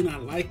 I do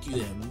not like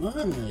you that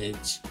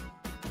much.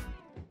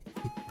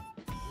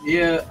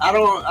 Yeah, I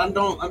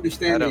don't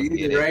understand it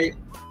either, right?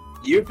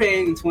 You're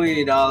paying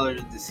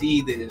 $20 to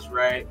see this,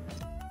 right?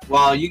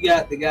 While you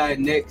got the guy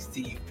next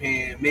to you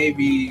paying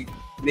maybe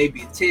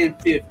 10,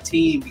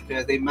 15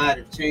 because they might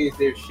have changed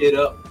their shit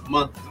up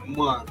month to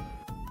month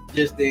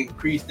just to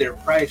increase their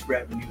price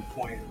revenue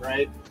point,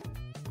 right?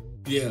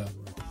 Yeah.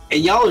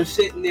 And y'all are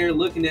sitting there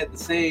looking at the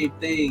same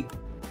thing,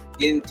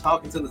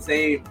 talking to the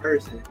same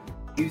person.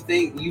 You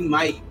think you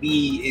might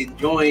be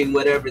enjoying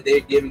whatever they're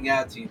giving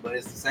out to you, but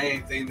it's the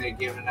same thing they're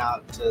giving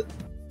out to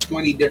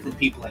 20 different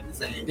people at the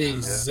same time.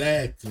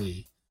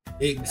 Exactly.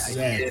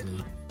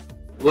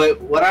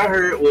 What I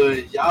heard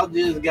was y'all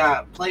just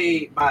got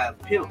played by a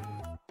pimp.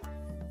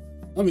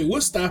 I mean,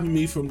 what's stopping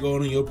me from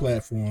going on your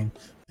platform,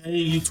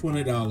 paying you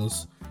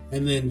 $20,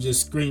 and then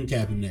just screen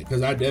capping that?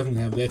 Because I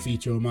definitely have that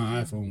feature on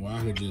my iPhone where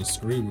I could just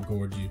screen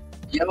record you.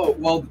 Yo,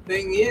 well, the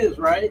thing is,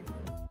 right?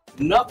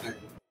 Nothing.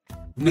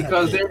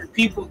 Because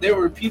there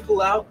were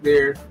people out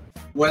there,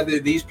 whether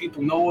these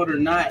people know it or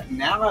not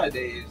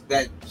nowadays,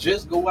 that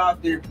just go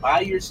out there,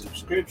 buy your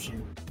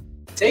subscription,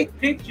 take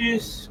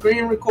pictures,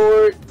 screen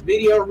record,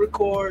 video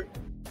record,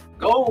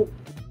 go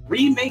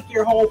remake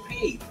your whole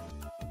page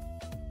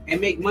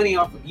and make money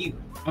off of you.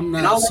 I'm not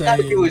and all saying...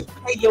 they gotta do is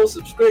pay your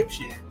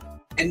subscription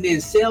and then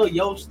sell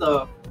your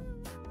stuff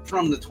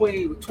from the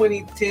 $20,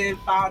 $10,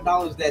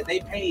 $5 that they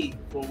paid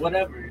for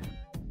whatever,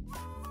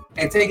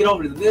 and take it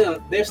over to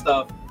their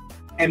stuff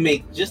and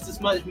make just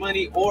as much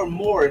money or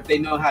more if they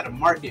know how to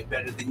market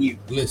better than you.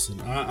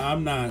 Listen,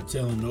 I'm not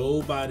telling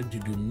nobody to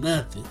do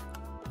nothing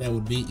that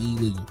would be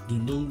illegal. Do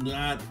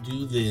not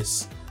do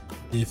this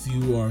if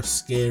you are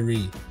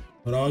scary.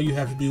 But all you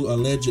have to do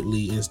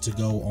allegedly is to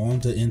go on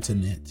the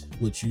internet,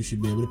 which you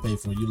should be able to pay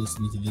for. You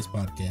listening to this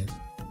podcast.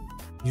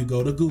 You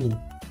go to Google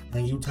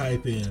and you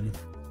type in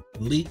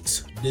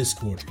leaked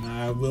Discord.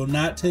 Now, I will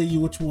not tell you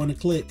which one to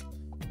click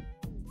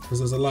because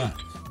there's a lot.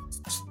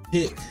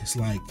 It's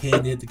like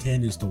candy at the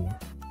candy store.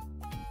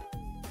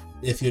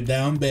 If you're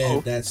down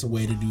bad, that's a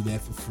way to do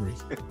that for free.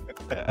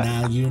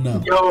 Now you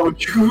know. Yo,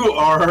 you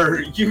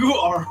are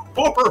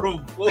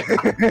horrible.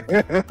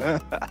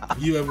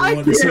 You ever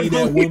wanted to see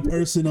that one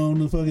person on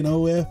the fucking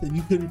OF and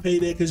you couldn't pay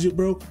that because you're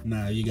broke?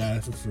 Nah, you got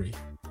it for free.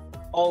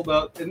 Hold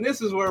up, and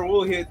this is where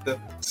we'll hit the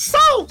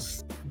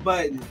sauce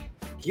button.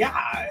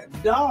 God,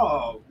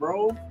 dog,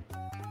 bro.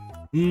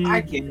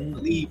 I can't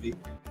believe it.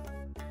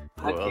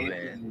 I Well, can't.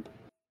 then.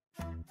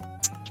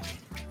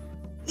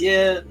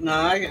 Yeah, no,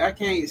 I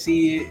can't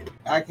see it.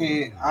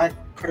 I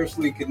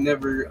personally could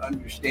never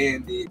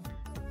understand it.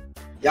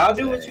 Y'all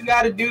do what you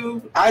gotta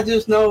do. I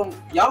just know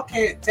y'all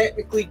can't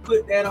technically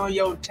put that on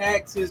your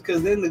taxes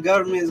because then the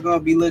government is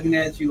gonna be looking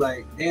at you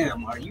like,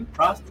 damn, are you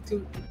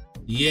prostitute?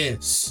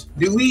 Yes.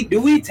 Do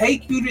we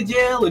take you to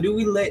jail or do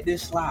we let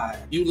this slide?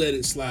 You let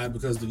it slide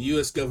because the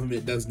U.S.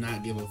 government does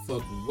not give a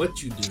fuck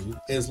what you do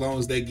as long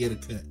as they get a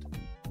cut.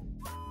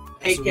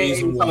 That's the AKA,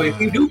 reason so why.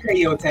 if you do pay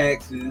your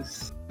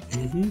taxes,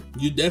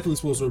 you're definitely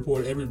supposed to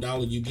report every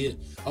dollar you get.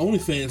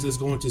 OnlyFans is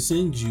going to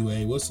send you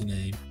a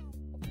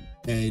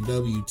a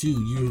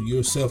W-2.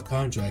 You're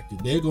self-contracted.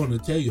 They're going to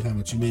tell you how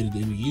much you made at the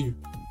end of the year.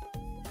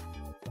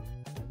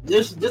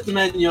 just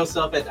imagine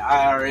yourself at the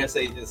IRS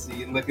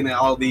agency and looking at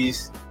all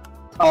these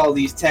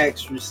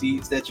tax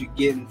receipts that you're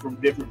getting from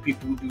different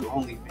people who do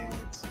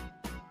OnlyFans.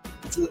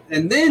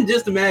 And then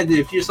just imagine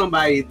if you're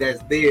somebody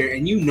that's there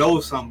and you know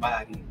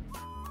somebody.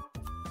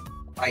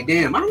 Like,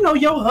 damn, I know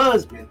your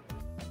husband.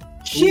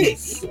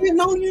 Shit, you didn't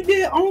know you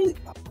did only.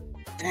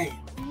 Damn.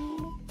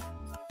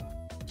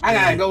 I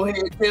gotta go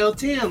ahead and tell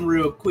Tim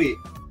real quick.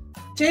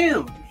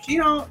 Tim, they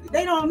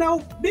don't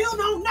know. Bill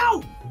don't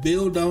know.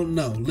 Bill don't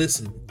know.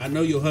 Listen, I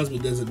know your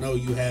husband doesn't know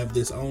you have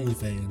this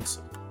OnlyFans.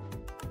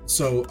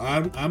 So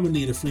I'm gonna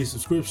need a free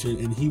subscription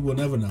and he will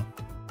never know.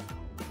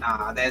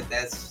 Nah,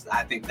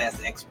 I think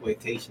that's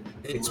exploitation.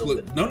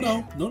 No.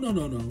 Yeah.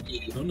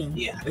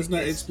 Yeah, It's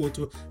not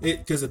exploitation.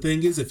 Because the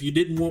thing is, if you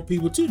didn't want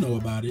people to know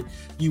about it,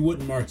 you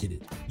wouldn't market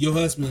it. Your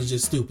husband is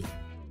just stupid.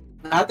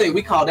 I think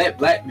we call that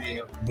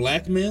blackmail.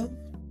 Blackmail?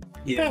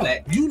 Yeah,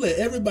 No, you let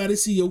everybody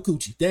see your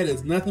coochie. That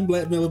is nothing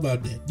blackmail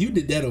about that. You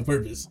did that on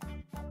purpose.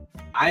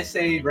 I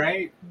say,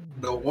 right,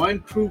 the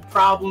one true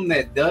problem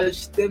that does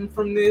stem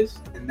from this,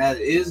 and that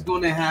is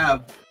going to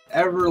have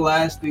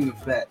everlasting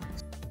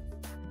effects,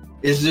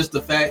 is just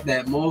the fact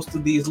that most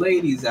of these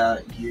ladies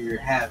out here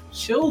have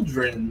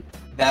children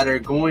that are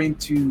going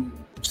to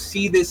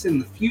see this in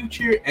the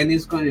future, and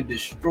it's going to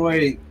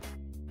destroy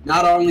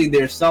not only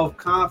their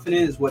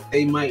self-confidence, what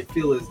they might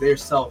feel is their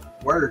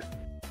self-worth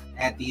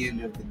at the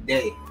end of the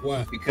day.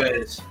 Why?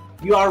 Because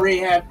you already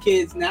have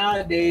kids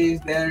nowadays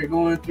that are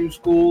going through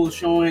school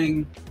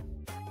showing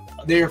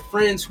their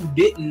friends who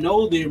didn't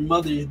know their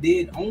mothers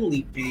did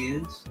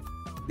OnlyFans,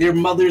 their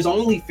mother's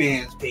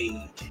OnlyFans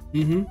page.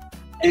 Mm-hmm.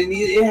 And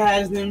it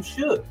has them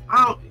shook.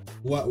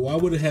 Why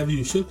would it have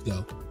you shook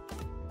though?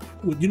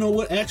 Well, you know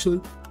what? Actually,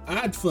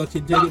 I'd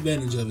fucking take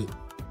advantage of it.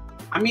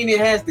 I mean, it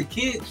has the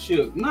kids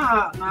shook.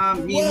 Nah. I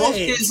mean, most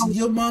kids don't.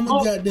 Your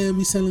mama goddamn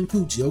be selling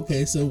coochie.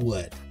 Okay, so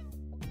what?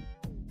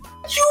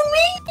 What you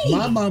mean?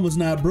 My mama's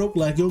not broke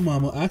like your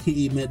mama. I can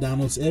eat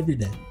McDonald's every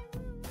day.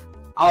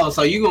 Oh,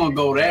 so you gonna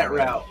go that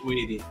route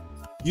with it?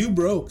 You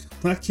broke.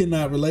 I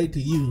cannot relate to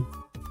you.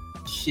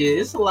 Shit,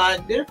 it's a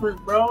lot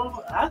different,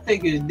 bro. I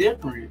think it's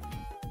different.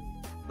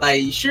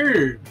 Like,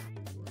 sure,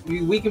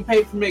 we can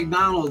pay for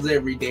McDonald's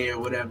every day or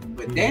whatever,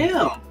 but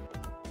damn,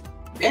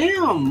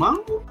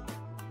 mama.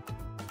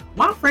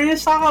 My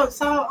friends saw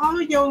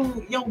all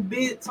your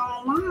bits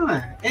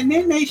online, and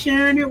then they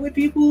sharing it with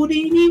people who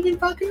didn't even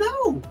fucking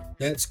know.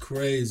 That's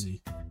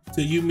crazy.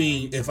 So you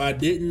mean if I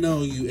didn't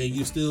know you and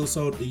you still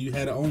sold that you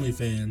had an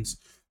OnlyFans,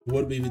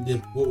 what would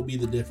be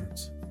the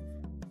difference?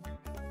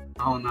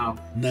 I don't know.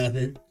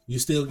 Nothing. You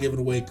still giving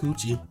away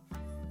coochie.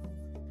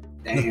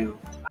 Damn.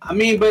 I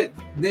mean, but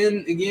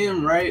then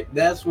again, right?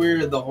 That's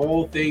where the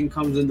whole thing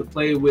comes into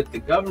play with the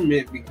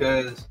government,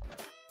 because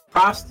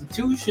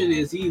prostitution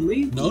is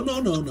illegal.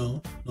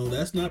 No.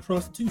 That's not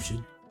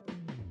prostitution.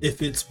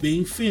 If it's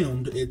being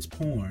filmed, it's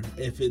porn.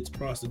 If it's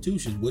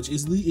prostitution, which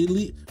is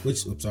illegal,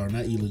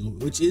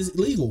 which is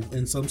illegal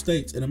in some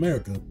states in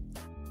America.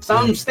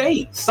 Some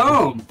states,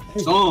 some.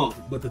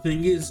 But the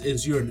thing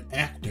is you're an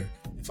actor.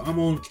 If I'm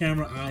on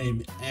camera, I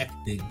am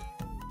acting.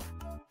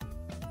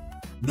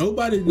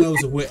 Nobody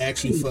knows if we're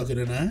actually fucking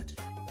or not.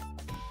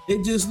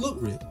 It just look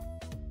real.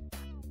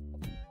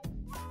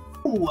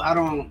 Ooh, I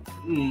don't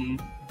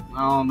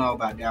know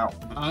about that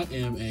one. I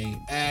am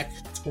an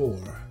actor.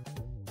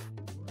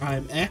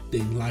 I'm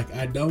acting like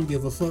I don't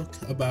give a fuck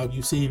about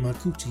you seeing my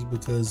coochie,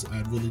 because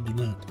I really do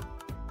not.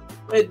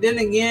 But then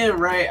again,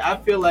 right, I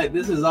feel like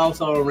this is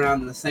also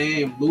around the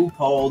same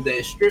loophole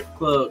that strip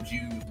clubs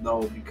use,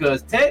 though,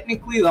 because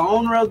technically the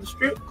owner of the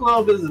strip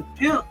club is a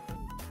pimp.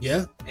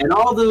 Yeah. And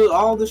all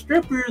the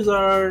strippers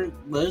are,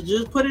 let's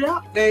just put it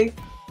out, they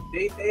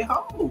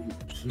hoes.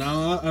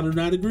 No, I do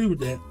not agree with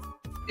that.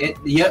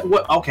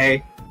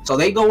 Okay. So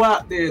they go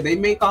out there, they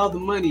make all the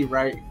money,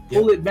 right?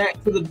 Pull it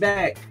back to the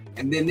back,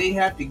 and then they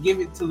have to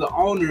give it to the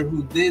owner,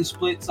 who then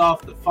splits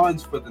off the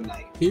funds for the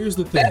night. Here's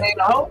the thing. That ain't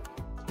a hoe.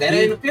 That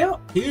ain't a pimp.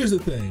 Here's the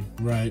thing,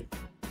 right?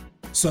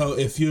 So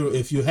if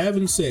you're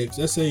having sex,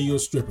 let's say you're a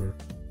stripper,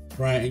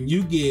 right, and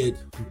you get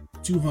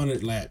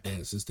 200 lap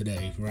dances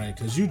today, right?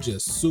 Because you're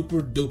just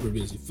super duper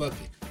busy. Fuck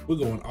it, we're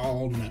going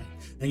all night,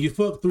 and you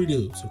fuck 3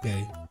 dudes,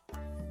 okay,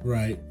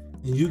 right?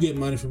 and you get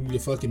money from your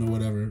fucking or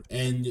whatever,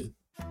 and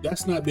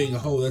that's not being a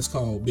hoe. That's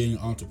called being an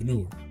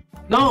entrepreneur.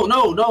 No.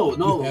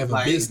 You have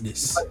a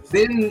business. But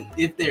then,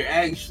 if they're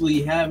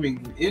actually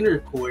having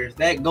intercourse,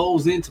 that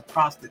goes into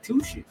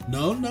prostitution.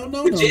 No.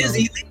 Which is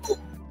illegal.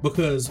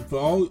 Because for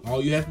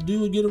all you have to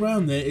do to get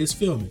around that is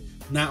filming.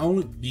 Not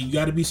only you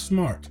got to be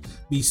smart.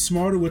 Be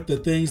smarter with the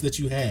things that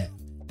you have.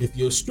 If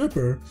you're a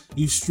stripper,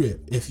 you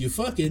strip. If you're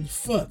fucking,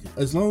 fuck.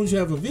 As long as you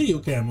have a video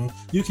camera,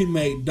 you can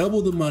make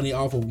double the money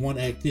off of one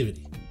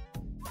activity.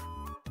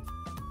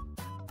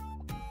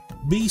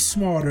 Be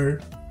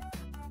smarter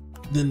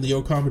than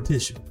your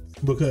competition,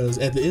 because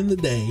at the end of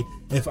the day,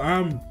 if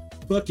I'm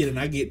fucking and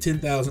I get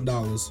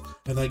 $10,000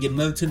 and I get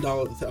another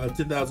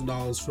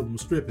 $10,000 from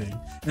stripping,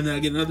 and then I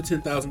get another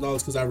 $10,000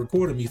 because I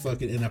recorded me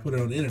fucking and I put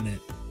it on the internet,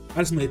 I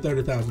just made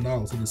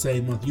 $30,000 in the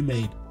same month. You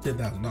made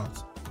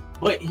 $10,000.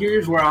 But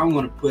here's where I'm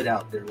going to put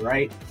out there,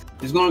 right?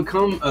 There's going to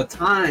come a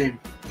time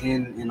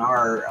in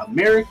our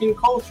American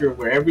culture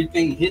where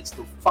everything hits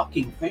the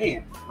fucking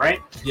fan, right?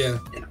 Yeah.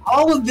 And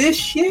all of this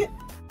shit,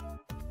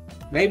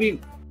 maybe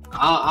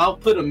I'll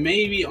put a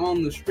maybe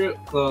on the strip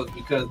clubs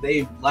because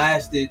they've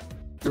lasted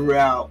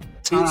throughout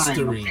time.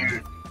 History.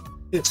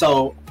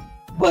 So,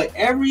 but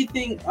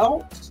everything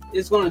else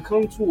is going to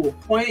come to a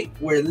point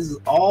where this is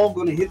all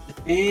going to hit the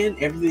fan.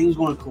 Everything's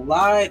going to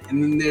collide,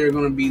 and then there are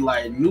going to be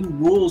like new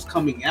rules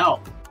coming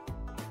out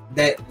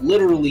that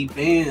literally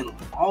ban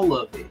all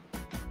of it,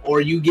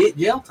 or you get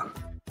jail time.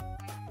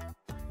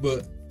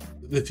 But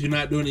if you're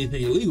not doing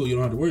anything illegal, you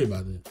don't have to worry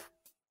about it.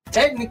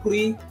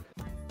 Technically,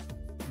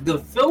 the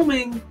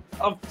filming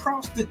of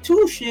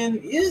prostitution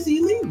is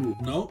illegal.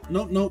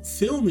 No.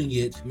 Filming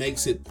it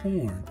makes it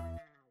porn.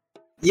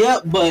 Yeah,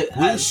 but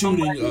we're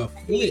shooting a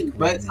flick.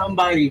 But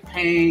somebody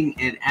paying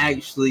and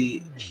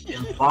actually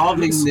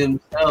involving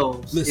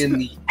themselves in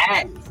the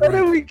act. How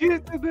did we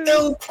get to this?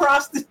 Still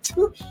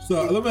prostitution.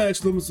 So let me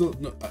ask you.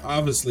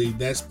 Obviously,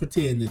 that's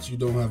pretend that you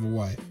don't have a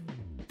wife.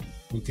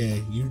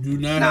 Okay, you do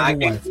not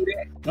have a wife.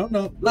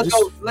 No. Let's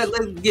go. Let's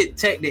get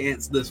Tech to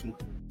answer this one.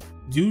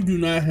 You do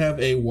not have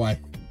a wife.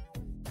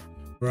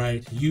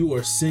 Right, you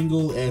are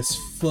single as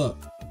fuck.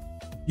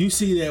 You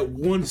see that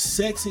one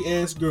sexy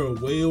ass girl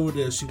way over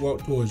there, she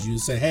walked towards you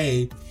and say,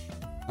 hey,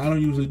 I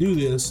don't usually do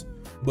this,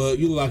 but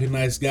you look like a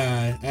nice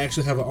guy. I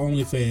actually have an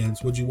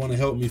OnlyFans. Would you want to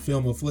help me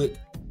film a flick?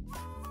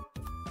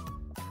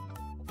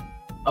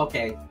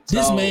 Okay.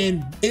 This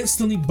man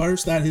instantly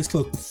burst out of his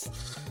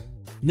clothes,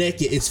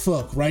 naked as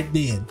fuck right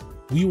then.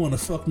 You want to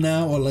fuck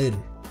now or later?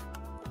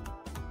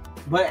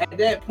 But at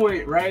that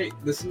point, right,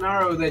 the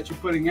scenario that you're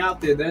putting out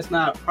there, that's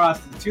not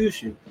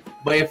prostitution.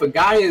 But if a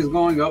guy is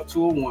going up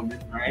to a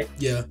woman, right?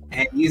 Yeah.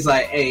 And he's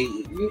like, hey,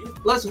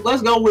 let's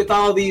go with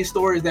all these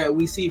stories that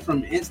we see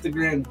from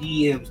Instagram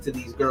DMs to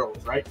these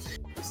girls, right?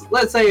 So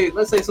let's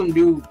say some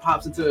dude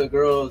pops into a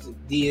girl's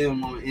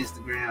DM on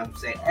Instagram,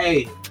 say,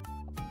 hey,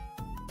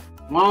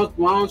 why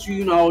don't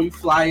you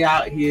fly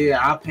out here,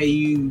 I'll pay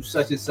you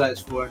such and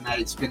such for a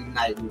night, spend the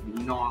night with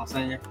me, you know what I'm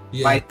saying?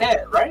 Yeah. Like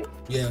that, right?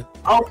 Yeah.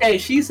 Okay,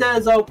 she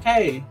says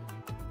okay,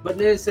 but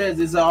then it says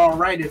it's all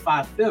right if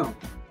I film.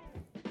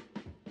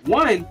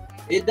 One,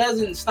 it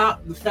doesn't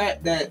stop the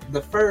fact that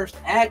the first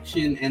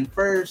action and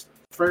first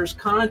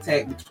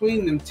contact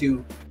between them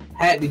two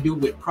had to do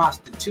with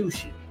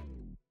prostitution.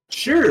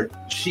 Sure,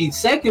 she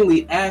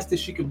secondly asked if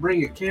she could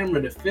bring a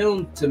camera to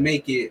film to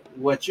make it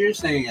what you're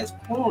saying as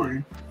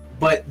porn,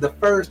 but the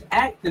first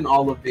act in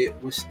all of it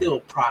was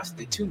still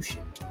prostitution,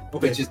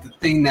 which is the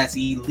thing that's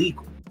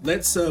illegal.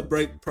 Let's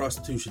break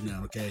prostitution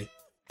down, okay?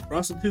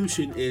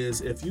 Prostitution is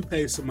if you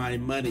pay somebody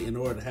money in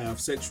order to have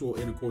sexual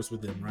intercourse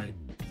with them, right?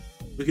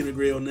 We can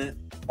agree on that?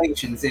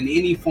 Sanctions in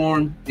any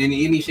form, in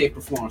any shape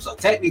or form. So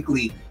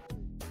technically,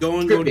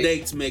 going on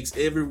dates makes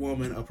every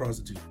woman a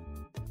prostitute.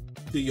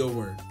 To your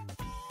word.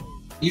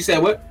 You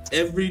said what?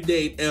 Every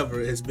date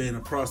ever has been a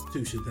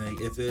prostitution thing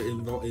if it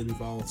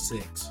involves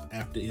sex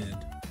after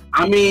end.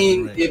 I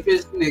mean, if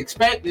it's an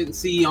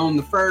expectancy on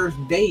the first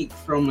date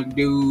from a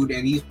dude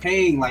and he's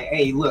paying like,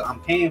 hey, look, I'm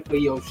paying for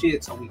your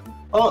shit so we can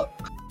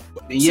fuck.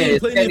 Then yeah, it's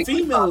plenty of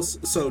females,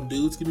 so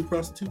dudes can be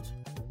prostitutes?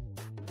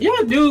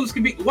 Yeah, dudes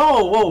can be.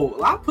 Whoa.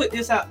 I'll put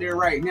this out there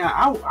right now.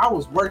 I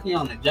was working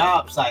on a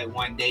job site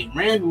one day.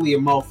 Randomly, a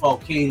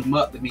mofo came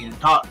up to me and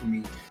talked to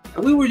me.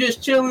 And we were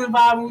just chilling,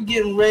 vibing, we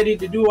getting ready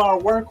to do our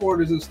work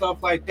orders and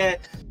stuff like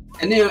that.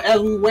 And then as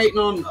we were waiting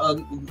on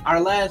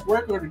our last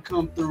work order to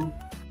come through,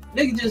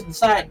 nigga just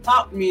decided to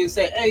talk to me and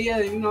say, hey, yeah,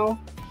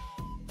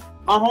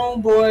 my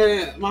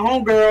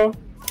homegirl,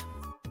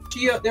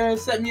 she up there and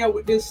set me up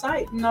with this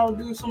site, do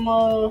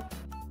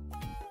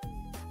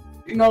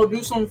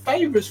some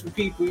favors for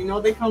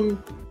people. They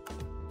come,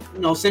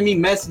 send me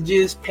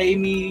messages, pay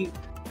me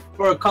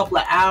for a couple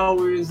of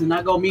hours, and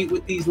I go meet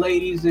with these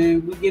ladies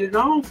and we get it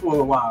on for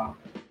a while.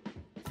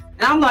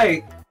 And I'm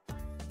like,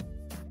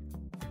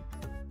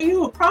 are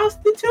you a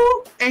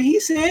prostitute? And he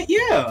said,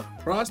 yeah.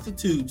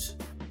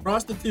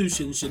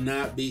 Prostitution should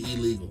not be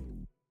illegal.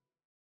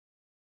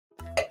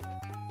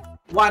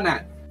 Why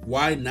not?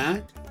 Why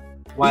not?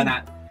 Why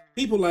not?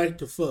 People like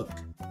to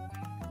fuck.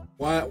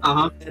 Why?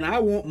 And I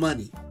want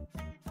money.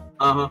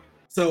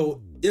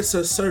 So it's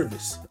a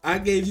service. I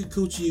gave you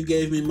coochie, you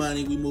gave me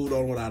money, we moved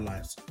on with our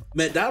lives.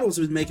 McDonald's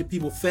was making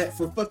people fat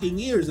for fucking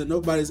years and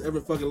nobody's ever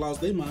fucking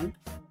lost their mind.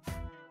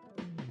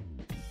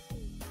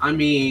 I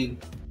mean,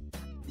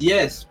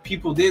 yes,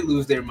 people did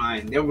lose their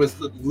mind. There was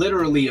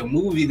literally a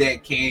movie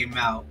that came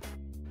out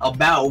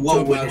about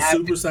what would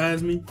happen. Super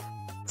Size Me?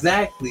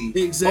 Exactly.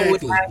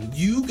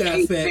 You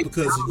got fat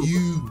because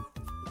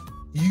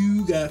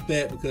you got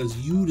fat because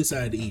you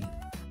decided to eat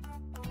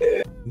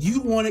it.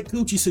 You wanted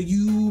coochie, so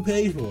you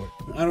paid for it.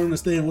 I don't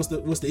understand what's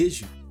the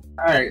issue.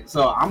 All right,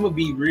 so I'm gonna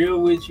be real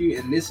with you,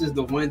 and this is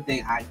the one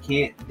thing I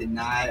can't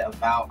deny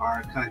about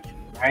our country,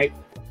 right?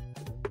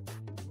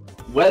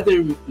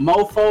 Whether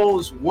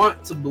mofos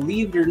want to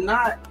believe it or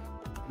not,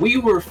 we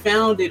were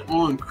founded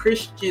on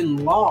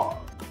Christian law.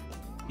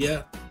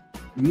 Yeah.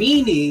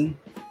 Meaning,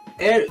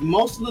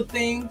 most of the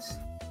things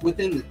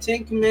within the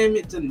Ten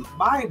Commandments and the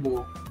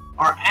Bible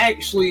are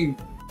actually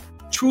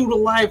true to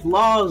life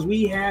laws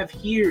we have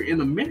here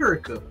in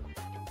America.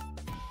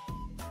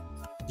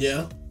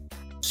 Yeah.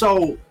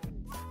 So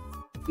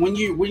when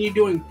you're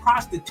doing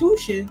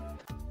prostitution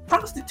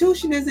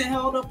isn't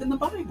held up in the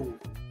Bible.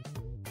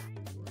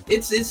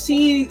 It's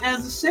seen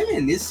as a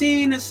sin. It's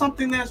seen as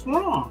something that's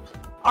wrong.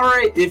 All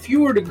right, if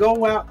you were to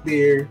go out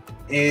there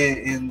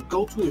and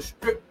go to a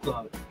strip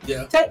club,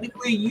 yeah,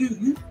 technically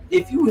you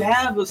if you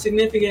have a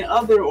significant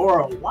other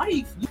or a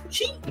wife, you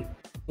cheating.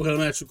 Okay, let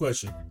me ask you a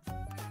question.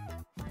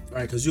 All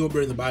right, because you'll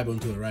bring the Bible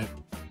into it, right?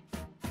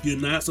 You're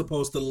not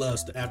supposed to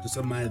lust after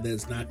somebody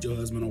that's not your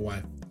husband or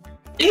wife.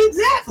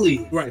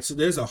 Exactly. Right, so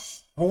there's a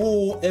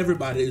whole,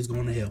 everybody is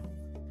going to hell.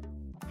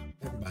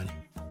 Everybody.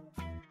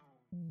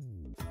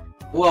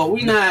 Well,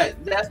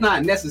 that's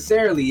not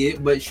necessarily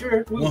it, but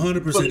sure.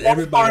 100%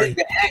 everybody.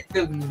 The act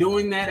of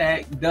doing that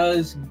act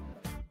does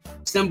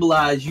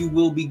symbolize you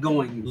will be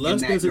going.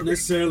 Lust doesn't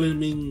necessarily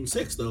mean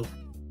sex, though.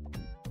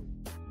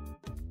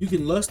 You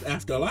can lust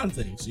after a lot of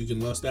things. You can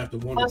lust after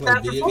wanting to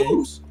play video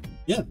games.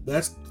 Yeah,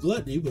 that's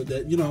gluttony, but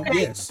that,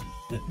 yes.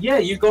 Yeah,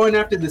 you're going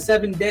after the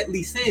 7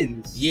 deadly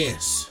sins.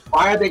 Yes.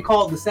 Why are they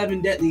called the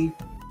 7 deadly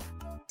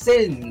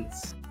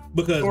sins?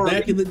 Because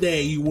back in the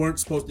day, you weren't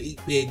supposed to eat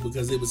pig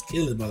because it was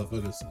killing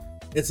motherfuckers.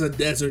 It's a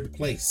desert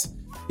place.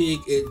 Pig,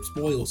 it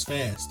spoils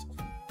fast.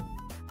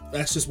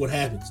 That's just what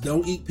happens.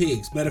 Don't eat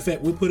pigs. Matter of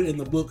fact, we'll put it in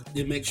the book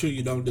and make sure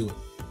you don't do it.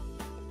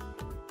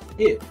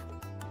 Yeah.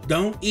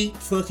 Don't eat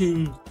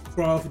fucking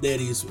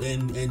crawdaddies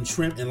and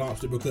shrimp and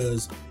lobster,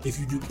 because if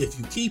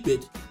you keep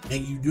it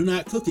and you do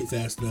not cook it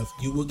fast enough,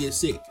 you will get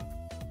sick.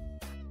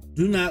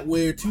 Do not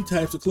wear 2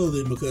 types of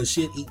clothing because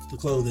shit eats the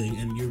clothing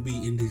and you'll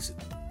be indecent.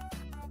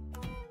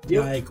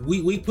 Yep. Like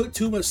we put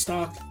too much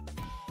stock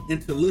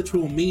into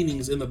literal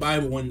meanings in the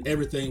Bible when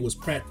everything was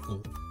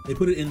practical. They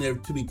put it in there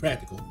to be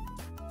practical.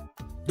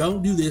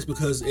 Don't do this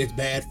because it's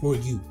bad for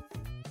you.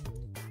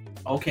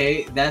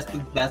 Okay, that's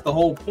the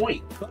whole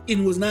point.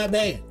 Fucking was not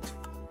bad.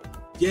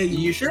 Yeah,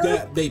 you sure?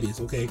 Got babies,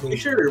 okay, cool. You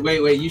sure?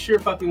 Wait, you sure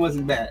fucking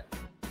wasn't bad?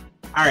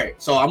 All right,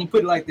 so I'm gonna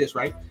put it like this,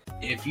 right?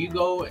 If you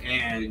go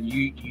and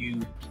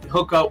you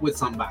hook up with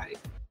somebody,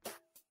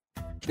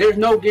 there's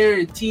no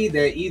guarantee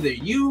that either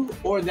you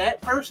or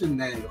that person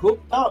that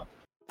hooked up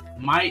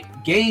might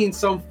gain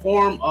some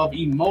form of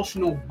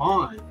emotional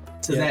bond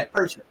to that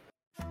person,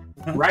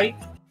 right?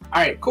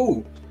 All right,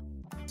 cool.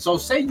 So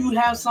say you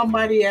have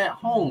somebody at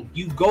home,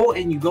 you go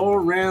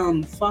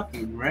around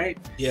fucking, right?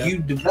 Yeah. You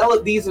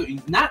develop these,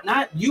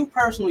 not you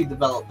personally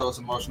develop those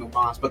emotional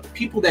bonds, but the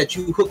people that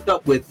you hooked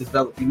up with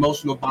develop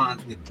emotional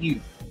bonds with you,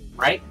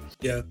 right?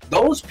 Yeah.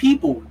 Those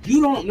people,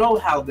 you don't know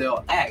how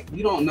they'll act.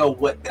 You don't know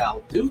what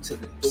they'll do to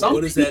them. Some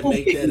what does that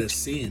make that a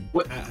sin?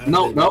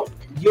 No.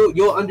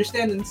 You'll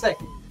understand in a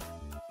second.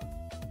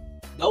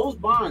 Those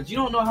bonds, you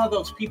don't know how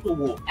those people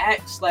will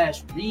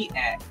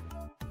act/react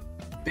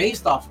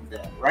based off of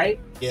that, right?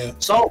 Yeah.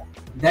 So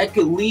that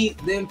could lead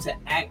them to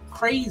act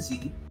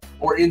crazy,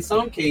 or in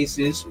some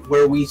cases,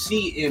 where we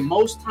see in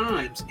most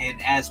times,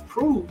 and as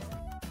proof,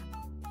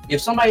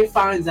 if somebody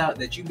finds out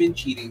that you've been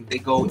cheating, they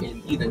go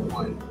and either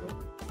one,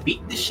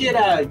 beat the shit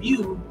out of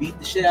you, beat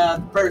the shit out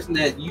of the person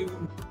that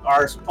you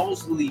are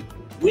supposedly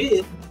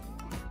with.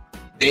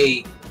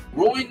 They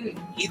ruin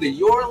either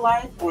your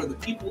life or the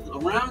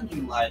people around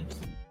you life.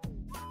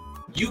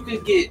 You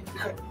could get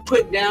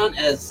put down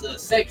as a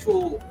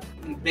sexual,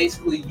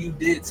 basically you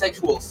did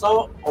sexual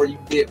assault or you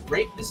did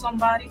rape to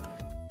somebody.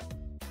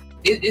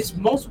 It's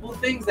multiple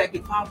things that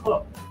could pop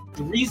up.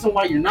 The reason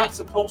why you're not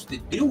supposed to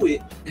do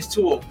it is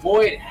to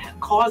avoid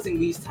causing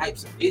these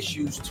types of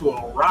issues to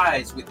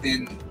arise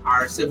within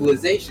our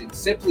civilization,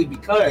 simply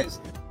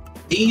because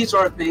these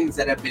are things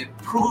that have been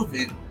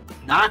proven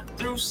not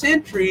through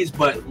centuries,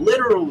 but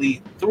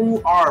literally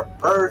through our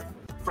birth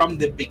from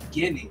the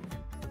beginning.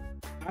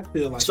 I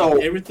feel like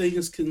if everything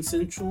is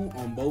consensual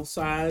on both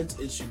sides,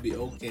 it should be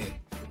okay.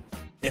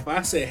 If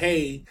I say,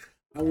 hey,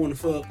 I want to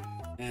fuck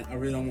and I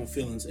really don't want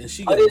feelings, and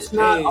she goes,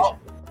 hey,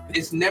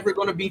 it's never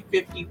going to be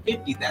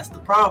 50-50. That's the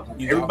problem.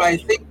 You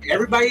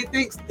Everybody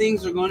thinks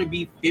things are going to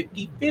be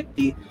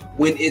 50-50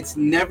 when it's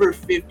never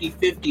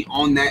 50-50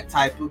 on that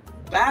type of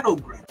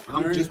battleground.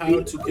 Learn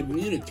how to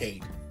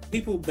communicate.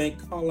 People make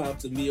call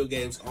outs in video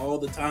games all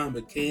the time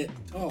but can't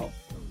talk.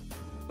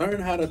 Learn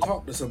how to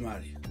talk to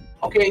somebody.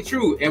 Okay,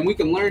 true. And we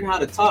can learn how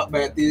to talk,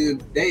 but at the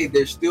end of the day,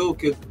 there still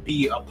could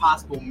be a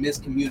possible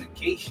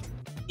miscommunication.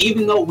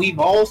 Even though we've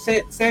all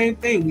said the same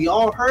thing, we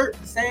all heard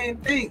the same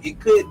thing, it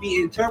could be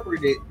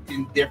interpreted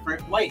in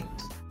different ways.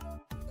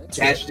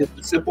 That's just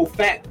a simple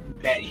fact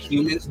that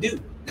humans do.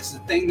 This is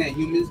a thing that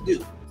humans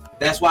do.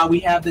 That's why we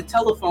have the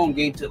telephone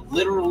game to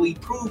literally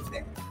prove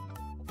that.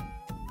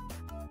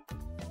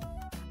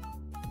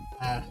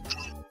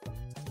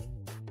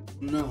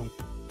 No.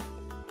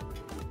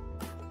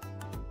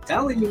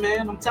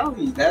 I'm telling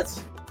you,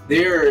 that's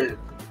there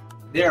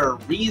are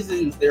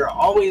reasons, there are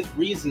always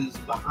reasons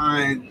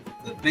behind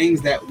the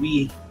things that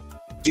we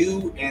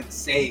do and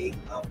say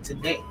of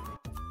today.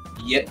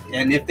 Yet,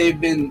 and if they've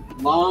been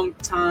long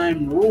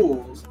time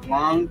rules,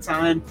 long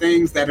time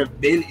things that have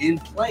been in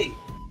play,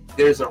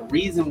 there's a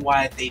reason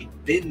why they've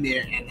been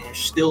there and they're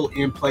still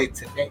in play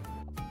today.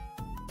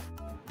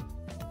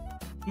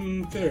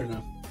 Fair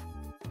enough.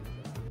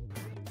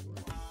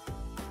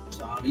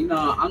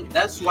 So,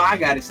 that's why I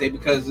gotta say,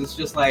 because it's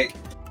just like,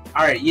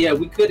 all right, yeah,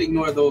 we could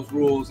ignore those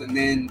rules, and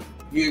then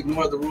you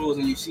ignore the rules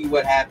and you see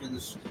what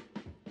happens.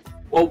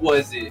 What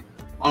was it?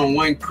 On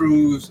one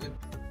cruise,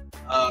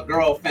 a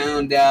girl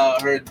found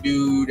out her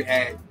dude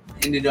had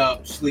ended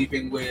up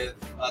sleeping with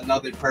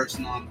another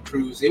person on the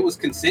cruise. It was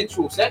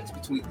consensual sex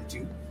between the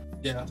two.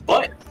 Yeah.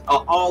 But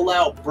an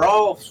all-out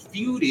brawl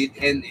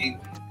feuded and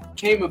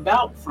came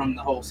about from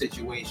the whole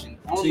situation.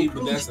 See,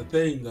 but that's the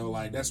thing, though.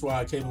 Like, that's why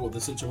I came up with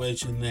the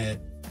situation that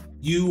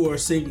you are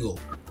single.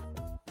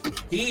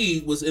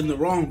 He was in the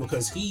wrong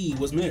because he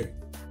was married.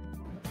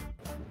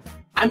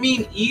 I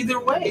mean, either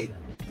way,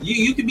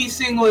 you could be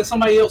single and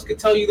somebody else could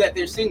tell you that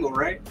they're single,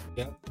 right?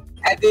 Yeah.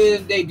 At the end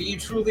of the day, do you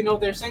truly know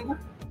they're single?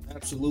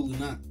 Absolutely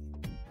not.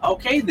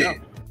 Okay,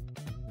 then.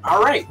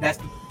 All right, that's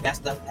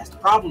the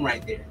problem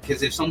right there.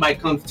 Because if somebody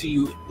comes to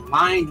you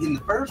lying in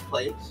the first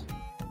place,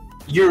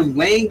 you're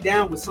laying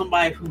down with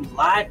somebody who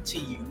lied to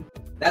you.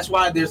 That's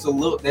why there's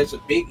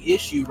a big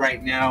issue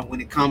right now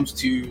when it comes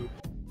to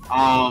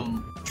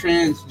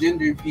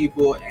transgender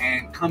people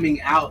and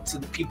coming out to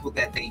the people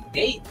that they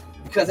date.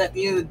 Because at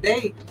the end of the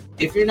day,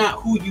 if you're not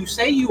who you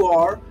say you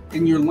are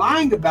and you're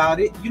lying about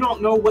it, you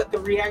don't know what the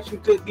reaction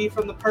could be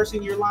from the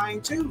person you're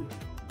lying to.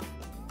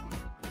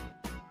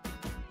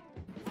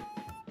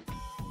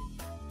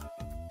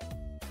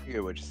 I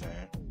hear what you're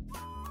saying.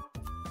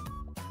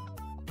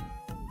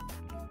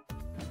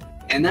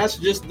 And that's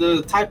just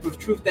the type of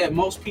truth that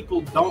most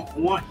people don't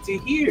want to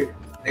hear.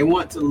 They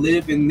want to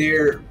live in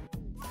their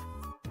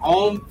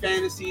own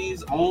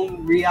fantasies,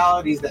 own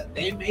realities that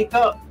they make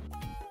up,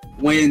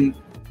 when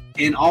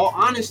in all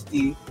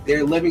honesty,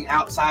 they're living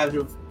outside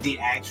of the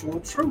actual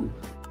truth.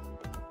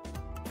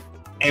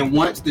 And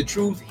once the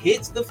truth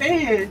hits the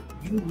fan,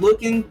 you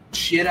looking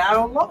shit out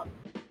of luck.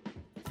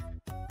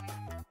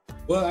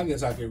 Well, I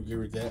guess I can agree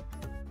with that.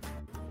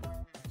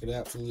 I could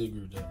absolutely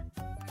agree with that.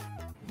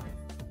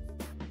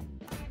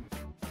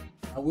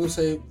 I will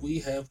say we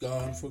have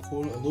gone for a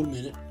little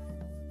minute.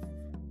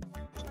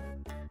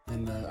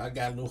 And I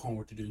got a little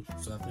homework to do.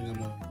 So I think I'm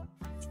going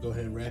to go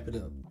ahead and wrap it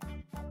up.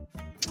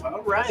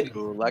 All right.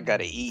 Cool. I got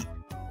to eat.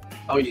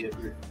 Oh, yeah.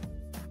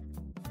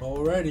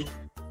 Alrighty.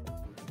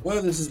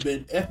 Well, this has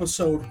been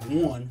episode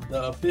 1,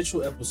 the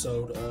official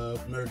episode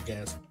of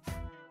Nerdgasm.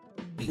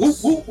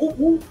 Peace. Woo, woo, woo,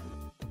 woo.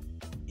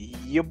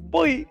 Yeah,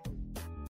 boy.